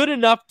team is good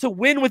enough to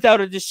win without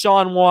a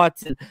Deshaun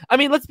Watson. I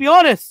mean, let's be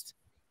honest.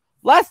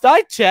 Last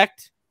I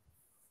checked,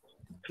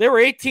 there were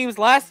 8 teams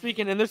last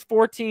weekend, and there's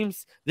 4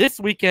 teams this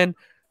weekend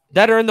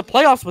that are in the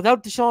playoffs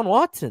without Deshaun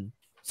Watson.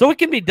 So it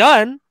can be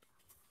done.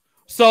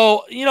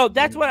 So,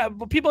 that's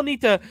what people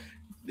need to,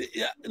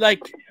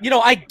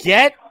 I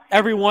get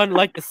everyone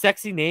like the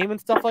sexy name and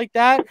stuff like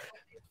that.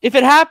 If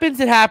it happens,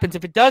 it happens.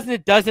 If it doesn't,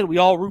 it doesn't. We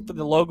all root for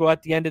the logo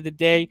at the end of the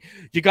day.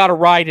 You got to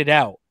ride it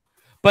out.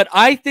 But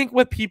I think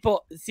what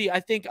people see, I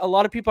think a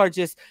lot of people are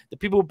just the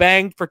people who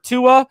banged for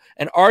Tua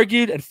and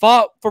argued and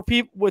fought for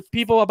with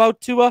people about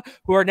Tua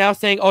who are now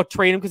saying, "Oh,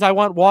 trade him because I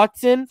want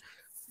Watson."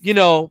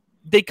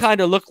 They kind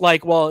of look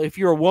like, well, if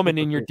you're a woman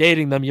and you're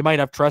dating them, you might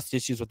have trust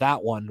issues with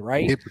that one,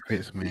 right?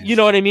 Hypocrites, man. You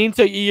know what I mean?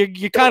 So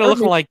you're kind of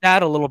looking like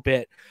that a little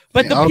bit.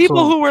 But the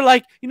people who were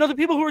like, the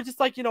people who are just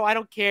like, I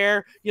don't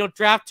care,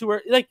 draft Tua,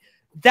 like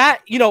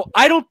that,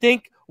 I don't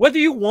think whether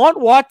you want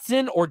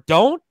Watson or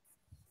don't,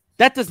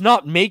 that does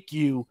not make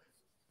you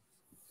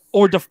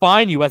or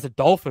define you as a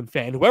Dolphin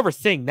fan. Whoever's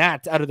saying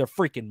that's out of their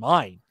freaking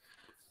mind.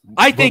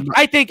 I think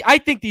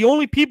the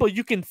only people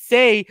you can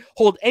say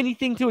hold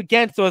anything to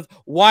against us,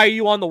 why are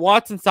you on the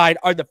Watson side,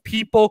 are the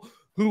people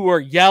who are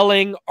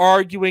yelling,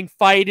 arguing,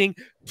 fighting,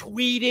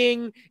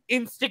 tweeting,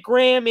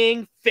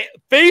 Instagramming.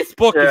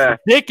 Facebook is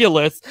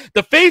ridiculous.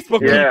 The Facebook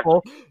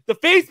people,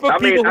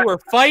 people who are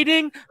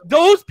fighting,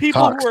 those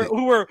people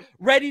who are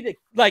ready to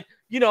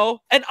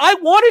and I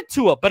wanted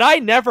to, but I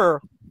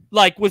never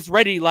was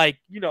ready.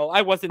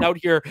 I wasn't out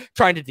here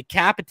trying to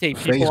decapitate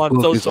people Facebook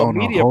on social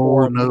media.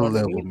 Another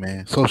level,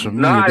 man. Social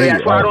media.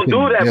 That's why I don't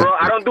do that, bro.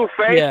 I don't do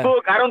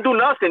Facebook. I don't do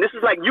nothing. This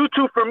is like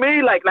YouTube for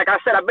me. Like I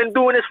said, I've been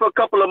doing this for a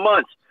couple of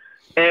months,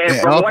 and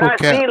from what I've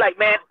seen,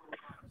 man,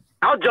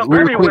 I'll jump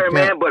everywhere,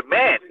 man. But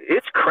man,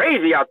 it's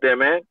crazy out there,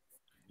 man.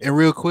 And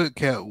real quick,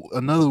 Cap,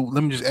 let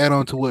me just add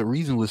on to what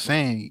Reason was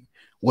saying.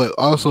 What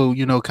also,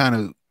 kind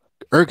of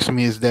irks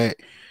me is that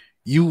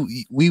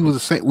we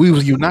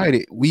was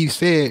united. We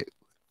said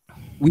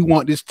we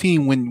want this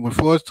team when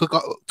Flores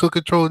took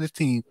control of this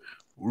team.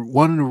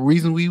 One of the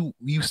reasons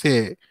we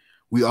said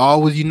we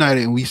all was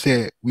united, and we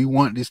said we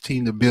want this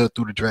team to build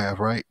through the draft,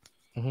 right?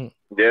 Mm-hmm.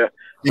 Yeah.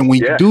 And when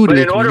you do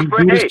this, when you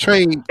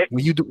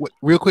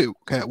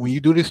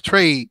do this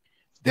trade,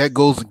 that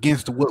goes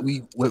against what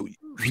we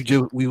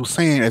were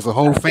saying as a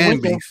whole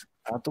fan base.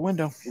 Out the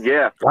window.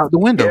 Yeah. Out the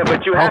window. Yeah,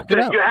 but you have to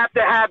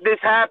have this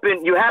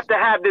happen. You have to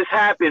have this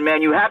happen,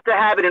 man. You have to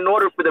have it in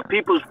order for the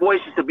people's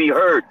voices to be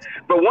heard.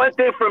 But one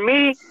thing for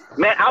me,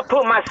 man, I'll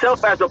put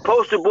myself as a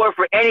poster boy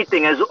for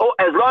anything. As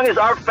long as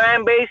our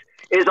fan base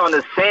is on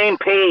the same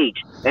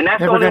page. And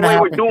that's the only way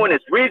we're doing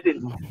this.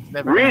 Reason.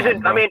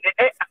 I mean,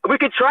 we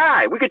could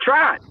try.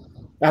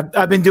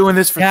 I've been doing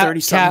this for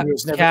 30-something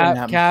years.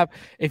 Cap,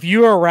 if you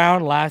were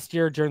around last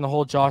year during the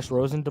whole Josh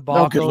Rosen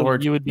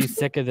debacle, you would be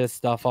sick of this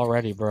stuff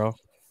already, bro.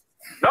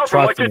 No,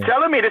 from what you're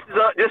telling me, this is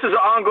an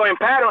ongoing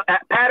pattern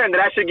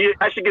that I should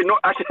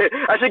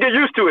get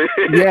used to it.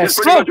 Yes,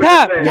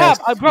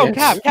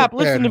 Cap,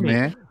 listen to me.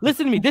 Man.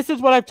 Listen to me. This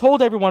is what I've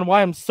told everyone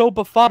why I'm so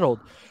befuddled.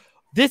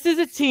 This is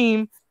a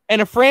team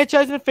and a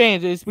franchise and a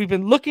fan base. We've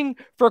been looking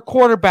for a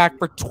quarterback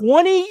for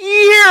 20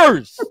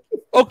 years.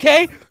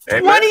 Okay,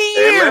 20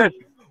 years. Amen.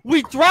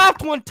 We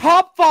draft one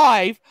top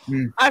 5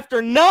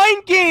 after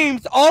 9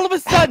 games. All of a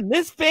sudden,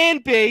 this fan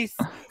base,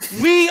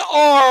 we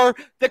are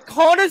the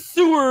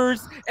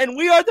connoisseurs and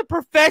we are the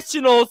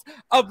professionals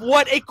of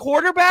what a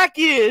quarterback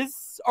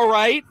is. All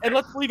right, and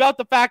let's leave out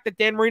the fact that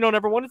Dan Marino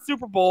never won a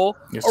Super Bowl.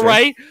 Yes, all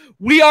right,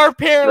 we are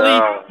apparently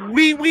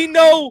we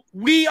know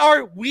we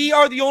are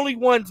the only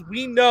ones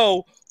we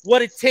know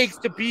what it takes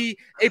to be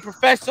a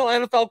professional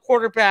NFL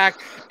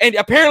quarterback. And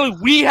apparently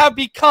we have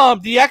become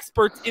the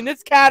experts in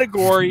this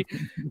category.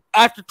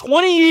 After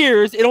 20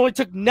 years, it only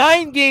took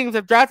 9 games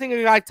of drafting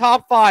a guy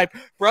top 5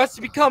 for us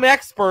to become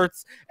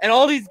experts. And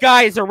all these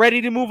guys are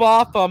ready to move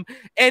off them.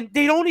 And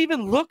they don't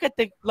even look at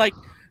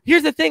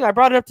here's the thing. I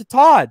brought it up to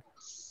Todd.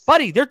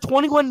 Buddy, they're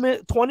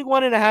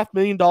 $21.5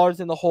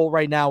 million in the hole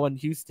right now in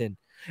Houston.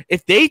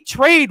 If they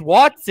trade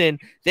Watson,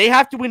 they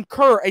have to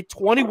incur a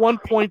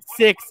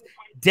 21.6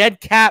 dead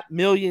cap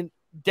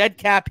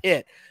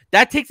hit.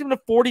 That takes them to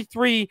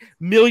 $43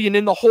 million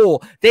in the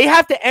hole. They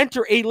have to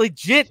enter a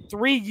legit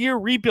 3-year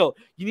rebuild.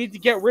 You need to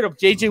get rid of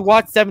J.J.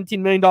 Watt's $17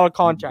 million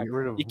contract.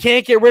 You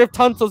can't get rid of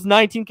Tunsil's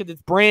 19 because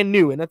it's brand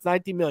new, and that's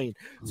 $19 million.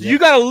 So you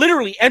got to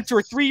literally enter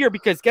a 3-year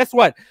because guess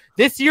what?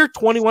 This year,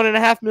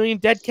 $21.5 million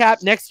dead cap.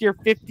 Next year,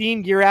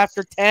 15. Year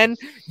after, 10.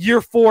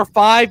 Year 4,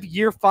 5.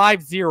 Year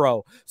 5,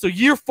 0. So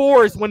year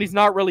 4 is when he's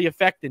not really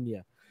affecting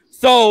you.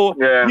 So,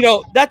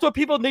 that's what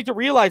people need to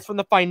realize from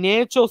the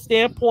financial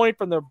standpoint,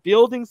 from the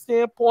building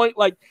standpoint.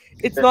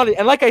 It's not –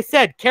 and like I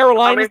said,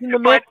 Carolina's in the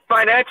mix.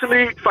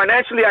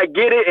 Financially, I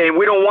get it, and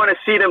we don't want to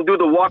see them do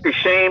the walk of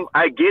shame.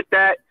 I get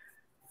that.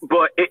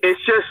 But it's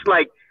just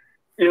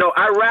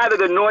I'd rather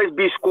the noise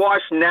be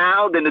squashed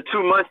now than the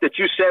 2 months that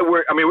you said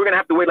we're going to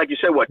have to wait, like you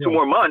said, 2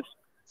 more months?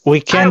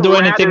 We can't do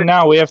anything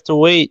now. We have to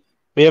wait.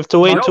 We have to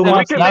wait 2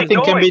 months.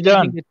 Nothing can be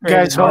done.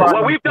 Guys, hold on.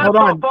 What we've done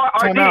so far,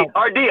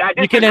 RD, I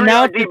you can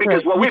announce RD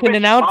because what we've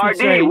been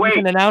RD, wait,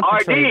 you can announce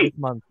this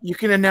month. You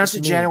can announce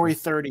it January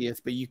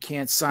 30th, but you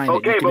can't sign it.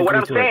 Okay, but what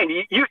I'm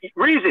saying,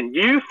 Reason, do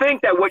you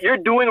think that what you're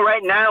doing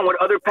right now and what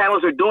other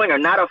panels are doing are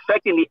not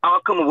affecting the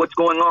outcome of what's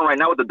going on right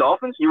now with the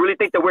Dolphins? You really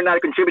think that we're not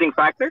a contributing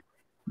factor?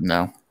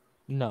 No.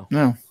 No,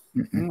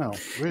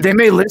 really. They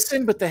may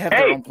listen, but they have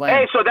their own plan.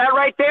 Hey, so that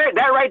right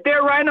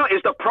there, Rhino, is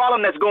the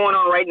problem that's going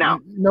on right now.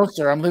 No,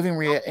 sir, I'm living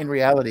in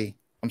reality.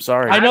 I'm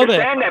sorry. I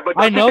understand that, but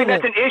don't you think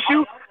that's an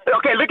issue?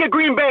 Okay, look at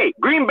Green Bay.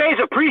 Green Bay's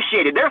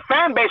appreciated. Their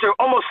fan base are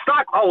almost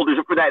stockholders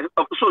for that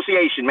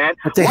association, man.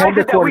 But they Why have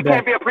is it that we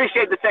can't be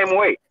appreciated the same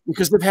way?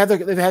 Because they've had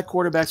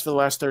quarterbacks for the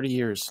last 30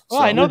 years.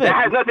 Oh, I know that.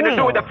 That has nothing to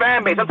do with the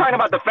fan base. I'm talking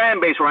about the fan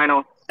base,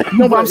 Rhino.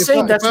 No, but I'm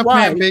saying that's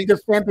why the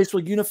fan base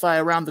will unify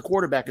around the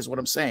quarterback is what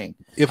I'm saying.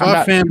 If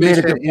our fan base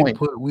had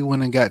input, we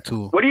wouldn't have got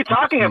to it. What are you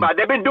talking about?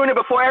 They've been doing it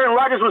before Aaron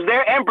Rodgers was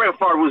there and Brett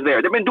Favre was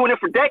there. They've been doing it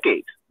for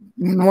decades.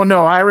 Well,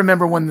 no, I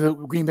remember when the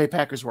Green Bay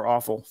Packers were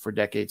awful for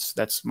decades.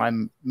 That's my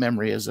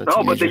memory as a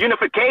teenager. No, but the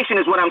unification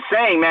is what I'm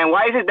saying, man.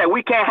 Why is it that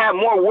we can't have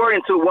more word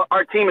into what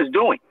our team is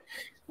doing?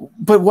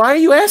 But why are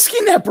you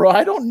asking that, bro?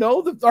 I don't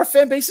know. Our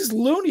fan base is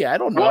loony. I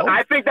don't know. Well,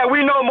 I think that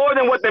we know more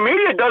than what the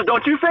media does,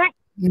 don't you think?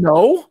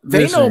 No,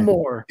 they know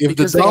more. If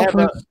the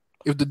Dolphins,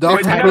 you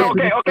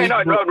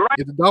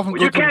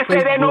can't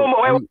say they know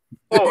more.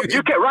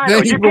 You can't,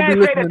 Rhino, you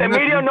can't say that the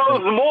media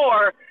knows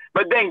more,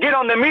 but then get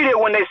on the media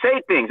when they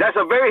say things. That's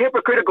a very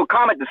hypocritical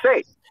comment to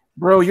say.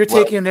 Bro, you're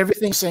taking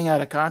everything saying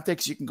out of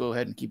context. You can go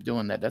ahead and keep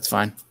doing that. That's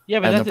fine. Yeah,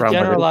 but that's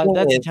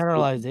a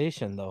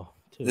generalization, though.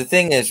 Too. The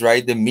thing is,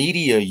 right, the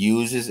media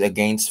uses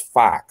against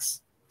facts.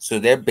 So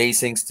they're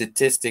basing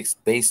statistics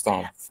based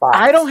on facts.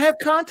 I don't have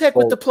contact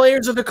with the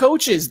players or the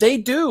coaches. They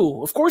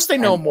do. Of course they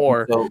know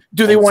more.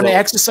 Do they want to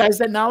exercise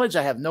that knowledge?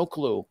 I have no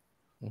clue.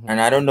 And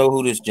I don't know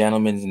who this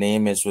gentleman's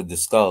name is with the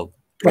skull.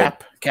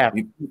 Cap.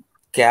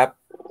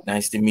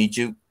 Nice to meet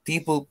you.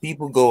 People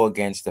go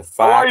against the facts.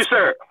 How are you,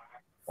 sir?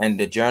 And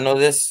the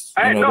journalists.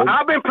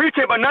 I've been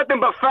preaching, but nothing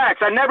but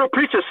facts. I never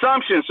preach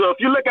assumptions. So if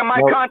you look at my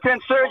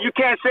content, sir, you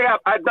can't say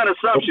I've done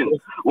assumptions.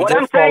 What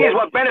I'm saying is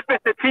what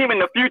benefits the team in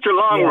the future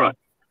long run.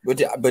 But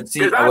see,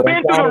 because I've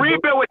been through the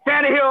rebuild with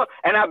Tannehill,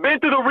 and I've been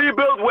through the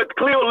rebuild with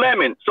Cleo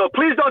Lemon. So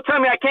please don't tell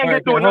me I can't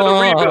get through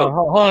another rebuild.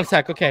 Hold on a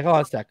sec. Okay, hold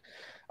on a sec.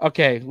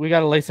 Okay, we got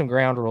to lay some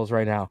ground rules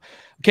right now.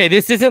 Okay,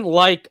 this isn't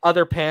like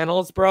other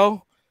panels,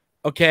 bro.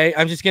 Okay,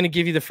 I'm just gonna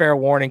give you the fair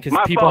warning because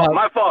people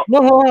my fault.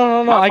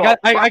 No. I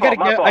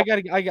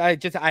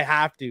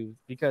have to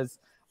because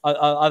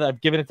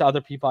I've given it to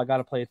other people. I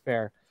gotta play it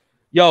fair.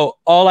 Yo,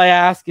 all I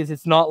ask is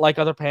it's not like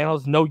other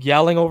panels. No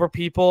yelling over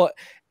people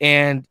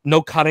and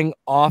no cutting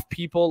off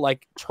people.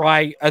 Like,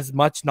 try as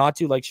much not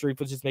to. Like Sharif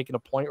was just making a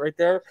point right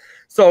there.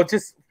 So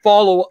just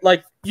follow.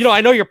 Like,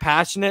 I know you're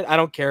passionate. I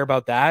don't care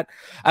about that.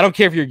 I don't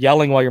care if you're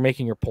yelling while you're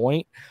making your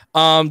point.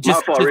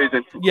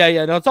 Reason.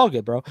 Yeah. No, it's all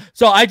good, bro.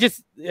 So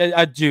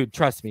dude,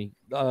 trust me.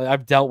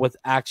 I've dealt with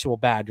actual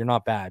bad. You're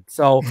not bad.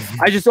 So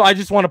I just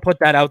want to put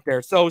that out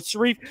there. So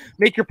Sharif,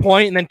 make your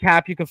point, and then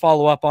Cap, you can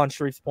follow up on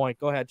Sharif's point.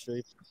 Go ahead,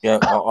 Sharif. Yeah,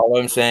 all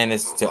I'm saying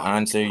is to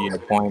answer your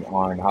point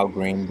on how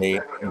Green Bay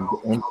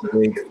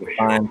integrates the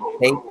fan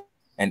tape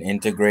and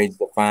integrates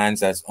the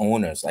fans as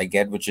owners. I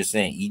get what you're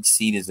saying. Each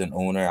seat is an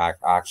owner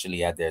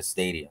actually at their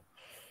stadium.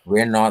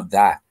 We're not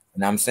that.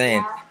 And I'm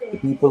saying the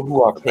people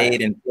who are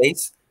paid in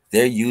place,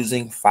 they're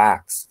using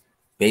facts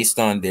based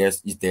on their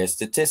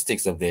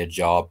statistics of their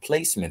job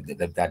placement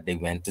that they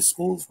went to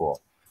school for.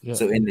 Yeah.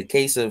 So in the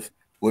case of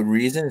what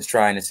Reason is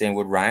trying to say and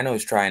what Rhino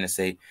is trying to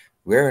say,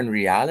 we're in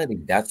reality.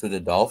 That's what the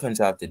Dolphins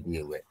have to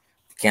deal with.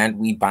 Can't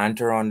we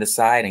banter on the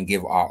side and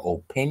give our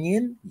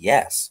opinion?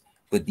 Yes.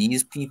 But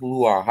these people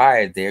who are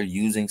hired, they're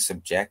using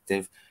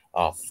subjective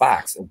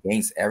facts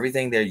against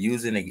everything they're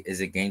using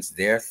is against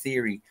their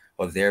theory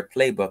of their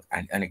playbook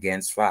and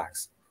against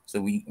facts.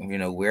 So we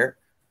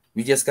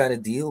just got to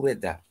deal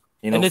with that.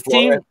 And the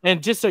team,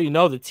 and just so you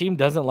know, the team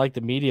doesn't like the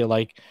media.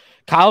 Like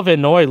Kyle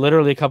Van Noy,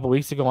 literally a couple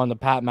weeks ago on the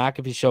Pat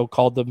McAfee show,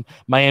 called the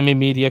Miami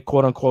media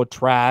 "quote unquote"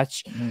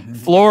 trash. Mm-hmm.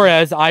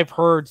 Flores, I've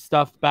heard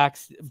stuff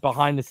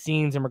behind the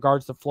scenes in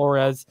regards to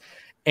Flores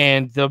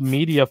and the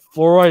media.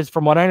 Flores,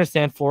 from what I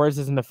understand, Flores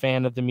isn't a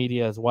fan of the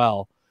media as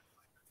well.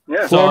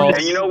 Yeah. So,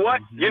 and you know what?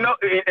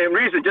 And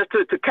Reason, just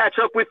to catch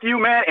up with you,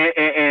 man,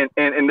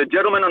 and the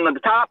gentleman on the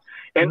top,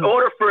 in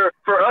order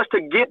for us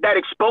to get that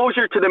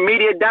exposure to the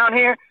media down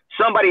here,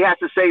 somebody has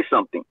to say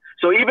something.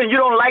 So even you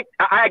don't like,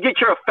 I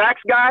get you're a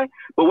facts guy,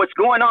 but what's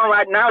going on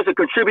right now is a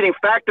contributing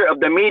factor of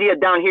the media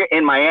down here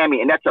in Miami,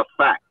 and that's a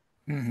fact.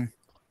 Mm-hmm.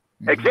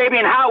 Mm-hmm.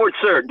 Xavier Howard,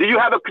 sir, do you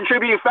have a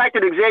contributing factor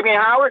to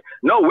Xavier Howard?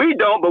 No, we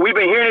don't, but we've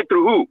been hearing it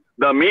through who?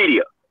 The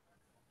media.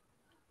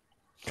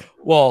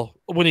 Well,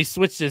 when he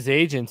switched his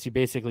agents, he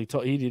basically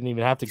he didn't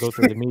even have to go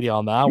through the media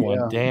on that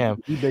one.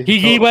 Damn.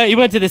 He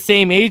went to the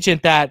same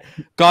agent that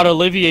got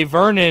Olivier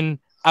Vernon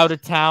out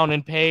of town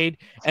and paid,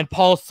 and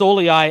Paul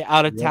Soliai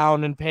out of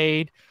town and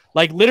paid.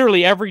 Like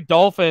literally every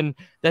Dolphin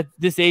that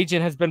this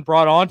agent has been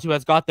brought onto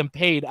has got them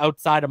paid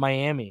outside of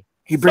Miami.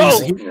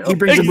 He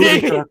brings a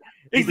moving truck.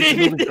 He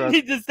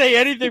didn't just say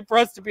anything for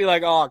us to be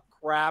like, oh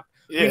crap.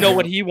 We know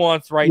what he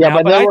wants right now.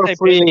 Yeah, but they were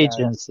free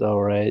agents, though,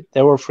 right?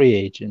 They were free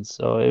agents,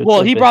 so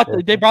they brought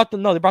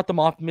them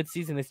off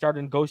midseason. They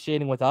started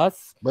negotiating with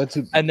us,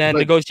 and then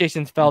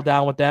negotiations fell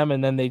down with them,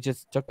 and then they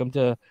just took them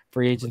to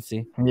free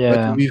agency. Yeah.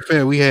 But to be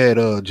fair, we had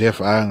Jeff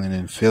Island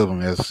and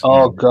Philbin as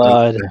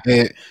God,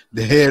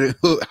 the head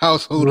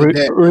household.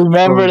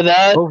 Remember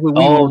that?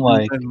 Oh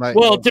my!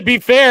 Well, to be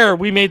fair,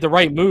 we made the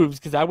right moves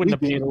because I wouldn't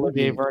have paid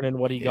Olivier Vernon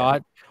what he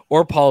got.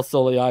 Or Paul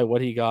Soliai,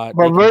 what he got.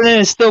 But Vernon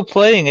is still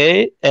playing,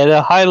 at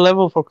a high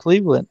level for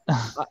Cleveland.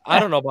 I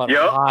don't know about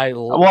high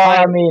level.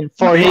 Well, I mean,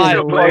 for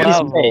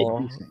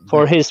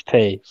his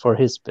pay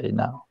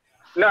now.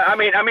 No, I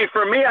mean,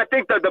 for me, I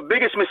think that the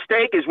biggest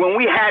mistake is when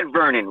we had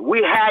Vernon,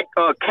 we had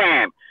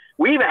Cam,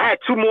 we even had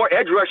 2 more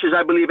edge rushers,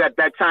 I believe, at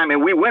that time,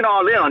 and we went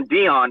all in on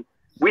Dion.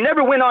 We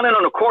never went all in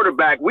on a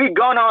quarterback. We'd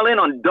gone all in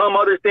on dumb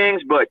other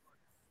things, but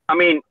I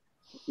mean,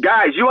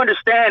 guys, you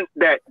understand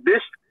that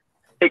this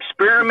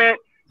experiment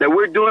that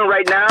we're doing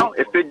right now,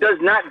 if it does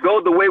not go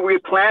the way we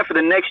plan for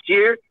the next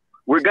year,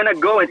 we're going to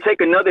go and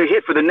take another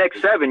hit for the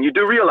next 7. You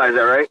do realize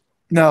that, right?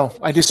 No,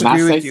 I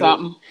disagree with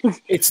you.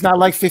 It's not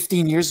like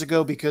 15 years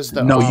ago because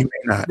the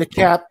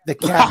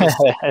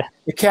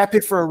cap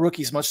hit for a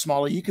rookie is much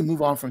smaller. You can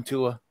move on from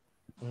Tua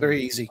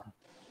very easy.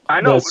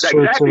 I know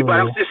exactly, but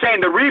I'm just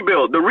saying the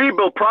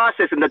rebuild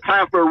process and the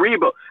time for a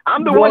rebuild.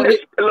 I'm the one that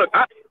look.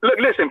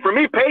 Listen, for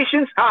me,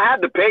 patience. I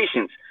have the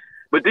patience.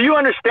 But do you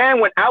understand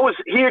when I was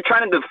here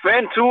trying to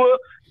defend Tua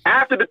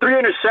after the 3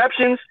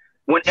 interceptions,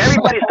 when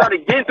everybody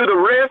started getting through the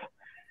rift,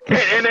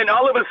 and then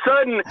all of a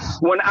sudden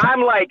when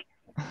I'm like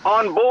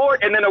on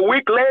board, and then a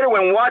week later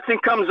when Watson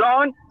comes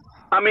on,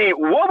 I mean,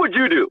 what would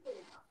you do?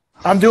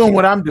 I'm doing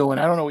what I'm doing.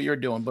 I don't know what you're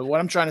doing, but what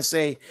I'm trying to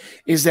say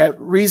is that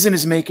Reason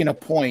is making a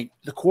point.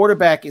 The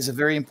quarterback is a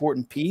very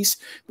important piece,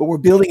 but we're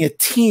building a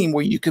team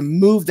where you can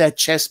move that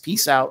chess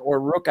piece out or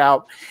rook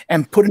out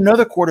and put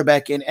another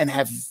quarterback in and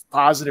have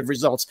positive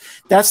results.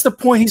 That's the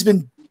point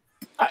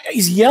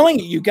he's yelling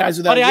at you guys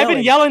without yelling. I've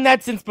been yelling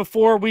that since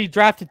before we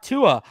drafted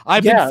Tua.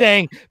 I've been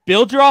saying,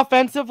 build your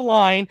offensive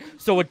line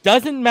so it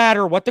doesn't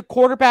matter what the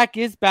quarterback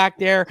is back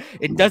there.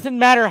 It doesn't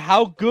matter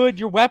how good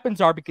your weapons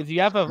are because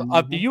you have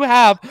you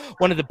have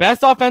one of the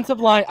best offensive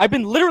line. I've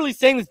been literally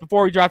saying this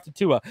before we drafted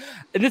Tua.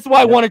 And this is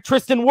why I wanted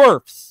Tristan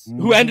Wirfs,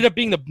 who ended up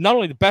being not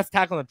only the best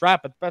tackle in the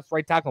draft, but the best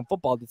right tackle in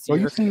football this year.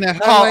 You seen that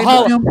highlight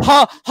of him?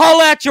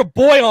 Holla at your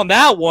boy on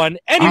that one.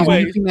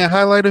 Anyway. You seen that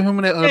highlight of him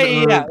in that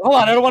yeah. Hold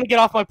on. I don't want to get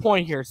off my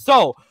point here.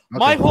 So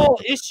my whole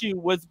issue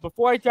was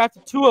before I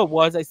drafted Tua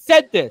was I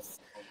said this.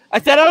 I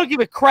said I don't give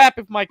a crap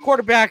if my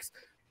quarterback's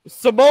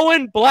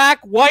Samoan, black,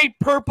 white,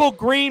 purple,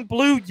 green,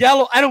 blue,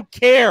 yellow. I don't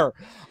care.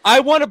 I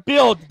want to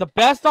build the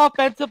best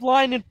offensive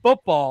line in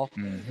football.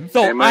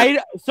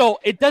 So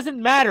it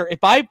doesn't matter if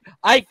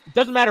it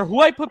doesn't matter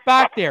who I put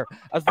back there.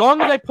 As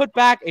long as I put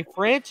back a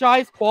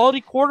franchise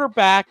quality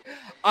quarterback,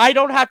 I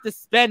don't have to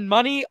spend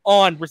money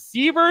on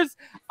receivers.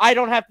 I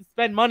don't have to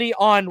spend money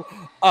on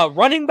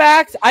running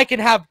backs. I can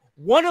have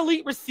one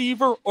elite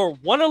receiver or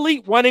one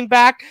elite running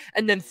back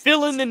and then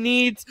fill in the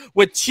needs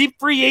with cheap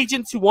free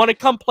agents who want to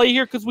come play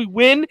here because we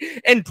win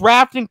and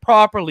drafting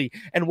properly.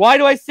 And why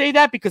do I say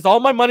that? Because all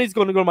my money is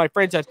going to go to my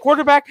franchise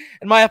quarterback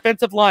and my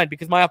offensive line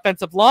because my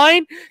offensive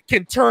line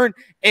can turn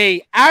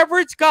a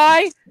average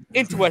guy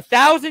into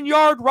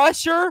 1,000-yard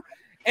rusher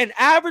and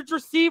average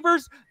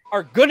receivers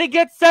are going to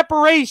get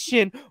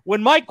separation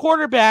when my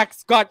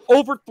quarterback's got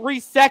over 3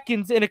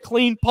 seconds in a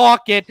clean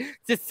pocket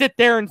to sit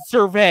there and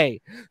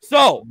survey.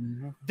 So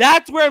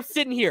that's where I'm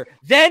sitting here.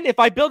 Then if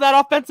I build that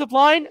offensive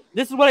line,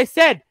 this is what I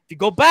said. To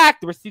go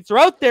back, the receipts are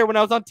out there when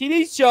I was on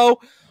TD's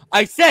show.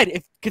 I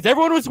said, because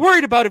everyone was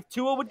worried about if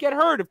Tua would get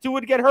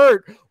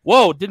hurt,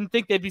 Whoa, didn't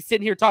think they'd be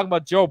sitting here talking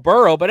about Joe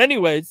Burrow. But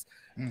anyways,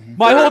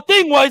 my whole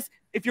thing was,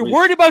 if you're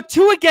worried about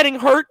Tua getting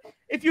hurt,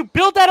 if you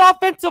build that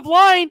offensive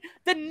line,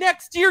 then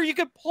next year you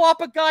could plop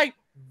a guy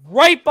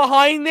right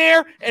behind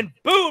there and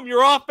boom,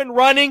 you're off and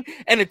running.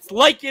 And it's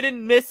like you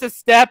didn't miss a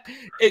step.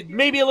 It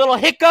may be a little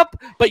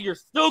hiccup, but you're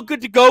still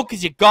good to go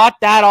because you got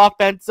that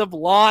offensive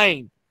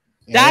line.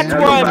 That's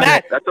where I'm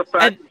at. That's a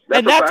fact.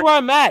 And that's where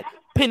I'm at.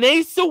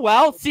 Penei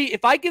Sewell, see,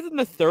 if I give him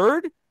the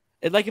third,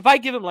 like if I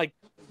give him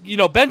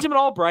Benjamin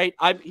Albright,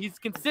 he's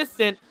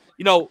consistent.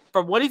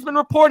 From what he's been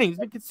reporting, he's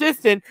been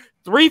consistent.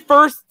 3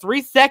 firsts,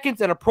 3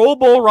 seconds, and a Pro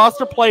Bowl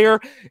roster player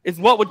is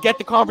what would get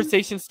the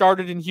conversation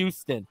started in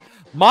Houston.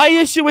 My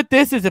issue with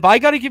this is if I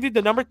got to give you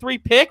the number 3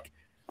 pick,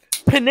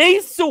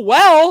 Penei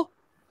Sewell,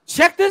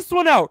 check this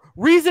one out.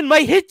 Reason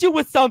might hit you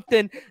with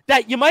something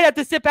that you might have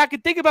to sit back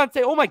and think about and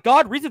say, oh my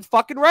God, Reason's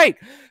fucking right.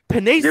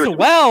 Penei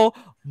Sewell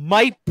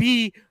might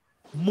be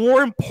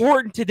more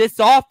important to this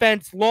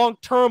offense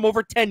long-term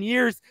over 10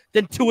 years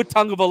than Tua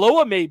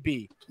Tagovailoa may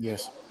be.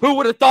 Yes. Who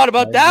would have thought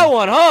about that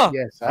one, huh?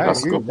 Yes,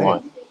 that's a good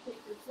point.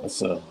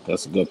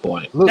 That's a good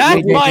point.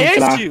 That's my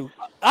issue.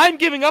 I'm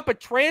giving up a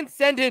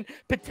transcendent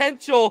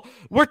potential.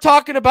 We're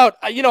talking about,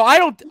 I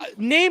don't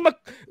name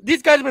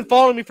these guys have been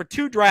following me for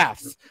 2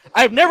 drafts.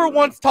 I've never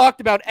once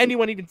talked about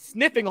anyone even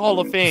sniffing Hall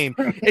of Fame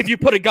if you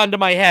put a gun to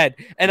my head.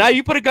 And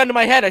you put a gun to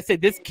my head, I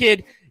said, this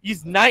kid, he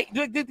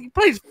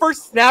played his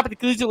first snap at the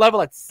collegiate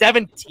level at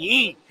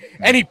 17.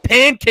 And he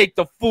pancaked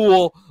the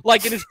fool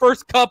like in his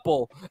first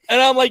couple.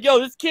 And I'm like, yo,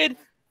 this kid,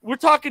 we're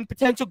talking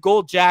potential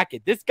gold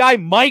jacket. This guy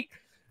might,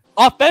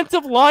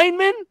 offensive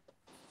lineman,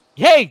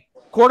 hey,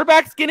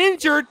 quarterbacks get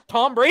injured.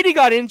 Tom Brady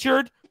got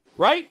injured,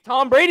 right?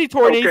 Tom Brady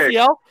tore an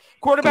ACL.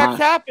 Quarterbacks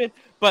happen.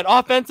 But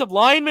offensive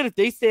linemen, if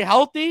they stay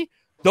healthy,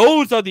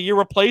 those are the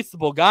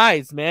irreplaceable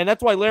guys, man.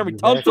 That's why Larry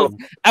Tunsil's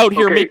out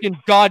here making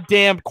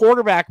goddamn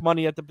quarterback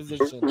money at the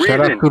position. Shout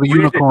out to the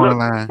unicorn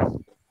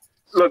line.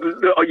 Look,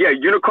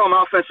 unicorn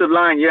offensive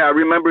line. Yeah, I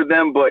remember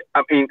them. But,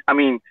 I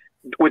mean,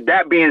 with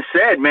that being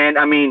said, man,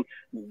 I mean,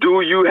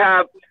 do you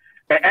have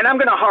 – and I'm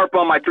gonna harp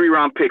on my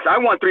 3-round picks. I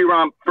want 3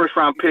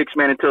 first-round picks,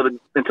 man, until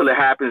it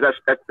happens.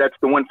 That's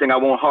the one thing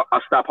I'll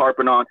stop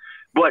harping on.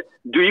 But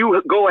do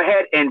you go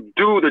ahead and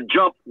do the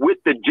jump with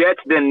the Jets?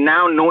 Then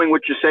now knowing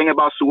what you're saying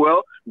about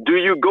Sewell, do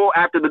you go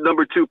after the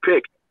number 2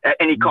 pick at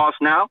any cost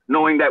now,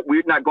 knowing that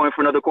we're not going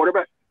for another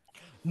quarterback?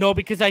 No,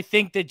 because I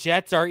think the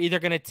Jets are either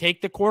going to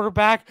take the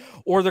quarterback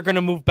or they're going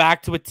to move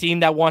back to a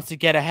team that wants to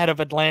get ahead of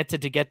Atlanta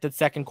to get the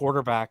second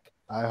quarterback.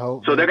 I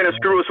hope so. They're going to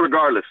screw us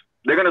regardless.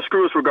 They're going to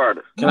screw us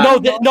regardless.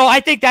 No, I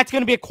think that's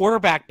going to be a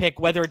quarterback pick,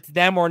 whether it's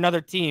them or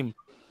another team.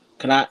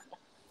 I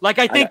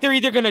think they're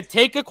either going to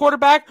take a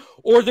quarterback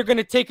or they're going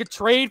to take a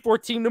trade for a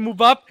team to move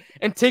up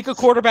and take a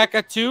quarterback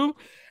at 2.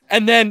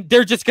 And then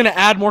they're just going to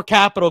add more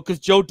capital because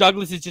Joe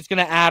Douglas is just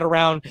going to add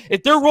around.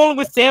 If they're rolling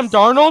with Sam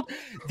Darnold,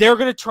 they're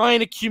going to try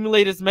and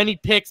accumulate as many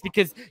picks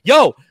because,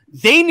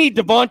 they need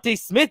Devontae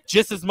Smith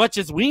just as much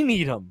as we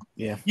need him.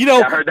 Yeah.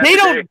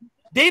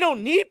 They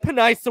don't need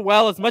Penei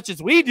Sewell as much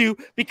as we do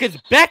because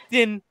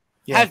Becton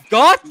has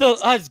got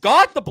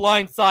the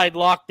blind side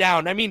locked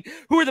down. I mean,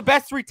 who are the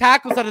best 3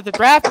 tackles out of the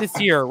draft this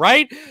year,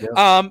 right?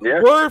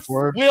 Wirfs,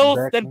 Wills,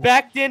 then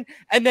Becton,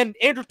 and then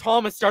Andrew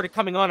Thomas started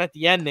coming on at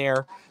the end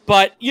there.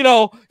 But, he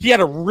had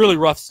a really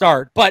rough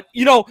start. But,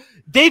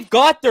 they've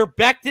got their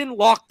Becton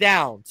locked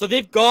down. So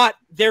they've got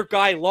their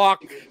guy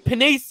locked.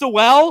 Penei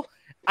Sewell,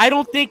 I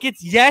don't think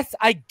it's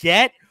I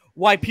get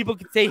why people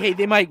could say, hey,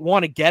 they might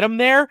want to get him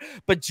there.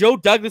 But Joe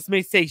Douglas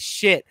may say,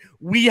 shit,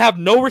 we have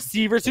no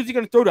receivers. Who's he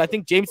going to throw to? I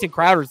think Jameson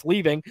Crowder's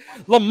leaving.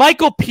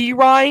 LaMichael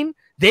Pirine,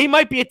 they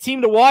might be a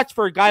team to watch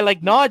for a guy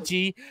like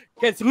Najee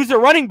because who's their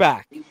running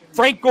back?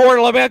 Frank Gore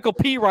and LaMichael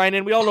Pirine,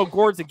 and we all know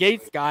Gore's a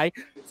Gates guy.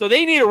 So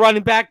they need a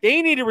running back.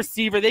 They need a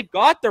receiver. They've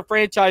got their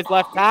franchise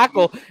left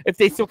tackle if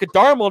they still get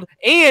Darnold.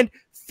 And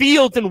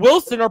Fields and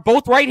Wilson are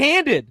both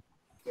right-handed.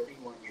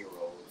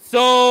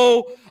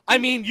 So, I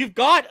mean, you've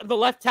got the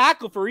left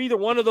tackle for either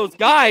one of those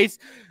guys.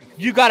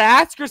 You got to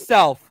ask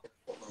yourself,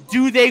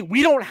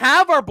 we don't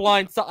have our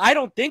blind side. I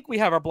don't think we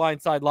have our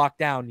blind side locked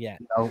down yet.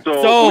 No.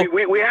 So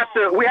we have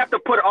to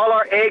put all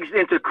our eggs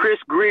into Chris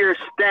Greer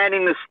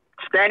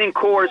standing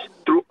course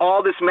through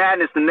all this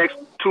madness the next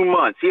 2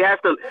 months. He has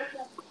to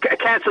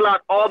cancel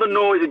out all the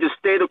noise and just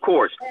stay the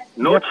course.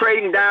 No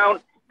trading down.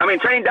 I mean,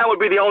 trading down would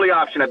be the only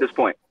option at this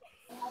point.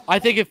 I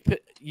think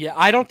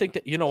I don't think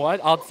that, you know what?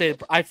 I've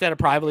said it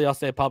privately, I'll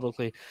say it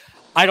publicly.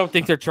 I don't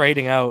think they're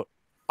trading out.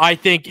 I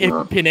think if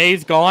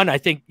Penei's gone, I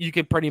think you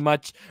can pretty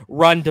much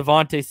run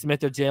Devontae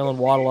Smith or Jalen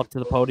Waddle up to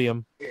the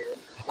podium.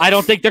 I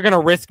don't think they're going to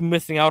risk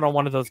missing out on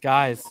one of those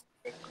guys.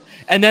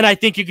 And then I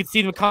think you could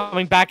see them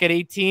coming back at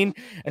 18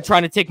 and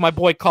trying to take my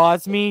boy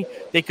Cosme.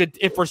 They could,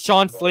 if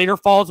Rashawn Slater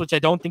falls, which I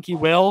don't think he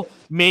will,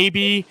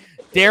 maybe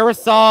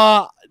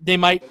Darisaw, they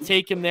might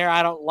take him there.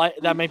 I don't like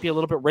that. Might be a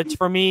little bit rich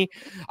for me.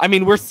 I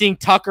mean, we're seeing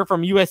Tucker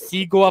from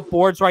USC go up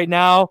boards right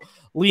now.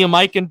 Liam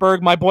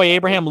Eichenberg, my boy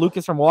Abraham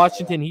Lucas from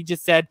Washington, he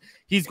just said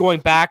he's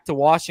going back to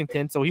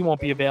Washington, so he won't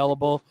be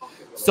available.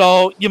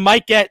 So they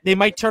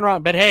might turn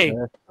around, but hey,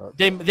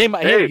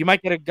 you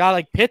might get a guy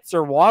like Pitts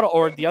or Waddle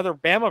or the other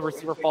Bama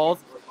receiver falls,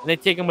 and they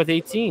take him with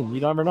 18. You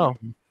never know.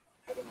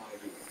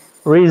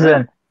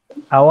 Reason,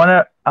 I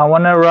wanna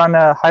run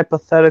a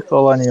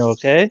hypothetical on you,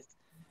 okay?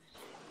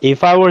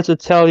 If I were to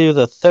tell you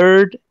the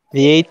 3rd,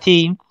 the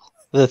 18th,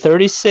 the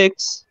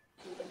 36th,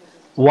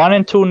 1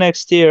 and 2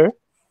 next year,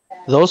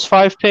 those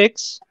 5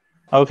 picks,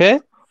 okay?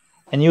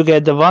 And you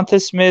get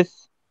Devontae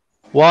Smith,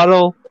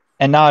 Waddle,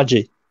 and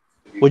Najee.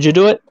 Would you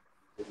do it?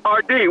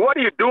 RD, what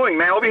are you doing,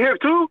 man? Over here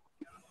too?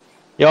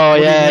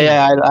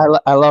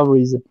 I love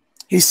Reason.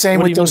 He's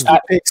saying with those 2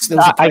 picks.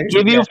 I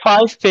give you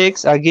 5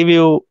 picks. I give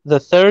you the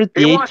 3rd,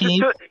 the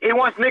 18th. He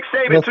wants Nick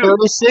Saban too.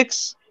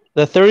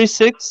 The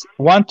 36,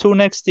 1, 2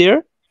 next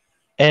year.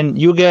 And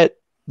you get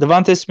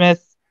Devontae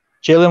Smith,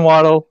 Jalen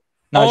Waddle,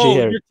 Najee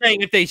Harris. You're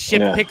saying if they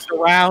ship picks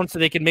around so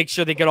they can make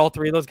sure they get all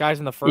 3 of those guys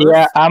in the first?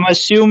 Yeah, I'm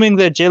assuming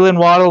that Jalen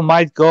Waddle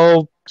might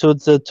go to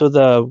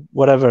the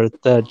whatever,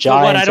 the Giants. So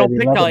what, I don't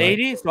pick till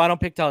 80? So I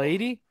don't pick till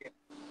 80?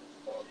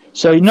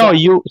 So your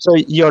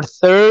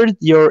 3rd,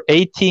 your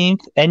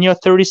 18th, and your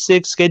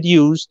 36th get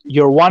used.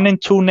 Your 1 and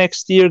 2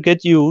 next year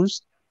get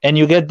used. and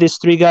you get these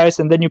 3 guys,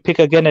 and then you pick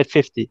again at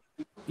 50.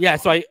 Yeah,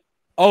 so I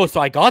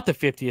got the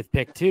 50th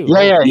pick too.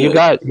 Yeah, you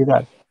got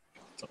it.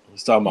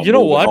 He's talking about you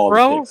know what, all the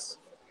bro? picks.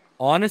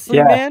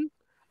 Honestly, man,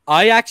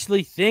 I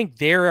actually think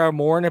they are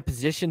more in a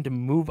position to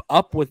move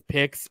up with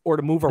picks or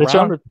to move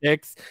around with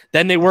picks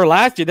than they were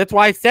last year. That's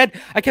why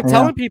I kept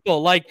telling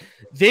people, like,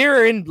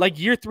 they're in like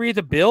year 3 of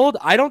the build.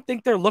 I don't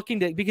think they're looking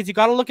to, because you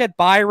got to look at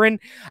Byron.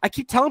 I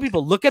keep telling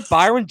people, look at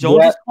Byron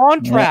Jones'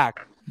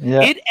 contract.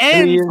 Yeah. It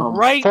ends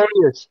right. 4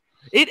 years.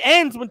 It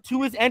ends when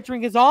Tua is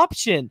entering his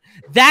option.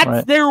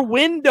 That's their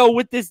window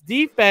with this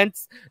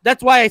defense.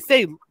 That's why I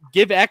say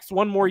give X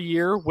 1 more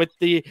year with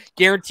the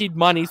guaranteed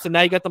money. So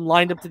now you got them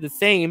lined up to the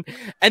same.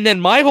 And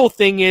then my whole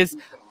thing is,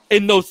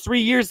 in those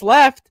 3 years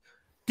left,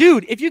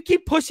 dude, if you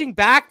keep pushing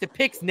back the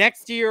picks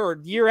next year or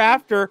the year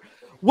after,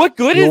 what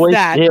good is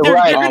that? They're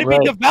going to be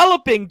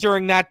developing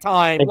during that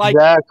time.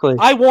 Exactly.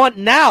 Like, I want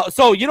now.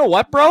 So you know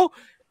what, bro?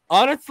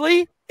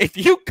 Honestly, if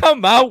you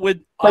come out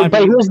with but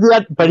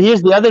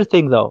here's the other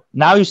thing though.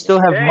 Now you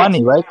still have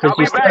money, right? Because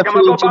you still have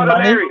free agent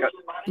money.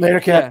 Later,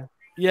 Cat.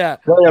 Yeah.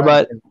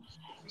 But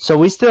so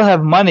we still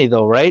have money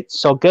though, right?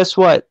 So guess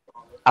what?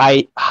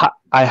 I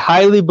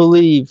highly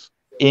believe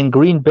in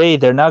Green Bay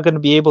they're not going to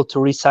be able to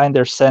re-sign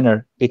their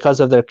center because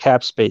of their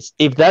cap space.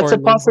 If that's a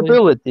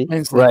possibility,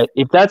 right?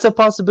 If that's a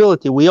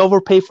possibility, we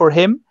overpay for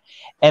him,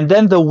 and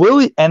then the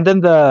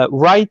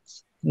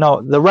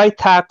right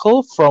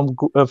tackle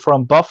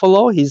from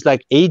Buffalo, he's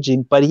like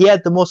aging, but he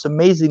had the most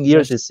amazing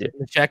years this year.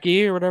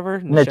 Ncheki or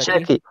whatever.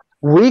 Ncheki.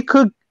 We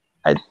could,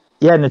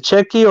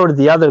 Ncheki or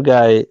the other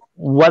guy,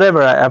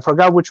 whatever. I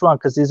forgot which one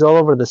because he's all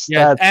over the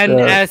stats.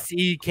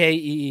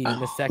 Nsekee.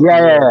 Ncheki.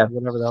 Yeah.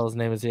 Whatever the hell his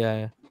name is.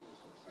 Yeah.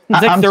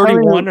 He's like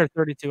 31 or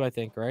 32, I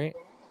think, right?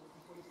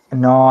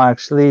 No,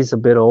 actually, he's a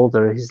bit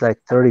older. He's like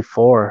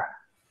 34.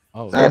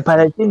 Oh, but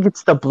I think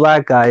it's the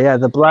black guy. Yeah,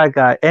 the black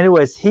guy.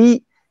 Anyways,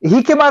 he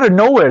came out of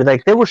nowhere.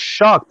 Like, they were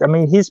shocked. I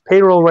mean, his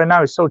payroll right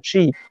now is so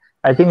cheap.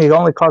 I think it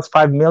only costs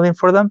 $5 million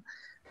for them.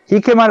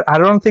 He came out. I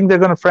don't think they're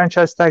going to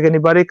franchise tag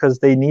anybody because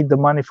they need the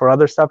money for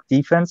other stuff,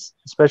 defense,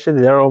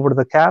 especially they're over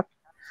the cap.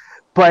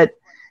 But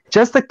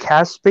just the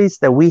cap space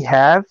that we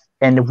have,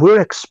 and we're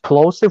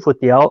explosive with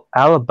the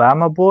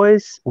Alabama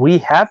boys. We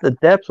have the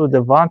depth with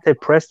Devontae,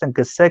 Preston,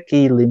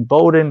 Gesicki, Lynn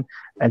Bowden,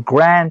 and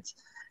Grant.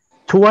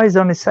 Tua is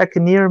on his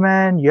 2nd year,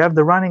 man. You have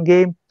the running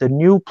game, the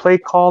new play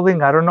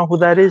calling. I don't know who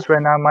that is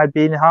right now. It might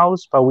be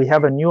in-house, but we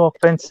have a new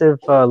offensive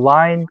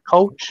line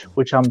coach,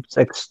 which I'm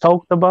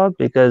stoked about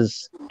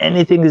because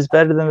anything is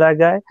better than that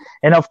guy.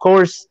 And, of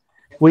course,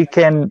 we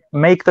can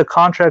make the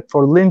contract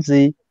for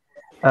Lindsey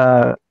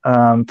for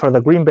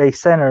the Green Bay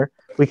center.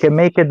 We can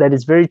make it that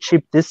it's very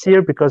cheap this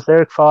year because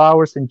Eric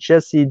Flowers and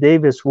Jesse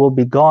Davis will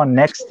be gone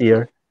next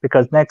year.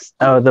 Because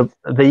the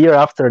year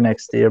after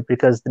next year,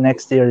 because the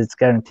next year it's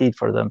guaranteed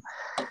for them,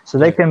 so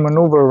they can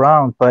maneuver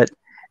around. But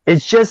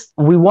it's just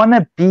we want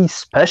to be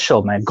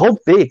special, man. Go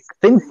big,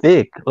 think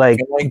big. Like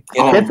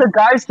get the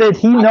guys that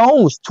he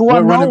knows.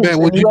 Tua knows.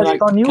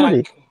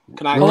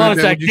 Can I hold on a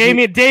sec,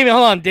 Damien?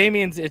 Hold on,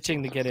 Damien's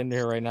itching to get in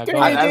here right now.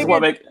 I just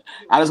want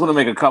to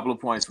make a couple of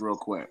points real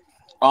quick.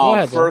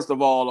 First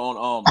of all,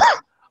 on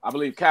I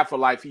believe Cap for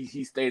Life,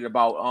 he stated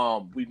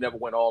about we never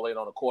went all in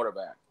on a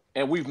quarterback.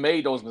 And we've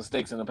made those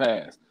mistakes in the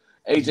past.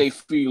 AJ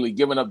Feely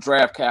giving up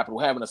draft capital,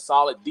 having a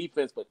solid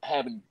defense, but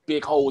having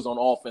big holes on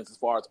offense as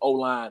far as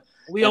O-line.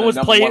 We almost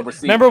played.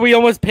 Remember, we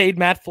almost paid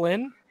Matt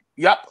Flynn?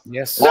 Yep.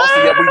 Yes.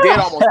 Also, we did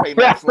almost pay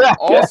Matt Flynn.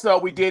 Also,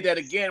 we did that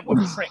again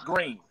with Trent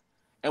Green.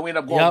 And we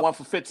ended up going 1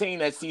 for 15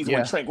 that season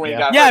when Trent Green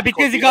got hurt.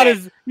 Because he got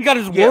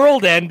his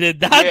world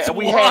ended. That's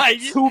we why.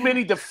 had too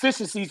many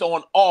deficiencies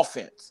on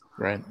offense.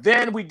 Right.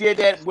 Then we did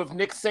that with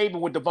Nick Saban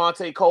with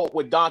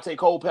Dante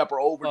Culpepper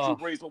over Drew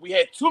Brees, but we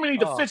had too many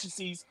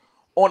deficiencies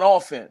on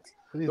offense.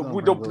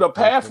 The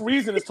path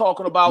Reason is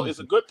talking about is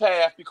a good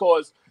path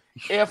because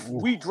if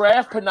we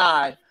draft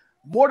Panay,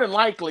 more than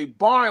likely,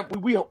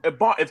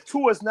 if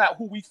Tua is not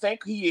who we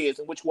think he is,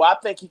 and which I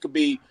think he could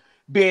be,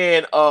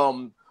 being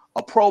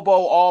a Pro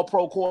Bowl,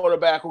 All-Pro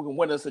quarterback who can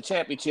win us a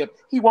championship,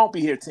 he won't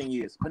be here 10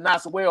 years. Panay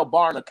Sewell,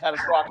 barring a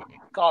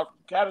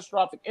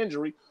catastrophic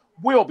injury,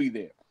 will be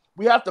there.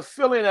 We have to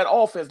fill in that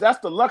offense. That's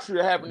the luxury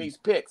of having these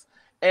picks.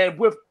 And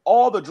with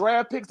all the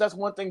draft picks, that's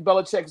one thing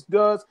Belichick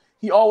does.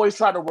 He always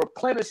tries to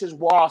replenish his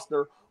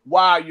roster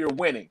while you're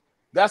winning.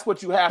 That's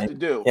what you have to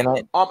do.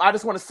 I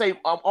just want to say,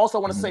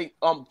 also want to say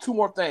 2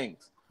 more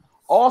things.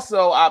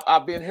 Also,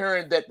 I've been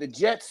hearing that the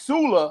Jets,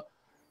 Sula,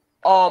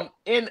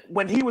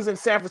 when he was in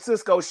San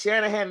Francisco,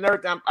 Shanahan and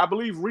everything, I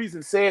believe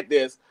Reason said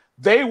this,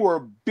 they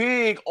were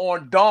big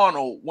on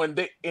Donald when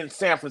they in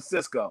San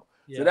Francisco.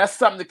 Yeah. So that's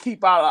something to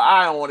keep out of the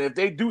eye on. If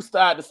they do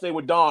decide to stay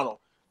with Donald,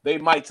 they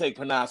might take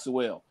Panay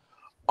Sewell.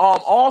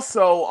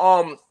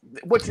 Also,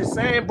 what you're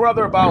saying,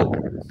 brother, about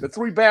the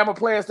 3 Bama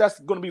players, that's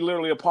going to be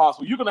literally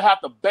impossible. You're going to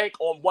have to bank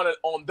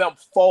on them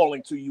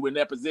falling to you in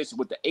that position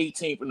with the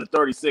 18th and the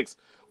 36th,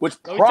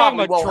 which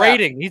probably won't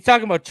trading. Happen. He's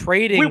talking about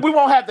trading. We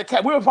won't have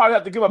to. We will probably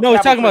have to give up. No,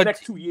 he's talking about the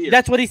next 2 years.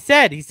 That's what he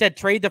said. He said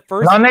trade the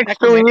first. Not next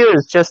 2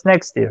 years, just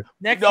next year.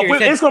 Next year,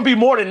 it's going to be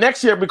more than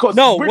next year because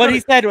he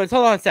said was,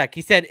 hold on a sec.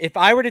 He said if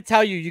I were to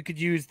tell you, you could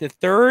use the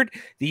 3rd,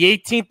 the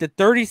 18th, the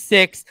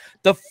 36th,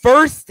 the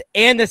 1st,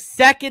 and the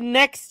 2nd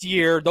next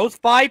year. Those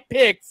 5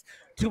 picks.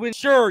 To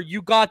ensure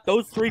you got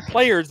those 3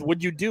 players,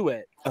 would you do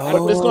it? But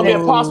it's going to be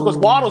impossible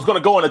because Waddle's going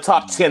to go in the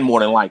top 10 more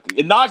than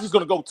likely. And Najee's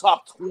going to go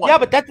top 20. Yeah,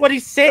 but that's what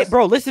he's saying.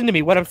 Bro, listen to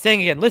me. What I'm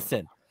saying again.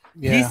 Listen.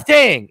 Yeah. He's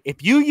saying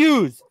if you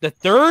use the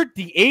 3rd,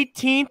 the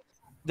 18th,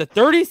 the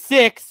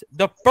 36th,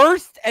 the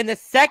 1st, and the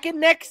 2nd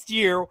next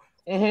year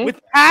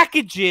with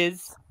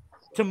packages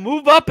to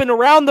move up and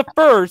around the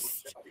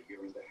 1st.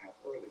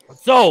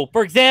 So,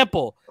 for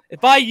example,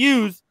 if I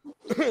use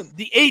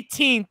the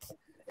 18th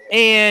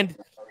and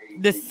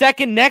the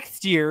 2nd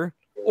next year,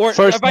 or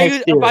if I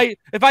use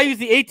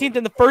the 18th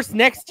and the 1st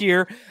next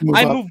year,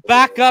 I move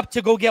back up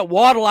to go get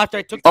Waddle after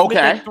I took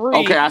the 3.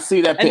 Okay, I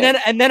see that.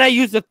 And then I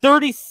use the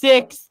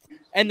 36th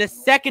and the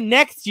 2nd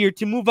next year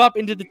to move up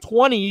into the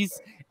 20s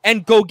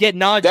and go get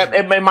Najee.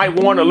 It might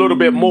warrant a little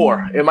bit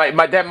more.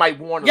 That might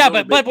warrant.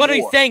 But what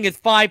he's saying is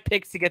 5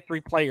 picks to get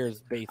 3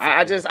 players. Basically,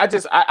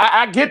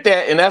 I get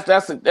that, and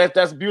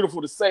that's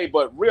beautiful to say.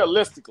 But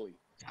realistically,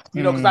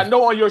 you know, because I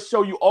know on your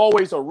show you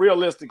always are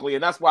realistically,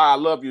 and that's why I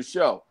love your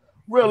show.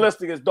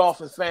 Realistic as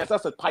Dolphins fans,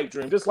 that's a pipe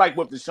dream, just like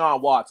with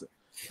Deshaun Watson.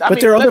 But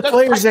there are other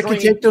players that can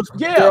take those.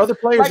 Yeah, there are other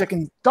players that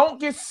can. Don't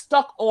get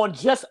stuck on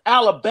just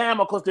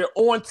Alabama because they're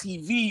on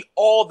TV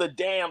all the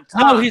damn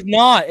time. No, he's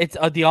not. It's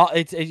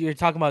you're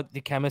talking about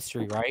the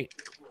chemistry, right?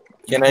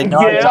 It's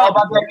all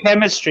about the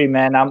chemistry,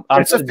 man.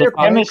 It's the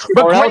chemistry.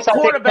 But great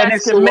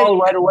quarterbacks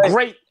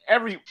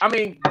can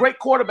make great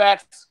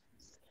quarterbacks.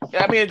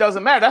 I mean, it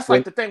doesn't matter. That's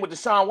like the thing with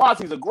Deshaun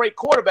Watson. He's a great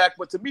quarterback,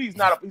 but to me, he's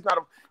not a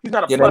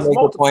plus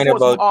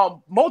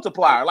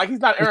multiplier. Like he's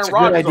not Aaron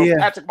Rodgers or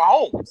Patrick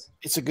Mahomes.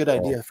 It's a good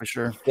idea for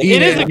sure.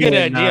 It is a good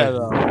idea,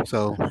 though.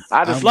 So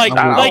I just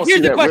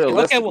here's the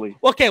question.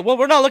 Okay. Well,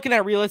 we're not looking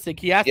at realistic.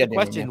 He asked the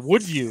question,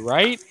 would you,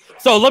 right?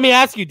 So let me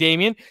ask you,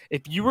 Damien,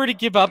 if you were to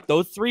give up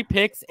those 3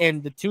 picks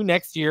and the 2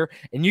 next year,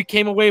 and you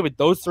came away with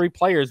those 3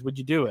 players, would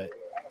you do it?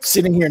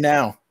 Sitting here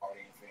now,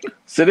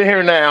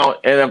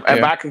 and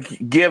if I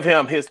could give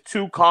him his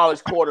 2 college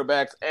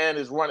quarterbacks and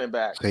his running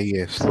back, say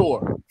yes.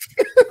 Sure.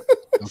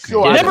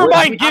 Sure. Never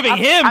mind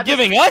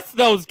giving us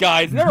those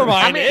guys. Never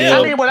mind.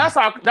 Well, that's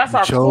our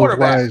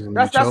quarterback.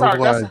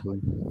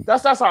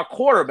 That's our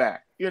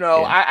quarterback. You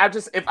know, I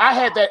just if I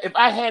had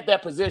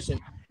that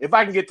position, if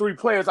I can get 3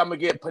 players, I'm gonna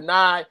get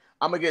Panay,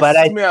 I'm gonna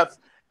get Smith,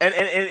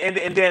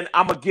 and then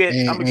I'm gonna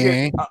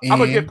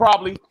get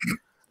probably.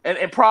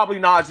 And probably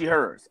Najee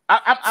Harris.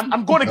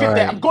 I'm going to get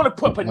that. I'm going to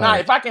put Panay.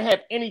 If I can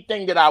have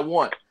anything that I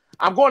want,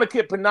 I'm going to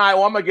get Panay,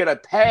 or I'm going to get a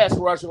pass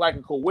rusher like a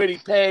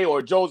Kawhi Pay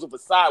or Joseph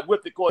Osai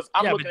with it, because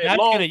I'm looking at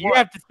long run. You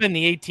have to spend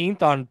the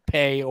 18th on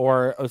Pay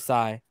or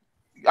Osai.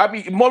 I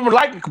mean, more than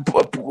likely,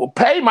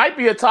 Pay might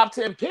be a top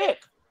 10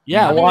 pick.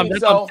 Yeah, that's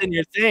something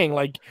you're saying.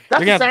 Like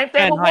that's the same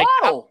thing with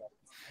Waddle.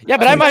 Yeah,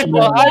 but I'd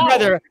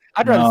rather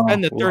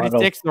spend the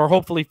 36th or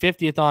hopefully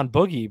 50th on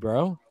Boogie,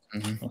 bro.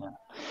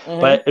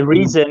 But the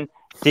reason.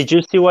 Did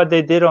you see what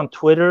they did on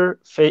Twitter,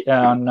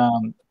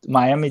 on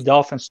Miami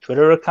Dolphins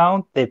Twitter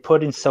account? They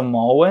put in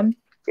Samoan.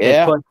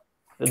 Yeah. They put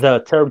the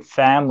term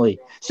family.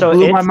 So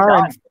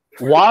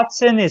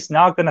Watson is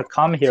not going to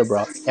come here,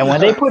 bro. And when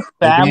they put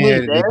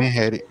family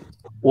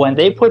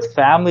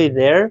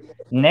there,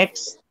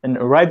 next and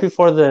right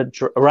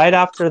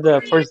after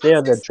the first day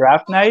of the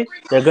draft night,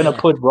 they're going to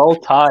put Roll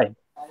Tide.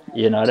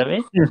 You know what I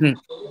mean?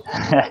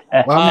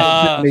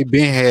 They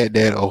been had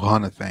that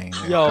Ohana thing.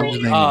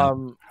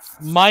 Yo,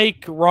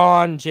 Mike,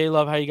 Ron, J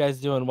Love, how you guys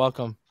doing?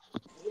 Welcome.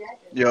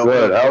 Yo,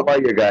 good. How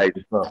about you guys?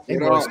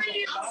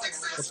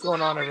 What's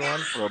going on,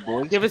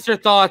 everyone? Give us your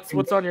thoughts.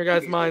 What's on your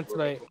guys' mind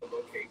tonight?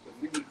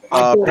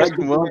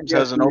 Preston Williams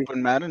has an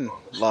open Madden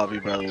lobby,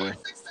 by the way.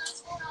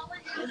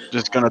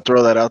 Just gonna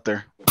throw that out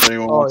there. If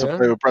anyone wants to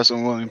play with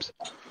Preston Williams.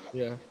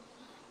 Yeah.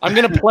 I'm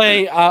gonna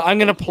play. I'm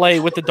gonna play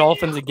with the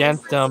Dolphins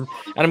against them,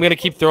 and I'm gonna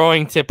keep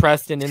throwing to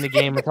Preston in the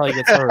game until he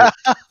gets hurt,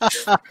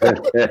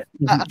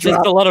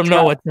 just to let him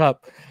know what's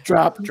up.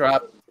 Drop.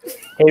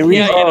 Hey,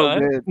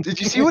 did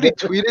you see what he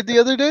tweeted the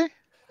other day?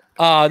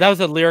 That was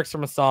the lyrics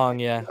from a song.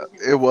 Yeah,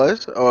 it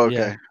was. Oh, okay.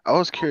 Yeah. I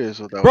was curious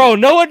what that was. Bro,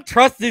 no one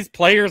trusts these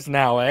players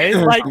now, eh?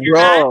 Like,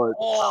 bro,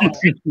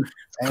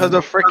 because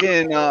of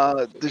freaking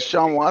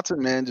Deshaun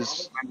Watson, man,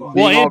 just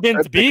and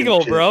Vince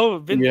Beagle,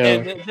 bro.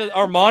 And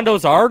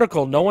Armando's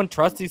article. No one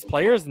trusts these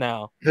players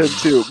now. Him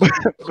too,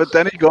 but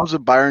then he goes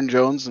with Byron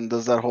Jones and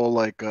does that whole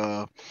like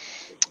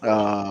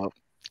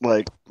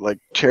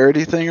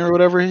charity thing or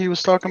whatever he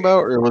was talking about,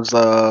 or it was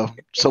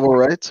civil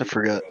rights. I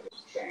forget.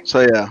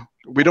 So yeah,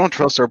 we don't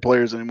trust our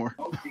players anymore.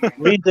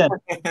 Reason.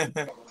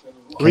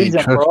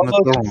 Reason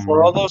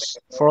for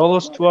all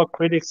those Tua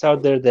critics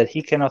out there that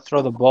he cannot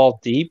throw the ball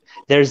deep.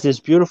 There's this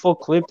beautiful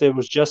clip that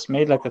was just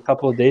made like a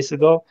couple of days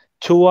ago.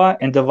 Tua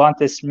and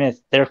Devontae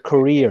Smith, their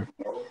career.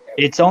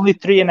 It's only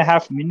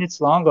 3.5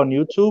 minutes long on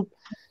YouTube.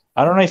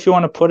 I don't know if you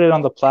want to put it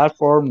on the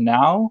platform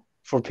now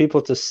for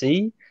people to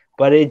see,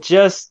 but it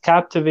just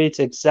captivates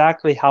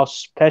exactly how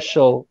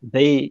special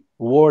they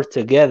were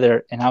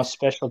together and how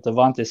special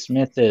Devontae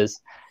Smith is.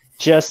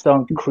 Just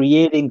on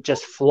creating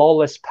just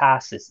flawless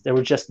passes. They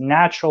were just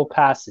natural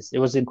passes. It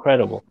was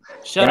incredible.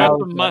 Shout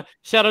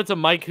out to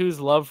Mike,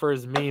 whose love for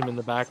his meme in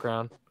the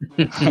background.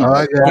 All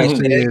I gotta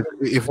say is,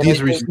 if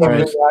these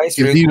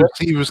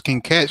receivers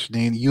can catch,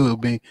 then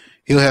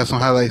he'll have some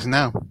highlights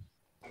now.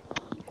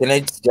 Can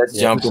I just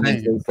jump in and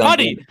say something?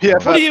 Buddy,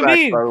 what do you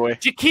mean?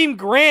 Jakeem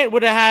Grant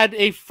would have had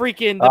the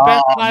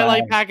best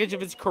highlight package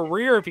of his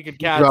career if he could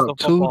catch the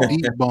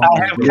football.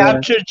 I have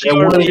captured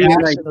your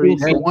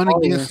that one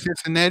against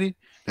Cincinnati.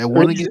 That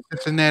one against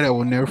Cincinnati, I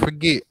will never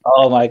forget.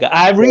 Oh my God!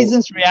 I have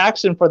Reason's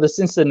reaction for the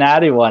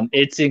Cincinnati one.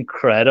 It's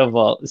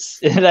incredible.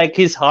 Like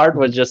his heart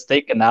was just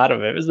taken out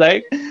of it. It was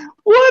like,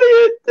 "What are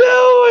you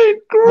doing,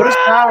 Grant?" What is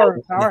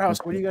Powerhouse?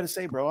 What do you got to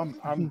say, bro?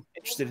 I'm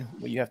interested in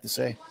what you have to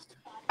say.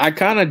 I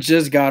kind of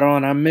just got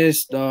on. I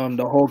missed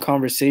the whole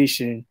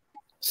conversation,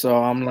 so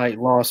I'm like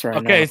lost right now.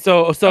 Okay,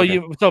 so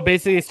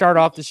basically start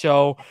off the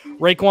show.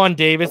 Raekwon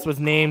Davis was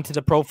named to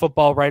the Pro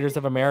Football Writers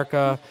of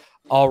America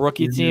All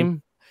Rookie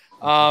Team.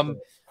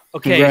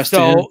 Okay, Congrats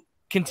so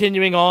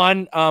continuing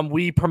on,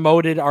 we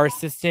promoted our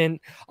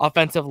assistant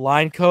offensive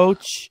line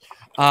coach.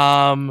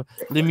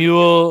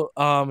 Lemuel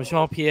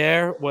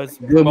Jeanpierre was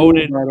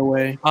promoted by the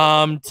way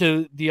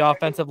to the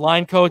offensive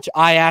line coach.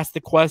 I asked the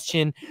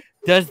question,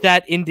 does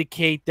that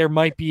indicate there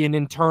might be an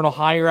internal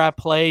hire at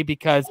play?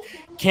 Because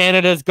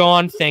Canada's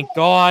gone, thank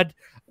God.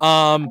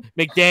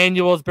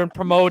 McDaniel has been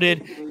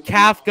promoted.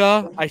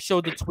 Kafka, I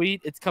showed the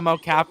tweet. It's come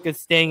out.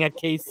 Kafka's staying at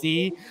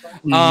KC.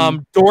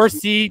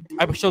 Dorsey,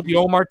 I showed the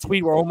Omar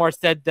tweet where Omar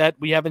said that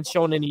we haven't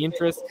shown any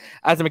interest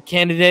as a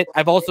candidate.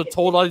 I've also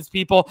told all these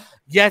people,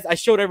 yes, I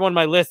showed everyone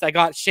my list. I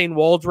got Shane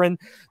Waldron,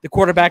 the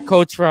quarterback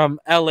coach from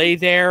LA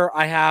there.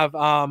 I have,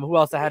 who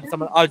else? I had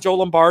someone, Joe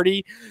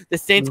Lombardi, the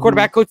Saints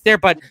quarterback coach there.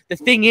 But the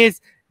thing is,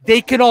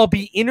 they can all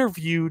be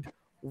interviewed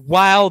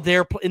while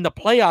they're in the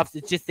playoffs.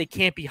 It's just they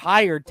can't be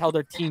hired till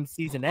their team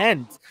season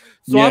ends.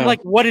 So I'm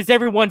like, what is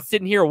everyone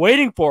sitting here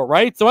waiting for,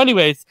 right? So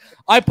anyways,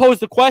 I posed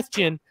the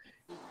question,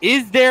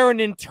 is there an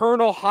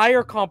internal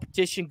hire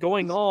competition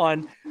going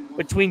on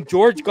between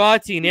George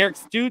Godsey and Eric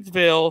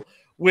Stoodsville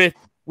with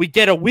we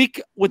get a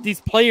week with these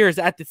players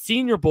at the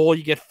Senior Bowl.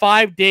 You get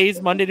 5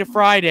 days, Monday to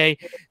Friday.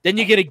 Then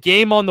you get a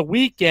game on the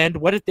weekend.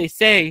 What if they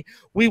say,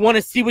 we want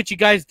to see what you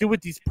guys do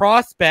with these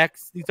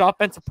prospects, these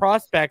offensive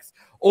prospects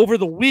over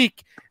the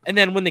week. And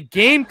then when the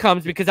game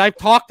comes, because I've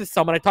talked to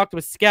someone, I talked to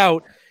a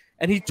scout,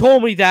 and he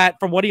told me that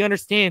from what he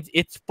understands,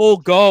 it's full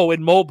go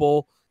in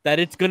mobile, that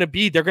it's going to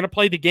be, they're going to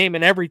play the game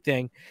and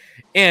everything.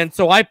 And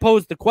so I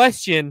posed the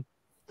question,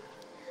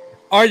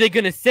 are they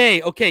going to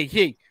say, okay,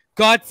 hey,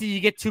 Godsey, you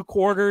get 2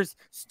 quarters.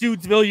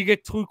 Stoodsville, you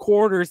get 2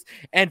 quarters.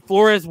 And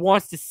Flores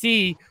wants to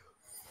see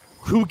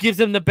who gives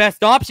him the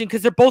best option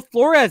because they're both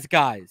Flores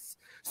guys.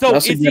 So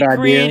is he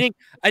creating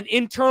an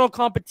internal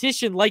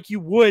competition like you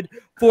would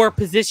for a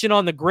position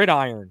on the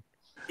gridiron?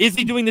 Is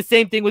he doing the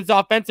same thing with his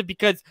offensive?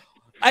 Because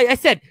I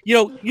said,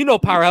 you know,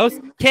 Powerhouse,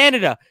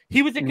 Canada,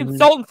 he was a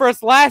consultant for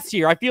us last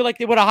year. I feel like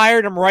they would have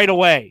hired him right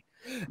away.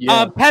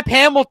 Yeah. Pep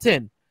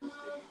Hamilton.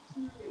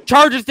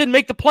 Chargers didn't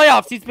make the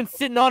playoffs. He's been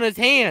sitting on his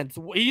hands.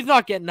 He's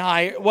not getting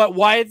hired.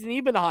 Why hasn't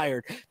he been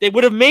hired? They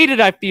would have made it,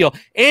 I feel.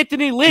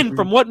 Anthony Lynn,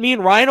 from what me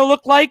and Rhino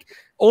look like,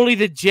 only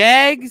the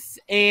Jags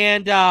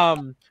and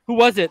who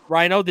was it,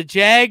 Rhino? The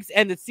Jags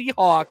and the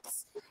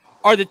Seahawks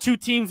are the 2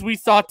 teams we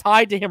saw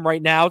tied to him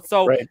right now.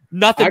 So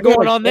nothing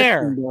going on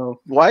there.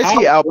 Why is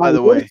he out, by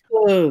the way?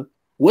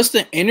 What's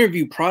the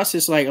interview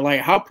process like? Like,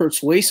 how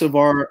persuasive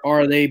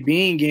are they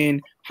being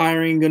in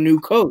hiring a new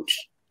coach?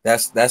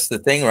 That's the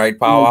thing, right,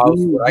 Powerhouse?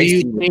 Do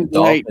you think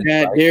like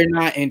that they're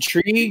not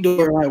intrigued,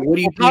 or like what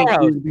do you think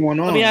is going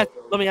on?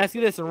 Let me ask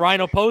you this, and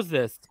Rhino posed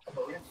this: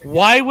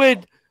 Why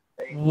would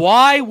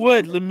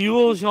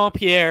Lemuel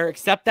Jeanpierre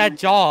accept that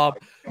job,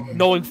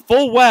 knowing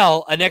full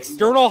well an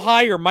external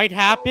hire might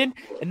happen,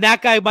 and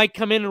that guy might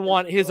come in and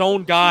want his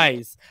own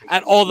guys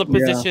at all the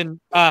position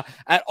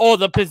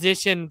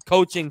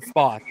coaching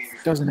spots?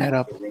 Doesn't add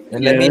up.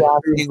 And let me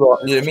ask you all.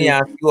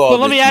 So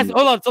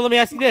let me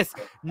ask you this.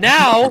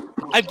 Now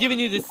I've given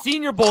you the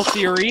Senior Bowl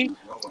theory.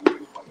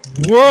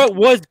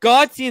 Was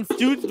Godsey and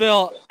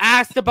Stoodsville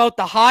asked about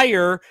the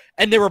hire,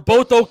 and they were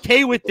both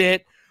okay with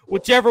it?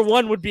 Whichever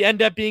one would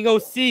end up being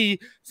OC,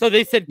 so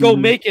they said go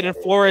make it, and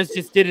Flores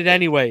just did it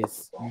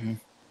anyways.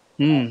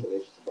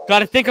 Got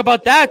to think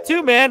about that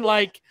too, man.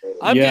 Like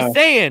I'm just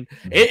saying,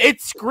 it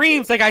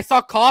screams. Like I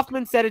saw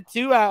Kaufman said it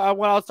too when I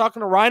was talking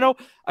to Rhino.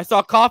 I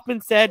saw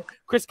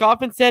Chris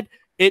Kaufman said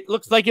it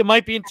looks like it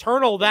might be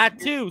internal that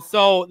too.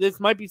 So this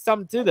might be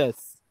something to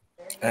this.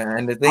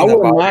 And the thing I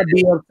would not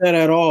be upset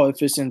at all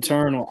if it's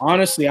internal.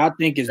 Honestly, I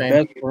think it's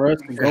best for us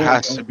to go. It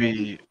has to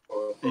be.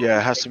 Yeah,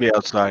 it has to be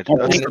outside.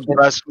 That's the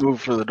best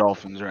move for the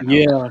Dolphins right now.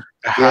 Yeah.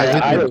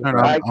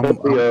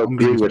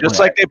 Just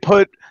like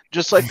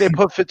they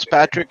put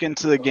Fitzpatrick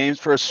into the games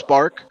for a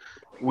spark.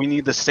 We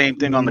need the same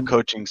thing on the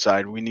coaching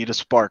side. We need a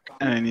spark,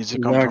 and it needs to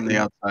come from the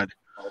outside.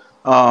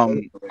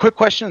 Quick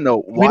question though: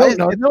 why is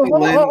Bro,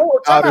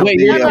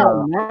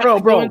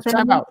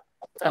 time out.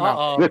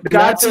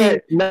 Godsey,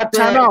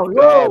 time out.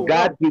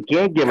 Godsey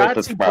can't give us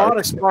a spark. Brought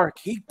a spark.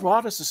 He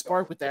brought us a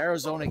spark with the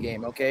Arizona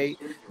game. Okay.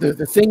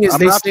 The thing is,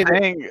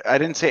 I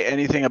didn't say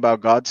anything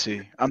about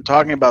Godsey. I'm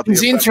talking about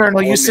he's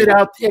internal. You said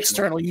out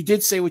external. You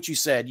did say what you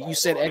said. You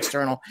said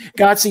external.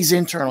 Godsey's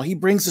internal. He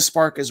brings the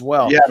spark as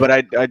well. Yeah, but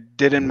I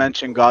didn't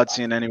mention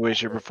Godsey in any way,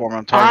 shape, or form.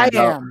 I'm talking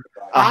about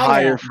a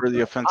hire for the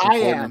offensive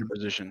coordinator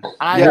position.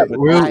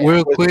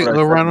 Real quick,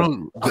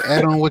 Lorano, to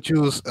add on what you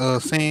was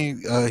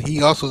saying, I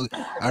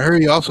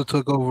heard he also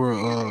took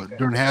over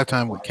during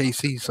halftime with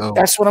KC. So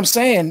that's what I'm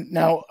saying.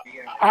 Now,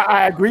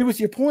 I agree with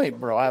your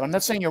point, bro. I'm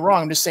not saying you're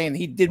wrong. I'm just saying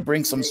he did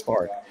bring some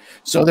spark.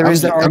 So there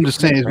is that. I'm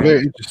just saying it's very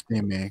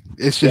interesting, man.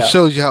 It just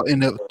shows you how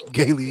inept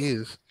Gailey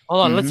is.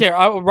 Hold on, let's hear.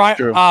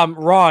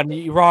 Ron,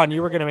 you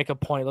were gonna make a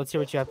point. Let's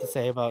hear what you have to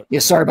say about. Yeah,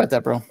 sorry about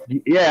that, bro.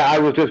 Yeah, I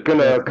was just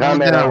gonna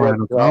comment on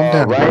what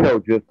Rhino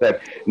just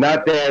said.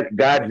 Not that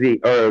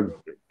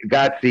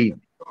Godsey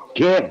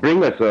can't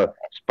bring us a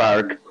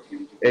spark,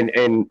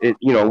 and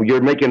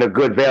you're making a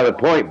good valid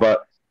point.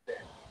 But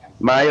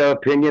my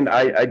opinion,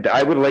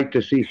 I would like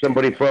to see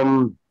somebody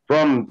from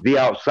the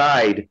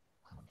outside,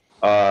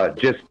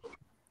 just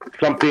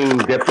something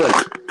different.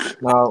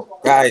 Now,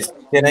 guys,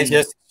 can I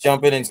just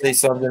jump in and say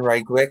something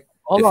right quick?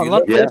 Hold on,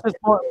 let him finish his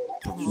point.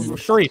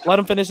 Sharif, let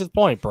him finish his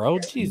point, bro.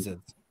 Jesus.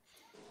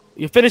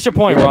 You finish your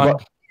point, Ron.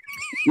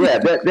 Yeah,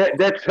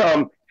 that's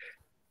the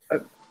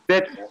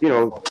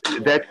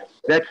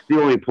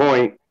only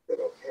point.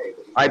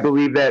 I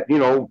believe that,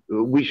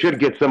 we should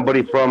get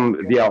somebody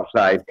from the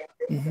outside.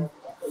 Mm-hmm.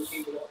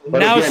 But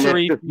now, again,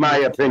 Sharif, that's just my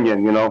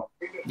opinion,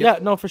 Yeah,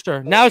 no, for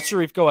sure. Now,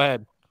 Sharif, go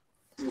ahead.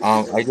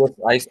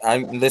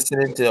 I'm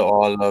listening to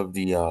all of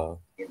the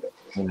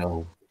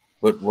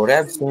but what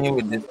I've seen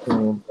with this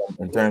team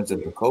in terms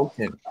of the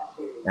coaching,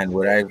 and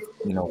what I've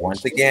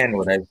once again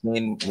what I've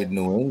seen with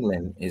New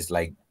England is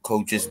like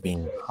coaches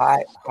being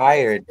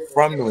hired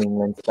from New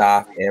England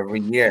staff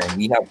every year, and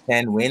we have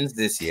 10 wins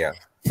this year,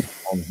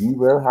 and we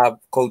will have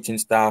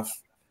coaches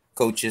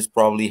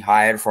probably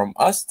hired from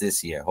us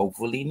this year.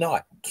 Hopefully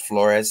not.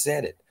 Flores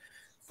said it,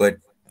 but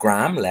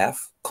Graham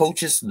left.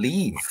 Coaches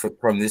leave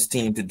from this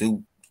team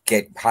to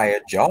get higher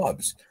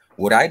jobs.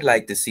 What I'd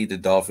like to see the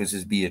Dolphins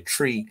is be a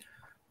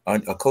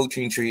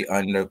coaching tree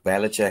under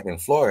Belichick and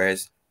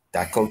Flores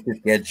that coaches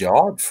get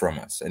jobs from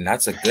us, and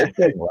that's a good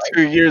thing. Right?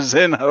 2 years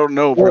in, I don't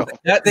know, bro.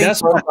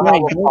 That's my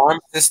point. Farm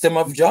system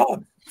of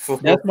jobs.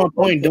 That's my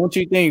point. Don't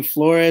you think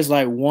Flores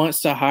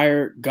wants to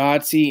hire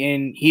Godsey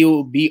and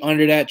he'll be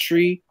under that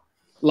tree,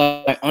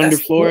 under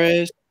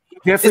Flores?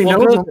 Definitely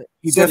knows.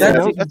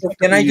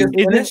 Can I just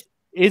finish?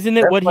 Isn't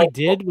it what he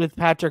did with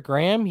Patrick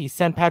Graham? He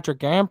sent Patrick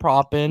Graham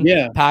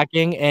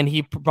packing, and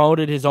he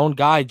promoted his own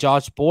guy,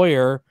 Josh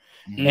Boyer,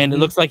 and it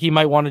looks like he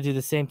might want to do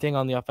the same thing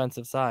on the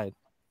offensive side.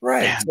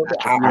 Right. So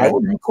I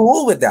would be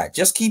cool with that.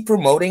 Just keep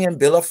promoting and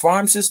build a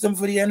farm system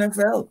for the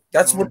NFL.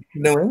 That's what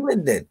New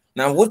England did.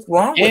 Now, what's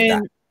wrong with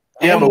that?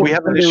 Yeah, but we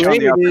have an issue on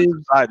the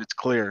offensive side. It's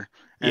clear.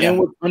 And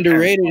what's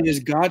underrated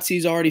is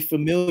Godsey's already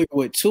familiar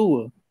with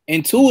Tua,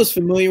 and Tua's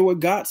familiar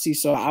with Godsey,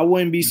 so I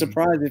wouldn't be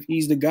surprised if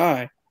he's the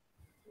guy.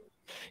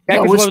 Yeah,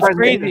 what's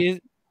crazy is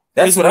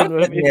if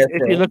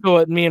you look at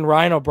what me and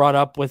Rhino brought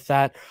up with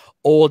that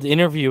old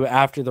interview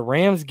after the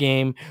Rams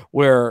game,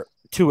 where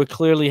Tua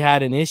clearly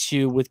had an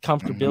issue with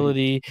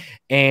comfortability,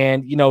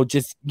 and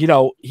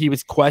he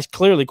was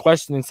clearly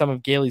questioning some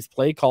of Gailey's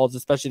play calls,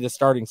 especially the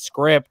starting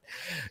script.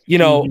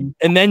 And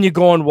then you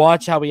go and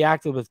watch how he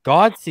acted with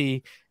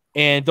Godsey,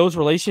 and those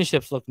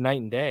relationships look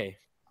night and day.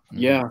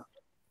 Yeah.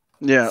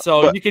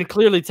 So you can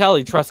clearly tell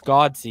he trusts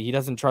Godsey. He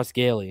doesn't trust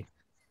Gailey.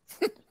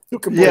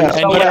 Yeah,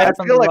 but I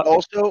feel like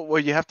also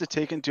what you have to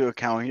take into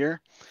account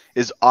here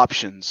is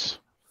options.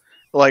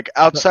 Like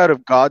outside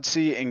of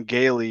Godsey and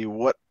Gailey,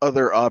 what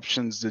other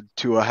options did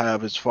Tua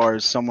have as far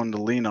as someone to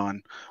lean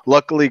on?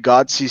 Luckily,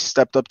 Godsey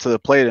stepped up to the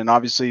plate, and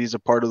obviously he's a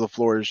part of the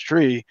Flores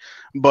tree.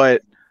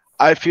 But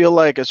I feel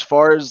like as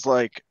far as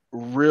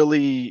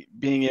really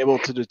being able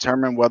to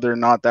determine whether or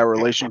not that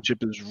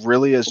relationship is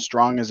really as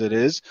strong as it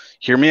is,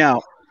 hear me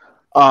out.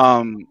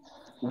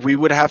 We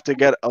would have to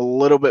get a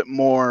little bit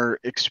more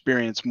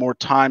experience, more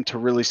time to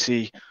really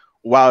see,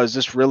 wow, is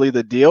this really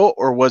the deal?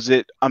 Or was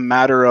it a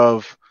matter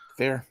of,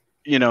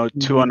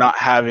 Tua not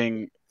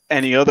having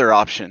any other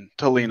option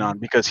to lean on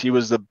because he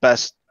was the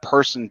best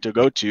person to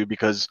go to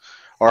because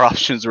our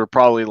options were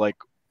probably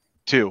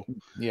two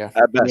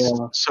at best.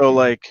 Yeah.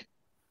 So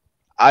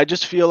I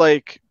just feel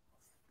like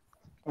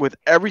with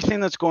everything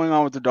that's going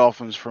on with the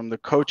Dolphins, from the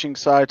coaching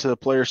side to the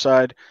player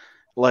side,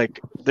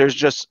 there's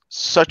just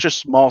such a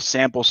small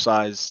sample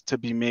size to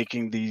be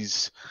making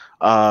these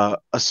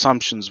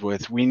assumptions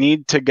with. We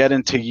need to get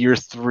into year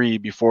 3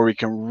 before we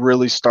can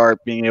really start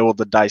being able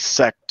to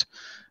dissect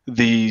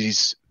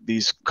these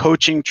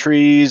coaching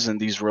trees and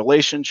these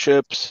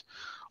relationships.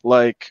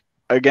 Like,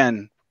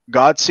 again,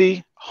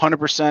 Godsey,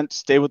 100%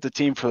 stay with the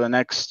team for the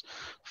next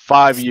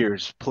 5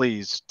 years,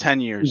 please,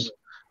 10 years,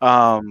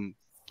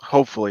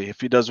 hopefully, if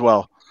he does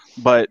well.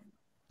 But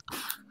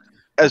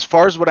as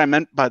far as what I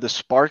meant by the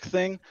spark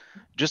thing,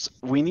 just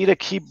we need to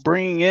keep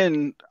bringing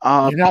in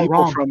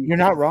people You're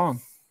not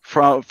wrong.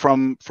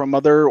 From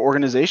other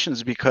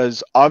organizations,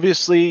 because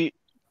obviously,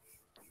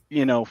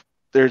 you know,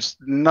 there's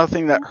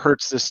nothing that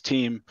hurts this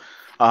team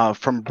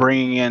from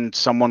bringing in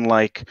someone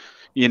like,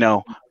 you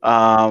know,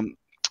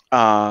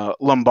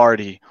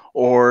 Lombardi,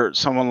 or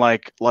someone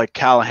like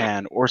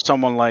Callahan, or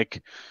someone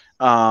like,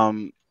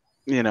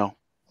 you know,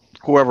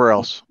 whoever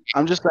else.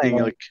 I'm just saying,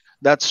 like,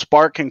 that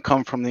spark can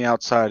come from the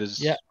outside.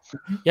 Yeah,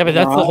 but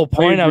that's the whole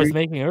point I was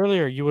making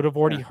earlier. You would have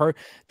already heard.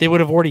 They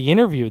would have already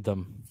interviewed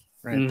them.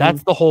 Right.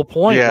 That's the whole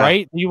point,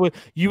 right? You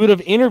would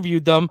have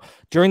interviewed them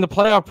during the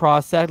playoff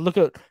process. Look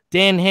at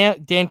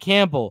Dan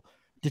Campbell.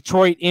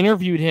 Detroit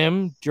interviewed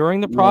him during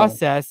the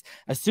process.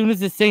 As soon as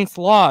the Saints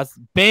lost,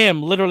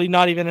 bam, literally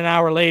not even an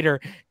hour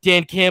later,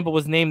 Dan Campbell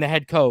was named the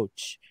head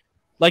coach.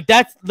 Like,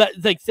 that's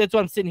what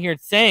I'm sitting here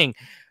saying.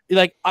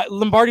 Like,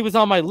 Lombardi was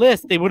on my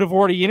list. They would have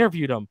already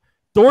interviewed him.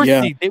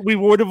 Dorsey, we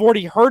would have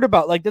already heard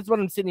about. Like, that's what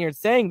I'm sitting here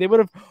saying. They would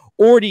have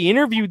already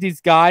interviewed these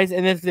guys,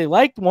 and if they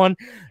liked one,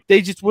 they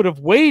just would have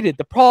waited.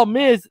 The problem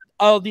is,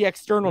 all the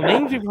external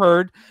names we've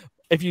heard,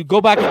 if you go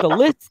back to the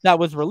list that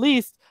was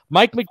released,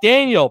 Mike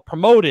McDaniel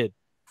promoted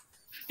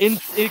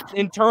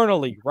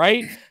internally,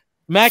 right?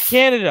 Matt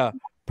Canada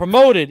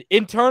promoted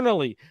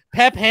internally.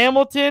 Pep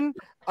Hamilton,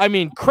 I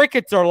mean,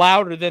 crickets are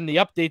louder than the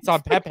updates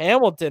on Pep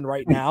Hamilton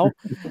right now.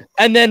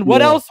 And then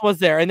what else was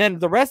there? And then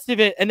the rest of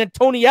it, and then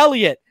Tony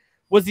Elliott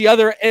was the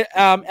other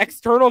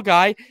external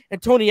guy,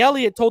 and Tony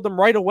Elliott told them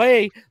right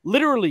away,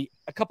 literally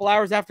a couple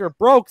hours after it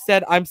broke,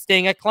 said, I'm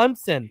staying at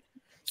Clemson.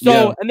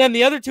 So, and then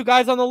the other 2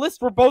 guys on the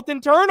list were both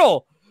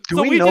internal.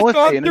 So we just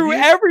gone through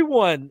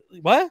everyone.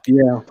 What?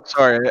 Yeah.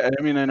 Sorry, I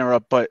didn't mean to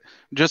interrupt, but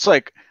just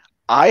like,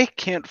 I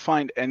can't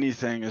find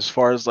anything as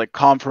far as like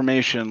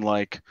confirmation,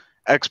 like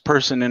X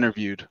person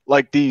interviewed,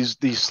 like these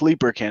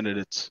sleeper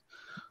candidates.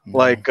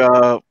 Like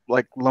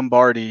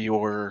Lombardi,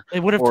 or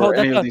they would have told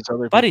any of these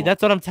other buddy people.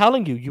 That's what I'm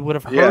telling you. You would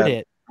have heard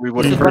it. We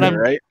would have heard it,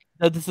 right?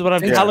 This is what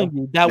I'm telling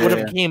you. That would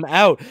have came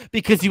out,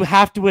 because you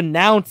have to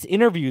announce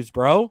interviews,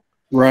 bro.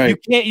 Right.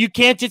 You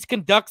can't just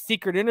conduct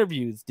secret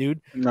interviews,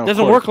 dude. No,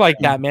 doesn't work like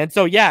that, man.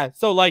 So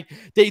so like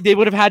they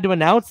would have had to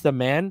announce them,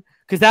 man,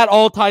 because that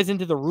all ties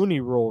into the Rooney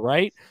Rule,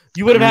 right?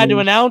 You would have had to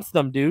announce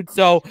them, dude.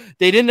 So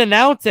they didn't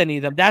announce any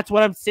of them. That's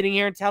what I'm sitting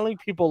here and telling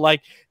people.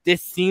 Like,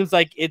 this seems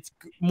like it's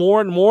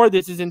more and more.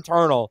 This is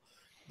internal.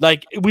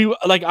 Like,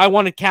 I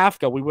wanted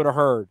Kafka. We would have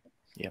heard.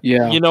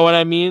 Yeah. You know what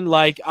I mean?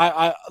 Like,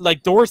 I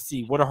like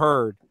Dorsey would have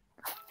heard.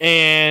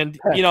 And,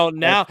 you know,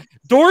 now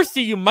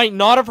Dorsey, you might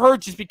not have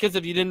heard, just because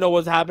if you didn't know what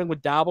was happening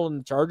with Dabble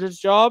and the Chargers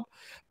job.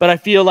 But I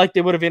feel like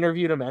they would have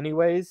interviewed him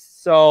anyways.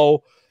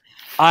 So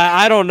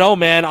I don't know,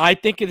 man. I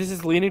think this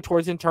is leaning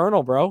towards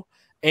internal, bro.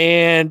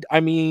 And I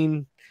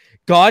mean,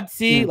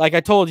 Godsey, like I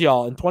told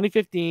y'all, in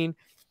 2015,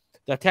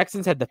 the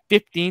Texans had the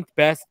 15th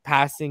best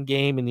passing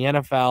game in the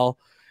NFL.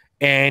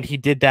 And he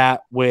did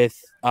that with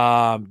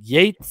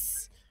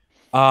Yates.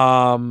 Who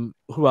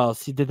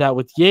else? He did that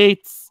with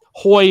Yates,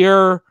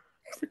 Hoyer.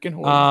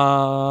 Freaking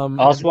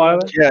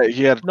Osweiler? Yeah,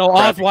 he had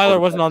Osweiler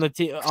wasn't on the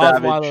team.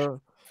 Osweiler,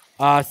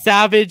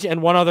 Savage,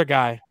 and one other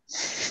guy.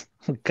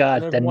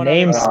 God, the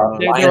names.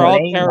 They're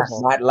all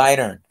terrible. Matt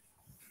Leinart.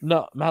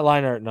 No, Matt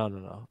Leinart.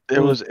 No. It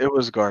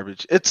was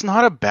garbage. It's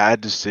not a bad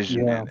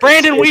decision, man.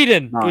 Brandon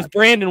Weeden. It was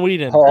Brandon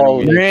Weeden.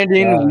 Oh,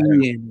 Brandon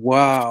Weeden.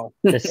 Wow.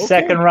 The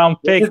second round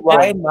pick.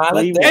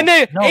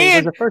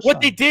 And what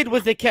they did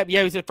was they kept.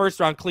 Yeah, it was the first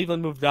round.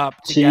 Cleveland moved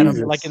up to get him,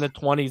 like in the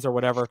 20s or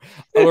whatever,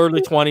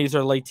 early 20s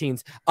or late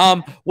teens.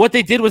 What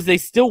they did was they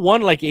still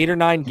won like 8 or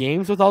 9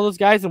 games with all those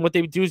guys, and what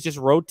they would do is just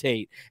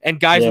rotate. And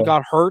guys who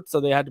got hurt,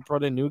 so they had to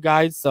put in new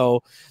guys.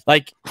 So,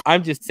 like,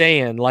 I'm just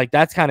saying, like,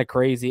 that's kind of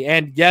crazy.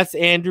 And yes,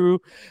 Andrew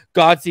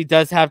Godsey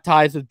does have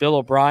ties with Bill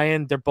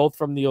O'Brien. They're both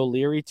from the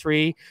O'Leary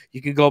tree.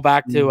 You can go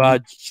back to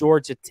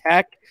Georgia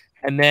Tech,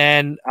 and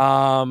then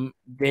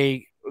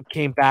they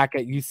came back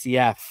at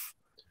UCF.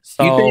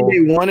 So, you think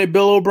they wanted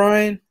Bill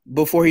O'Brien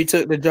before he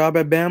took the job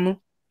at Bama?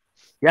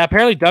 Yeah,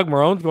 apparently Doug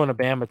Marone's going to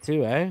Bama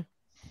too, eh?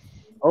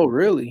 Oh,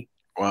 really?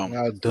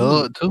 Wow.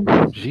 Doug too?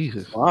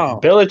 Jesus.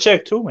 Wow.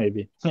 Belichick too,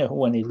 maybe. Yeah,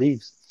 when he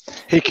leaves.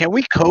 Hey, can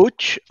we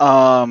coach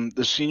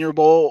the Senior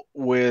Bowl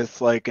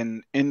with like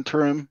an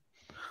interim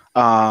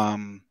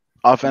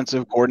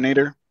offensive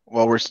coordinator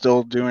while we're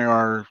still doing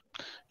our,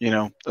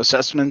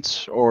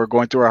 assessments or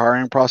going through our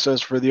hiring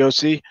process for the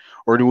OC?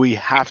 Or do we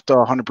have to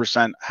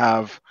 100%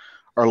 have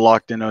our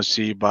locked in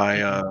OC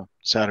by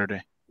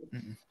Saturday?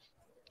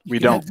 We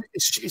don't.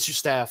 It's your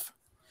staff.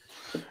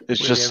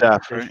 It's just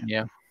staff, right?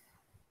 Yeah.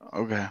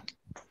 Okay.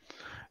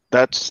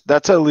 That's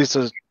at least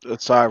a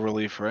sigh of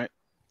relief, right?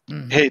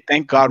 Hey,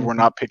 thank God we're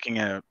not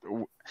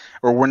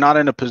we're not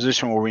in a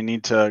position where we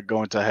need to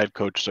go into a head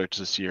coach search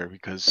this year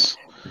because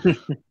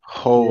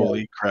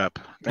holy crap.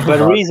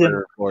 But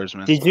reason,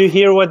 did you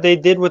hear what they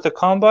did with the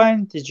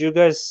combine? Did you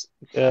guys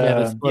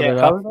they split it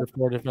up for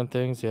 4 different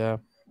things, yeah.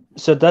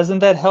 So doesn't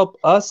that help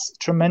us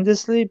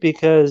tremendously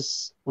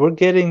because we're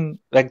getting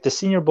like the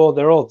Senior Bowl,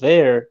 they're all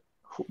there.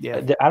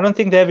 Yeah. I don't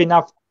think they have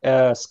enough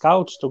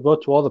scouts to go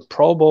to all the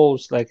Pro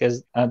Bowls, like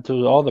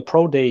to all the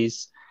pro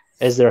days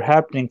as they're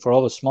happening for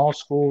all the small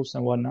schools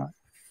and whatnot.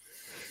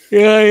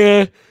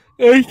 Yeah.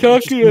 I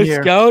talked to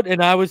a scout,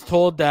 and I was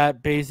told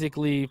that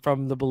basically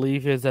from the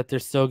belief is that they're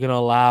still going to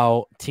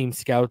allow team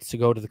scouts to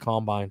go to the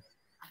combine.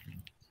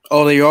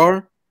 Oh, they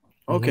are?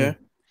 Okay.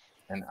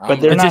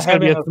 But they're just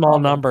going to be a small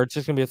number. It's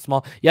just going to be a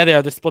small. Yeah, they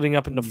are. They're splitting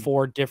up into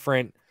four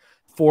different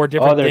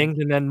things,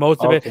 and then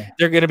most of it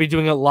they're going to be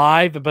doing it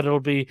live, but it'll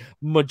be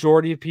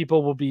majority of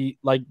people will be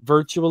like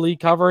virtually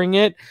covering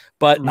it.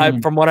 But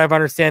from what I've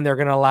understand, they're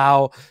going to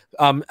allow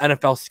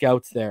NFL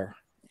scouts there.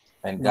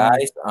 And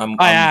guys, I'm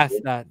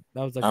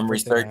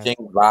researching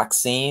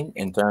vaccine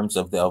in terms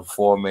of the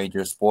 4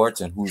 major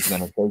sports and who's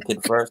going to take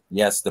it first.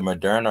 Yes, the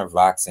Moderna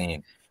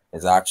vaccine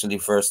is actually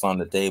first on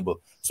the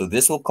table. So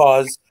this will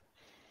cause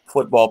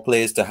football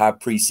players to have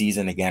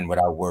preseason again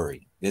without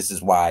worry. This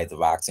is why the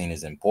vaccine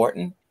is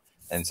important.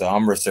 And so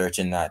I'm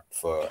researching that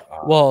for.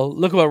 Well,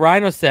 look at what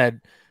Rhino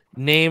said.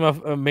 Name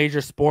of a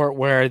major sport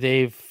where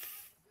they've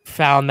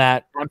found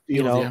that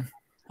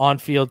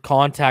on-field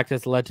contact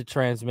has led to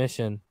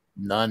transmission.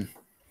 None.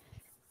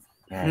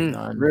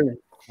 None. Really?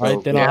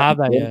 Right? They don't have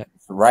that yet.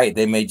 Right.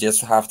 They may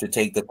just have to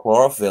take the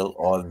chlorophyll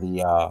or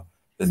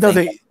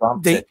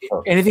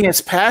anything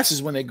that's passed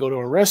is when they go to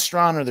a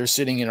restaurant or they're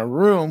sitting in a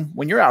room.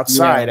 When you're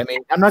outside, I mean,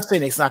 I'm not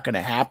saying it's not going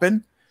to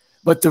happen,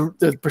 but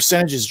the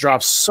percentages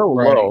drop so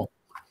low.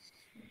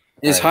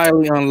 It's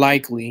highly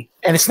unlikely.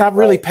 And it's not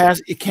really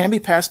passed. It can be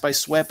passed by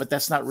sweat, but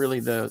that's not really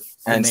the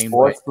and main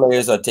sports way.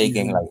 Players are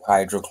taking like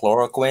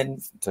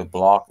hydrochloroquine to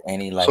block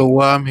any like. So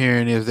what I'm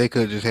hearing is they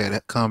could just had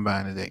that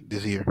combine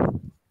this year.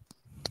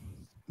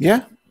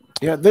 Yeah,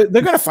 they're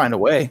gonna find a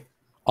way.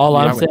 All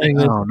I'm saying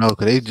is, I don't know,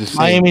 because they just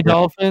Miami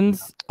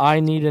Dolphins.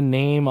 I need a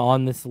name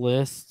on this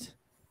list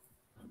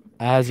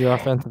as your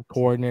offensive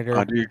coordinator.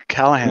 Oh, dude,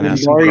 Callahan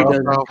has Mike.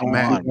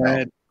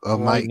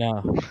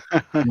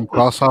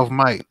 Cross off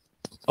Mike.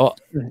 Oh,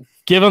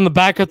 give him the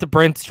back of the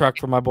Brent's truck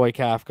for my boy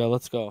Kafka.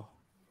 Let's go.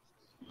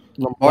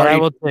 I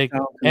will take,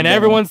 and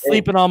everyone's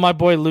sleeping on my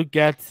boy Luke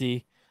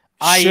Getsy.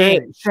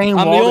 Shane I'm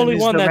Walden the only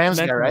is one the that's Rams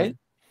guy, right?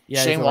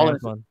 Yeah, Shane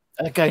Walden.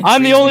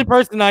 I'm the only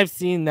person I've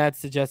seen that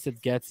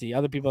suggested Getsy.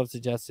 Other people have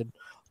suggested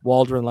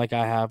Waldron, like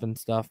I have and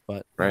stuff,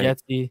 but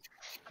Getsy,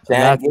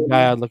 that's the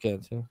guy I'd look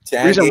at too.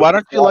 Reason, why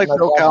don't you like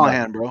Bill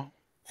Callahan, bro?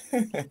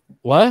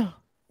 What?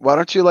 Why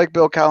don't you like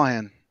Bill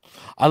Callahan?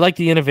 I like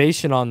the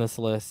innovation on this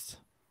list.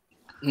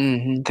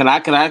 Mm-hmm. Can I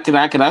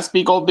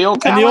speak on Bill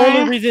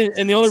Callahan?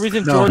 And the only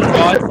reason George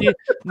Godsey, you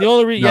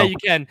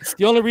can.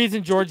 The only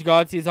reason George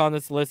Godsey is on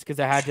this list because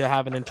I had to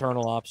have an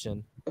internal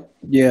option.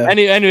 Yeah.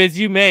 Anyways,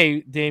 you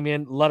may,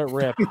 Damien, let it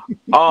rip.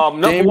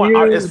 Number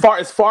one, as far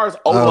as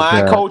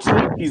O-line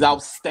coaching, he's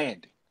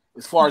outstanding.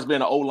 As far as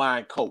being an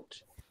O-line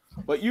coach,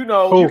 but you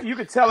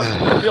can tell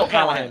it. Bill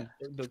Callahan.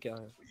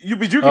 You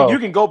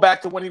can go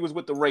back to when he was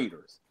with the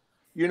Raiders.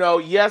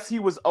 Yes, he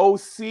was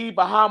OC,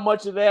 but how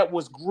much of that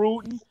was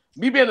Gruden?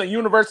 Me being a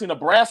University of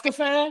Nebraska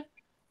fan,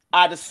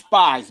 I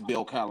despise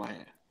Bill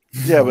Callahan.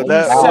 Yeah, but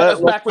let's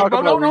talk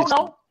about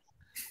no.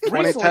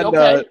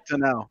 2010 to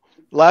now.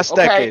 Last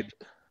decade.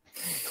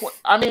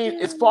 I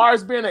mean, as far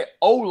as being an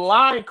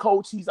O-line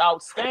coach, he's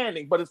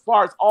outstanding. But as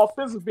far as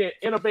offensive being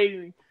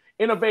innovating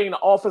the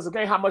offensive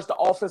game, how much the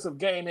offensive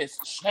game has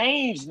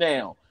changed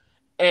now,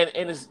 and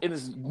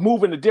is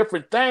moving to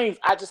different things.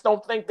 I just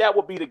don't think that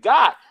would be the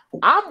guy.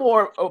 I'm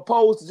more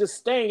opposed to just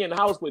staying in the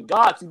house with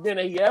Godsey. Then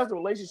he has a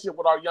relationship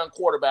with our young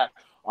quarterback.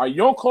 Our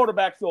young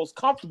quarterback feels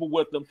comfortable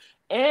with them,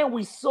 and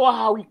we saw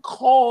how he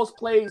calls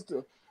plays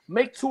to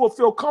make Tua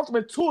feel comfortable.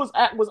 And Tua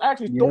was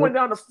actually throwing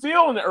down the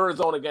field in the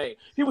Arizona game.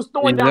 He was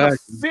throwing down the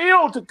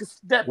field to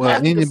that. Well,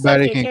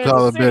 anybody can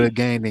call a better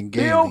game than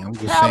Gailey. Bill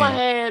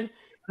Callahan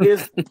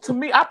is, to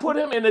me, I put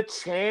him in the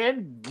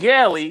Chan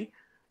Gailey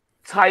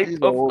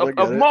type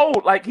of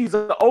mode. Like, he's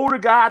an older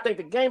guy. I think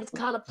the game is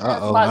kind of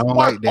past by.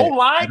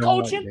 O-line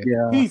coaching,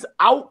 he's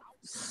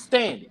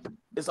outstanding.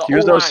 He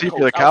was OC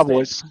for the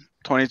Cowboys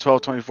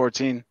 2012,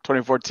 2014.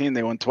 2014,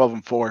 they won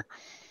 12-4.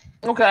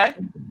 Okay.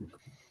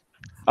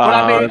 But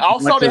I mean,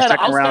 also they had an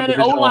outstanding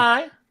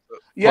O-line.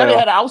 Yeah, they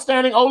had an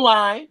outstanding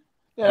O-line.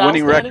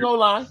 Winning record.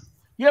 O-line.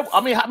 Yeah,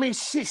 I mean,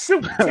 shoot.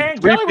 Chan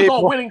Gailey was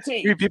on a winning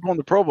team. 3 people in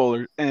the Pro Bowl.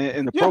 In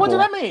the Pro Bowl. What does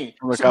that mean?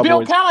 So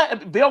Bill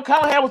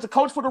Callahan was the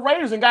coach for the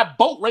Raiders and got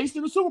boat raced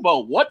in the Super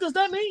Bowl. What does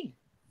that mean?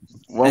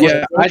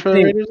 I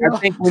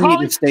think we need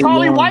to stay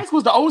Charlie Weiss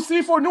was the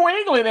OC for New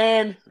England,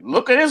 and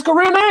look at his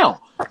career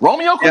now.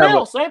 Romeo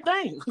Crennel, same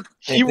thing.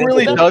 He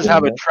really does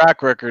have a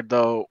track record,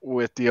 though,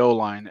 with the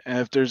O-line. And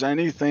if there's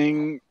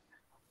anything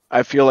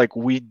I feel like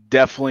we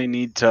definitely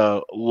need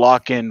to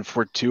lock in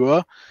for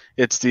Tua,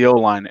 it's the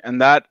O-line.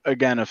 And that,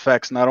 again,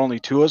 affects not only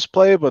Tua's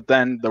play, but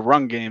then the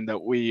run game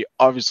that we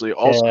obviously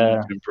also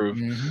need to improve.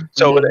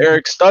 So with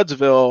Eric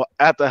Studesville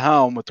at the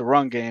helm with the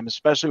run game,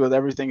 especially with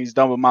everything he's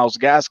done with Myles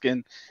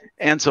Gaskin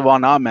and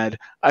Savon Ahmed,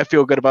 I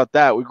feel good about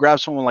that. We grab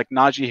someone like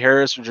Najee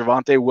Harris or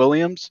Javonte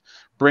Williams,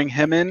 bring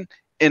him in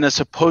a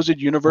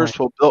supposed universe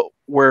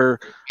where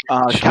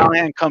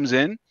Callahan comes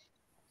in.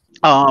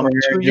 2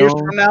 years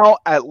from now,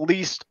 at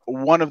least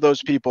one of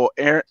those people,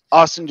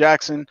 Austin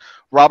Jackson,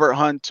 Robert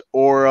Hunt,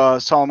 or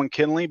Solomon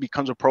Kinley,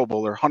 becomes a Pro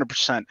Bowler,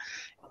 100%.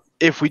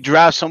 If we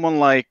draft someone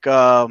like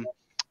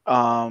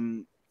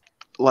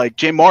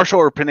Jay Marshall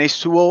or Penei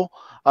Sewell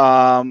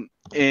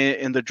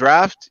in the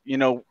draft,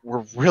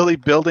 we're really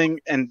building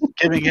and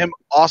giving him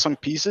awesome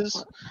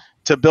pieces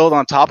to build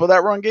on top of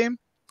that run game.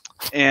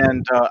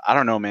 And I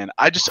don't know, man.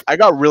 I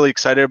got really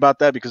excited about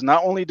that because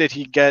not only did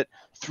he get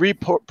 3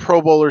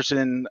 Pro Bowlers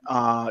in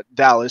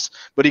Dallas,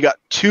 but he got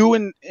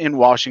 2 in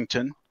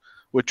Washington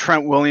with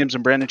Trent Williams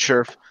and Brandon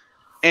Scherf,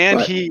 and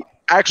he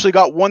actually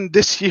got 1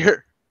 this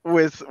year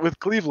with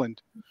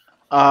Cleveland.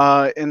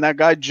 And that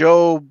guy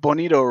Joe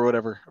Bonito or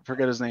whatever, I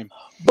forget his name.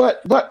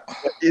 But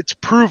it's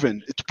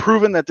proven. It's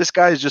proven that this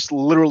guy has just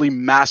literally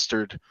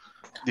mastered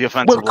the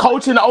offensive with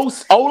coaching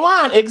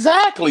O-line.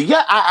 Exactly.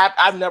 Yeah,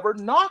 I've never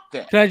knocked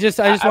that. I just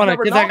want to,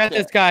 because I got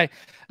this guy,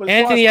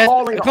 Anthony.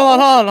 Hold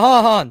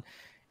on.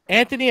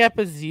 Anthony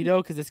Esposito,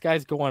 because this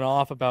guy's going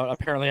off about,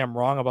 apparently I'm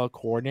wrong about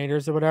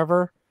coordinators or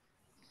whatever,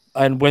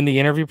 and when the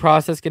interview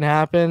process can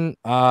happen.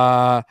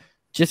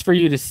 Just for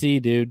you to see,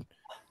 dude,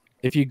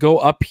 if you go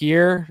up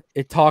here,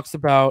 it talks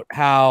about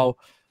how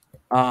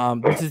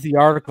this is the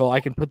article. I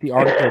can put the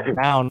article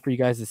down for you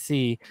guys to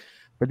see,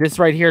 but this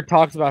right here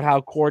talks about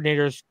how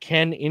coordinators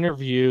can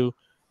interview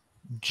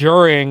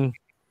during,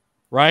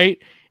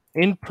 right?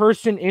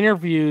 In-person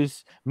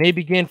interviews may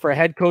begin for a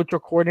head coach or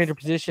coordinator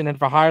position and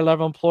for higher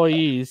level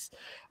employees,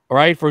 all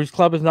right, for whose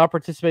club is not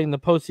participating in the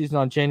postseason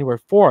on January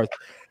 4th.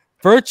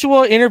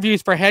 Virtual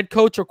interviews for head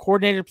coach or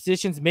coordinator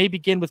positions may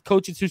begin with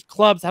coaches whose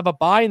clubs have a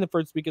bye in the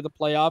first week of the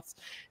playoffs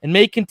and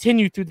may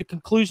continue through the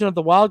conclusion of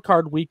the wild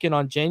card weekend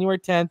on January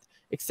 10th,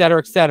 et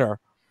cetera,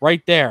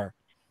 right there.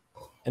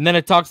 And then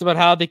it talks about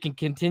how they can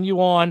continue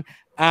on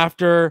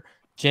after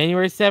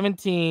January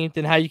 17th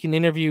and how you can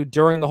interview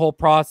during the whole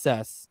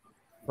process.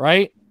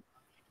 Right?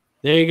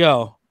 There you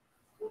go.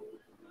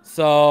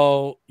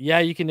 So, yeah,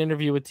 you can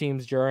interview with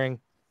teams during.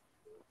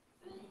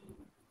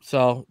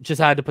 So, just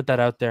had to put that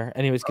out there.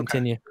 Anyways,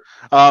 continue.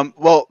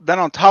 Well, then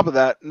on top of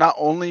that, not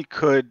only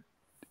could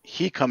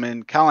he come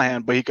in,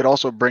 Callahan, but he could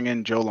also bring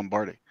in Joe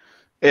Lombardi.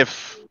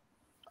 If,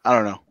 I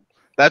don't know.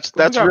 That's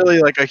really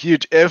like a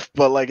huge if,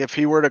 but like if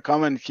he were to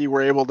come and he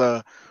were able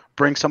to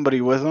bring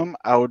somebody with him,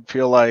 I would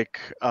feel like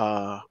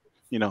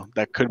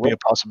that could be a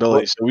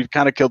possibility. So we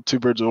kind of killed 2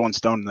 birds with 1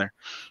 stone there.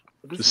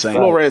 Just saying.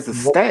 Flores' the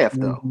staff,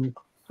 though.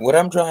 What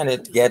I'm trying to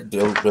get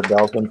the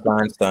Dolphin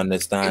fans to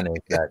understand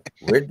is that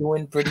we're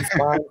doing pretty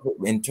fine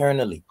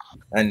internally.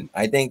 And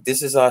I think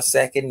this is our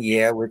 2nd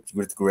year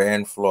with Gray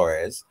and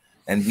Flores,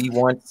 and we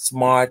want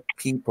smart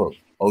people.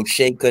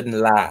 O'Shea couldn't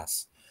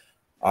last.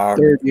 Our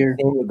senior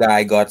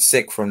guy got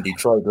sick from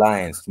Detroit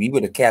Lions. We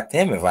would have kept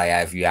him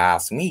if you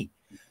ask me.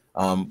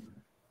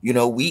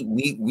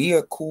 We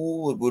are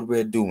cool with what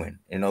we're doing.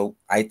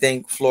 I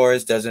think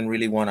Flores doesn't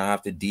really want to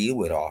have to deal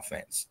with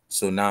offense.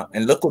 So now,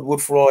 and look at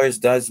what Flores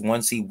does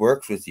once he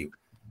works with you.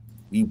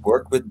 We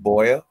work with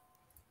Boyer.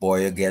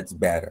 Boyer gets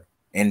better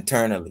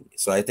internally.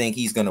 So I think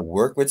he's going to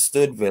work with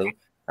Studville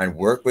and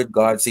work with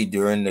Godsey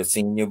during the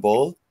Senior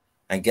Bowl.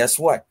 And guess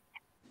what?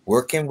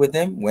 Working with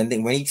him, when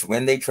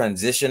they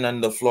transition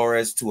under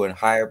Flores to a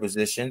higher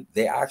position,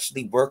 they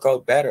actually work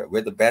out better.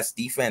 We're the best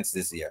defense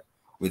this year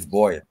with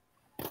Boyer.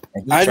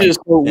 I just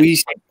hope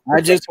we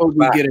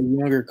get a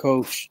younger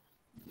coach.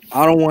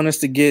 I don't want us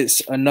to get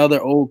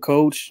another old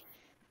coach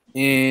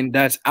and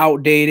that's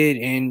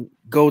outdated and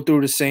go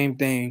through the same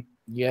thing.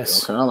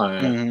 Yes. You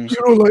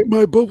don't like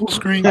my bubble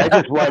screen. I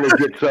just want to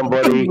get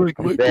somebody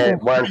that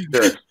wants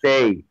to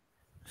stay.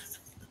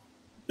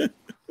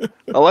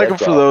 I like him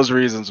for those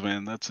reasons,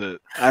 man. That's it.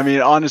 I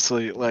mean,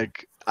 honestly,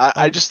 like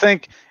I just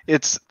think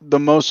it's the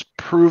most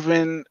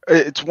proven.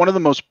 It's one of the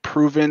most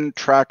proven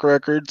track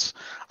records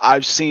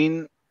I've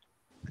seen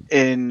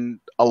in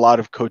a lot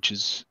of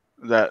coaches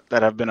that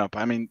have been up.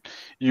 I mean,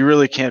 you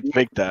really can't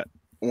fake that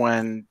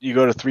when you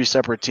go to 3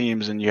 separate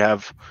teams and you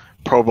have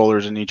Pro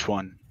Bowlers in each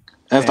one.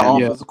 That's the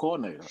offensive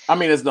coordinator. I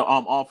mean, it's the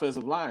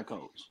offensive line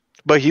coach.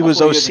 But he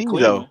was OC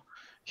though.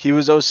 He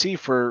was OC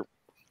for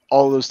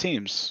all those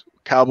teams.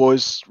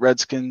 Cowboys,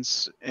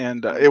 Redskins,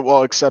 and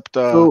except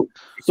so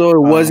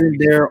it wasn't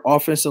their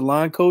offensive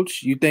line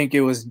coach. You think it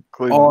was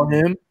Cleveland. All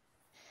him?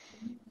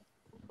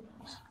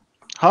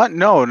 Huh?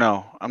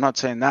 No, I'm not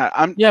saying that.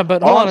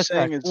 But hold on a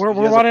second. We're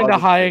wanting to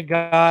hire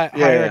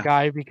a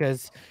guy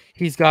because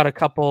he's got a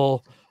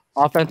couple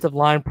offensive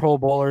line Pro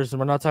Bowlers,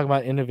 and we're not talking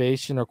about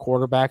innovation or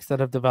quarterbacks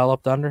that have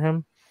developed under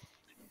him.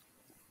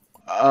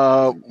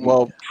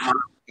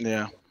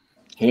 Yeah.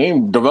 He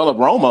ain't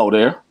developed Romo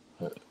there.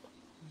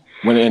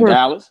 When in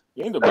Dallas,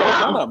 he ain't developed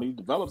none of them. He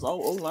develops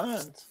all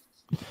lines.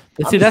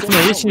 See, that's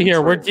my issue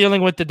here. We're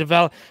dealing with the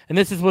develop, and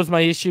this was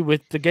my issue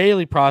with the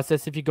Gailey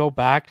process. If you go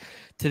back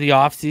to the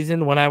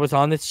offseason when I was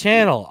on this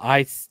channel,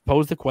 I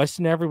posed the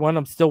question to everyone.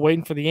 I'm still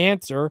waiting for the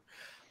answer.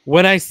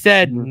 When I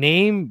said,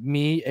 name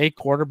me a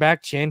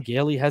quarterback Chan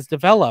Gailey has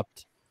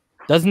developed,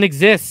 doesn't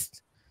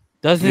exist.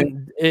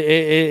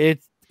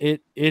 It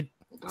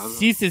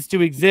ceases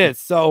to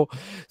exist. So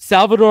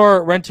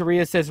Salvador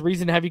Renteria says,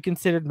 reason, have you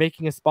considered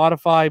making a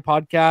Spotify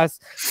podcast?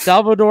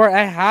 Salvador,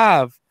 I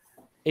have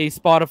a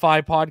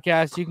Spotify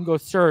podcast. You can go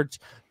search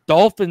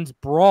Dolphins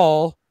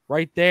Brawl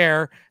right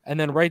there, and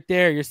then right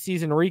there your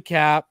season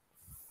recap.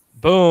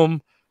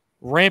 Boom.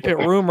 Rampant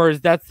Rumors.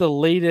 That's the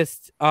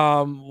latest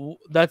one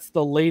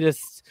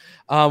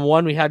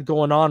we had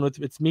going on with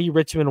it's me,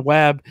 Richmond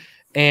Webb,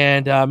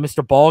 and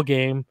Mr.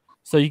 Ballgame.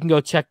 So you can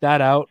go check that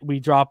out. We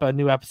drop a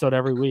new episode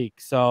every week.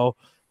 So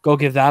go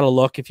give that a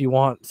look if you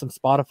want some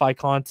Spotify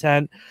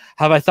content.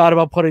 Have I thought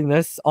about putting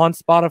this on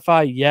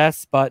Spotify?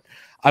 Yes, but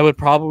I would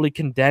probably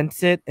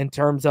condense it in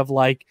terms of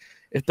like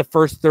if the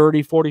first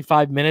 30,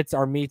 45 minutes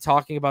are me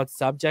talking about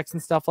subjects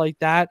and stuff like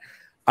that,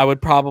 I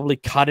would probably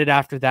cut it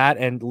after that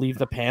and leave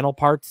the panel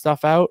part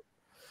stuff out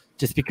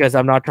just because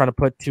I'm not trying to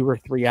put 2 or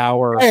 3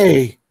 hour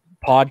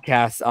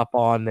podcasts up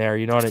on there.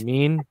 You know what I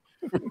mean?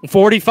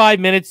 45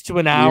 minutes to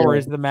an hour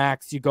is the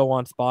max you go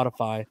on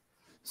Spotify.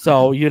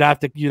 So you'd have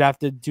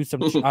to do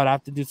some I'd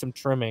have to do some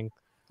trimming.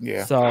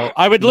 Yeah. So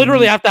I would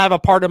literally have to have a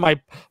part of my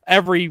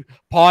every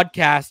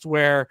podcast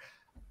where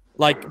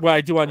like what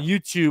I do on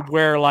YouTube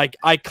where like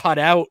I cut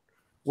out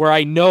where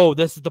I know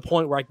this is the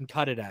point where I can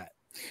cut it at.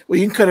 Well,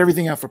 you can cut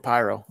everything out for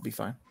Pyro. It'll be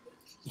fine.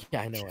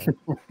 Yeah, I know.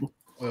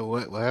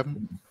 Wait, what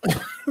happened?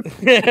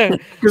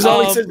 Because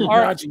all he says is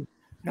Najee.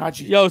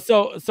 Yo,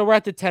 so we're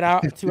at the 2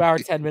 hour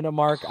 10 minute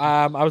mark.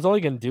 I was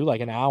only gonna do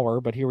like an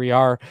hour, but here we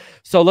are.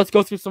 So let's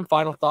go through some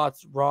final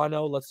thoughts.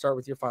 Rano, let's start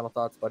with your final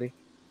thoughts, buddy.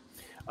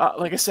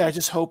 Like I said, I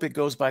just hope it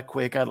goes by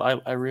quick.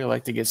 I really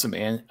like to get some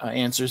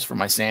answers for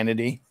my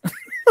sanity.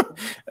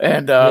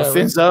 And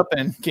Fins up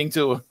and King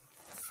Tua.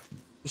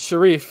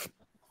 Sharif.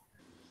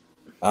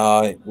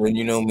 When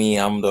you know me,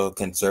 I'm the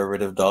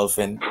conservative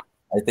Dolphin.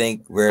 I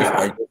think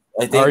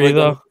Are you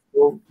though?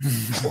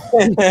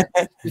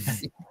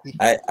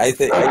 I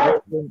think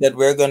that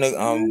we're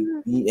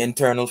gonna be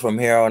internal from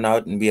here on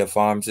out and be a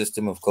farm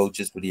system of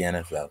coaches for the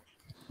NFL.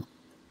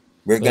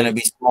 We're gonna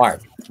be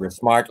smart. We're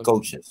smart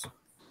coaches.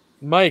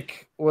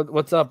 Mike,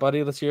 what's up,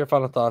 buddy? Let's hear your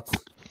final thoughts.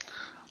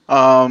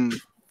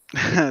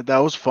 That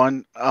was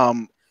fun.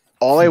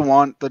 All I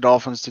want the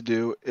Dolphins to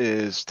do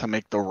is to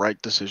make the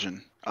right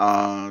decision.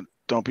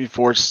 Don't be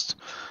forced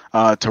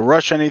to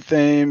rush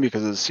anything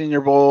because of the Senior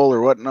Bowl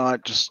or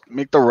whatnot. Just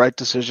make the right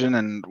decision,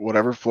 and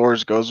whatever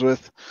Flores goes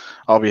with,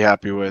 I'll be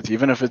happy with.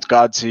 Even if it's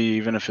Godsey,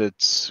 even if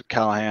it's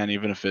Callahan,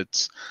 even if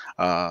it's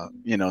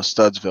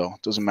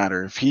Studsville, doesn't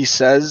matter. If he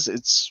says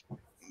it's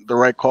the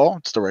right call,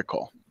 it's the right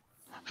call.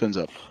 Fins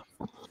up.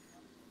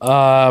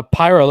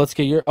 Pyro, let's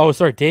get your. Oh,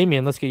 sorry,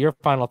 Damien. Let's get your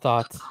final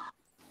thoughts.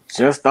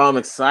 Just I'm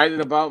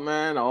excited about,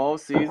 man, all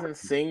season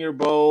Senior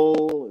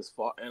Bowl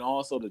and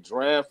also the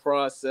draft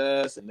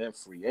process and then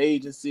free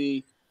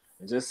agency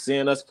and just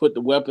seeing us put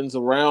the weapons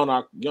around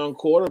our young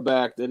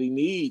quarterback that he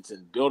needs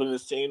and building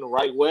this team the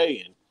right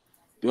way and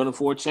building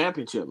for a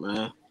championship,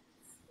 man.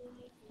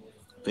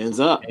 Fins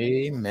up.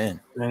 Amen.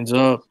 Fins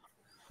up.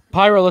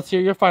 Pyro, let's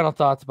hear your final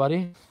thoughts,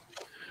 buddy.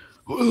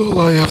 Well,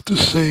 all I have to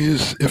say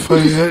is if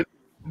I had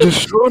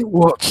Deshaun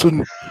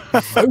Watson,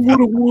 I would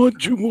have won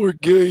you more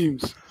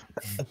games.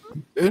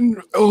 And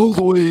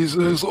always,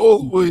 as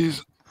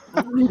always,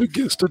 root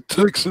against the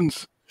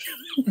Texans.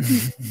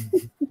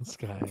 This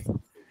guy.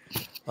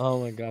 Oh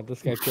my God,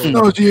 this guy.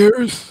 Najee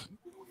Harris.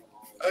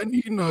 I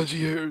need Najee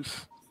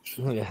Harris.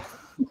 Yeah.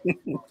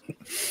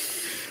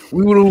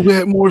 We would have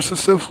had more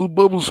successful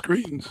bubble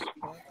screens.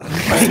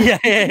 Yeah.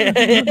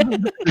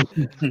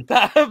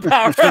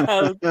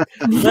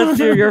 Let's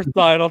hear your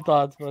final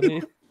thoughts,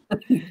 buddy.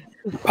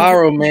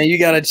 Pyro, man, you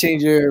gotta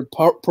change your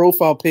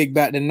profile pic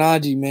back to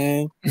Najee,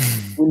 man.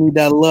 We need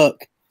that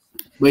luck.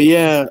 But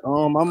yeah,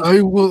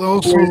 I will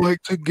also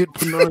like to get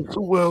Penard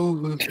well.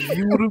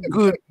 He would have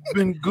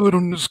been good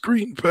on the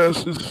screen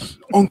passes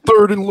on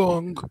 3rd and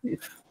long.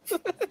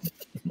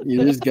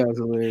 Yeah, this guy's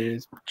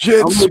hilarious.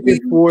 I'm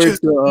looking forward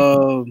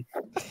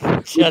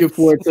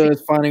to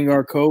us finding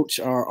our coach,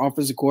 our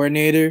offensive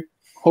coordinator.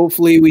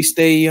 Hopefully, we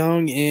stay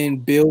young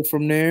and build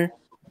from there.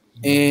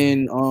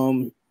 And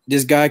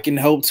this guy can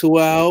help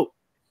Tua out,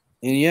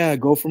 and yeah,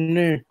 go from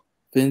there.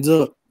 Fins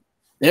up.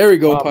 There we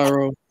go,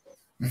 Pyro.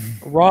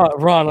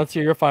 Ron, let's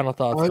hear your final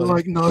thoughts. I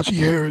like Najee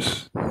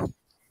Harris.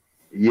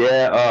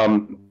 Yeah,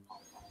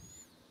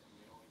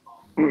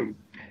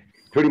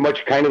 pretty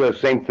much kind of the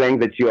same thing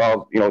that you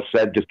all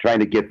said. Just trying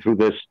to get through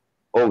this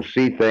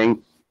OC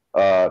thing,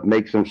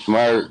 make some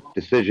smart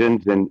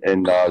decisions, and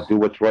do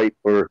what's right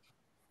for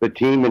the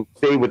team and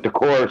stay with the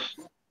course.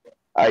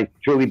 I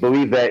truly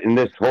believe that in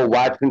this whole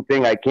Watson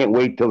thing, I can't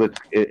wait till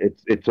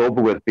it's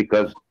over with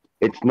because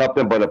it's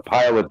nothing but a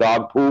pile of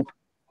dog poop,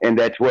 and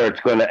that's where it's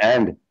going to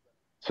end.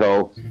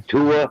 So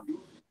Tua,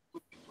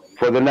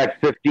 for the next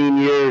 15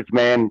 years,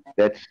 man.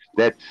 That's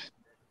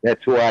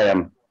who I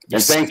am.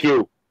 And thank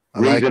you,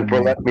 Reason,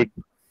 for letting me.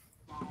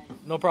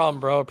 No problem,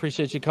 bro.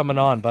 Appreciate you coming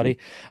on, buddy.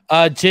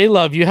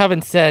 J-Love, you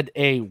haven't said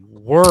a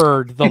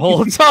word the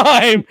whole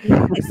time.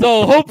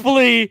 So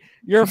hopefully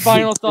your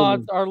final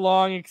thoughts are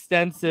long,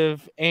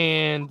 extensive,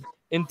 and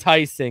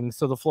enticing.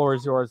 So the floor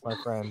is yours, my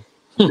friend.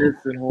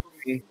 Listen,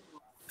 homie.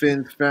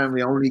 Finn's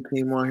family, I only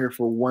came on here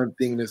for one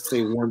thing, to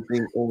say one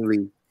thing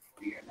only.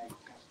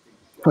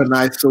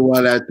 Panay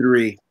Sewell at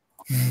 3.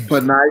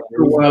 Panay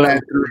Sewell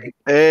at 3.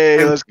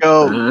 Hey, let's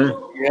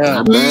go.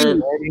 Yeah,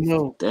 please,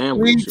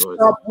 please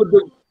stop with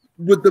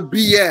the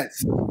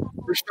BS.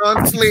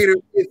 Rashawn Slater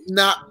is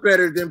not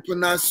better than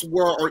Panay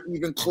Sewell or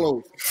even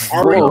close.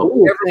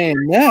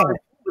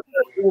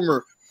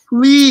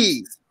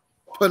 Please,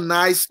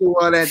 Panay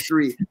Sewell at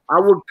 3. I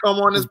would come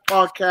on this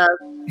podcast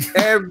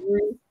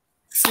every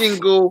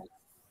single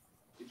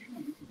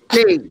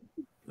day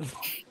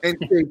and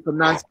say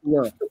Panay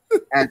Sewell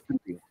at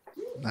 3.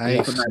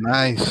 Nice.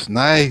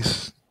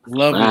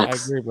 Love it.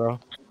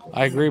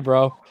 I agree,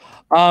 bro.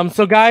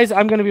 So guys,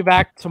 I'm gonna be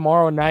back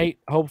tomorrow night.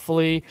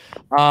 Hopefully,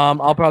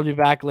 I'll probably be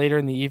back later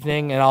in the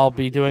evening, and I'll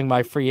be doing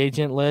my free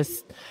agent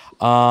list.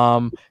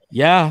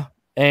 Yeah.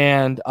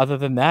 And other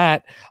than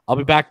that, I'll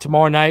be back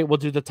tomorrow night. We'll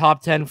do the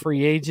top 10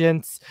 free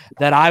agents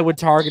that I would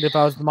target if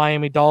I was the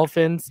Miami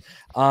Dolphins.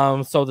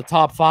 So the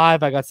top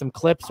 5, I got some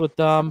clips with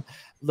them,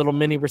 little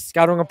mini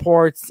scouting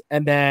reports,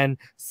 and then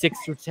 6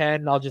 through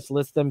 10, I'll just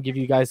list them, give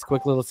you guys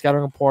quick little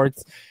scouting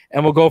reports,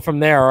 and we'll go from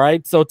there. All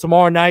right. So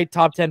tomorrow night,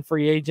 top 10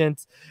 free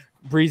agents.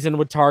 Reason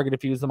would target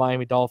if he was the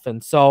Miami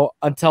Dolphins. So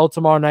until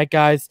tomorrow night,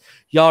 guys,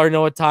 y'all already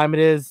know what time it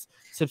is.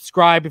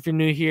 Subscribe if you're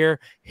new here.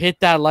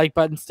 Hit that like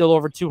button. Still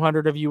over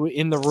 200 of you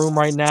in the room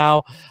right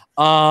now.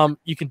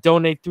 You can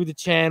donate through the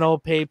channel,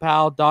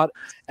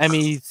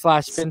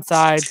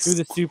 paypal.me/Finside, through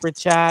the super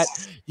chat.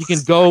 You can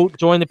go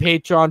join the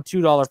Patreon,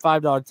 $2,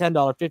 $5,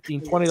 $10,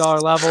 $15,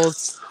 $20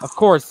 levels. Of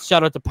course,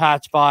 shout out to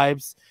Patch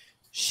Vibes.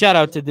 Shout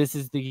out to This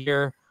Is the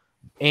Year.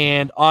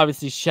 And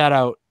obviously, shout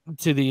out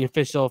to the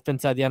official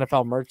Finside the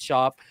NFL merch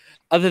shop.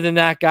 Other than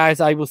that,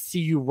 guys, I will see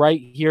you right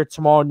here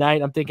tomorrow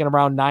night. I'm thinking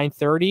around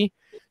 9:30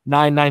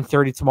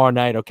 tomorrow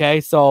night.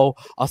 Okay, so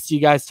I'll see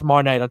you guys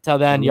tomorrow night. Until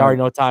then, you already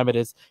know what time it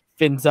is.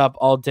 Fins up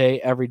all day,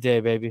 every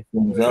day, baby.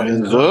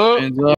 Fins up.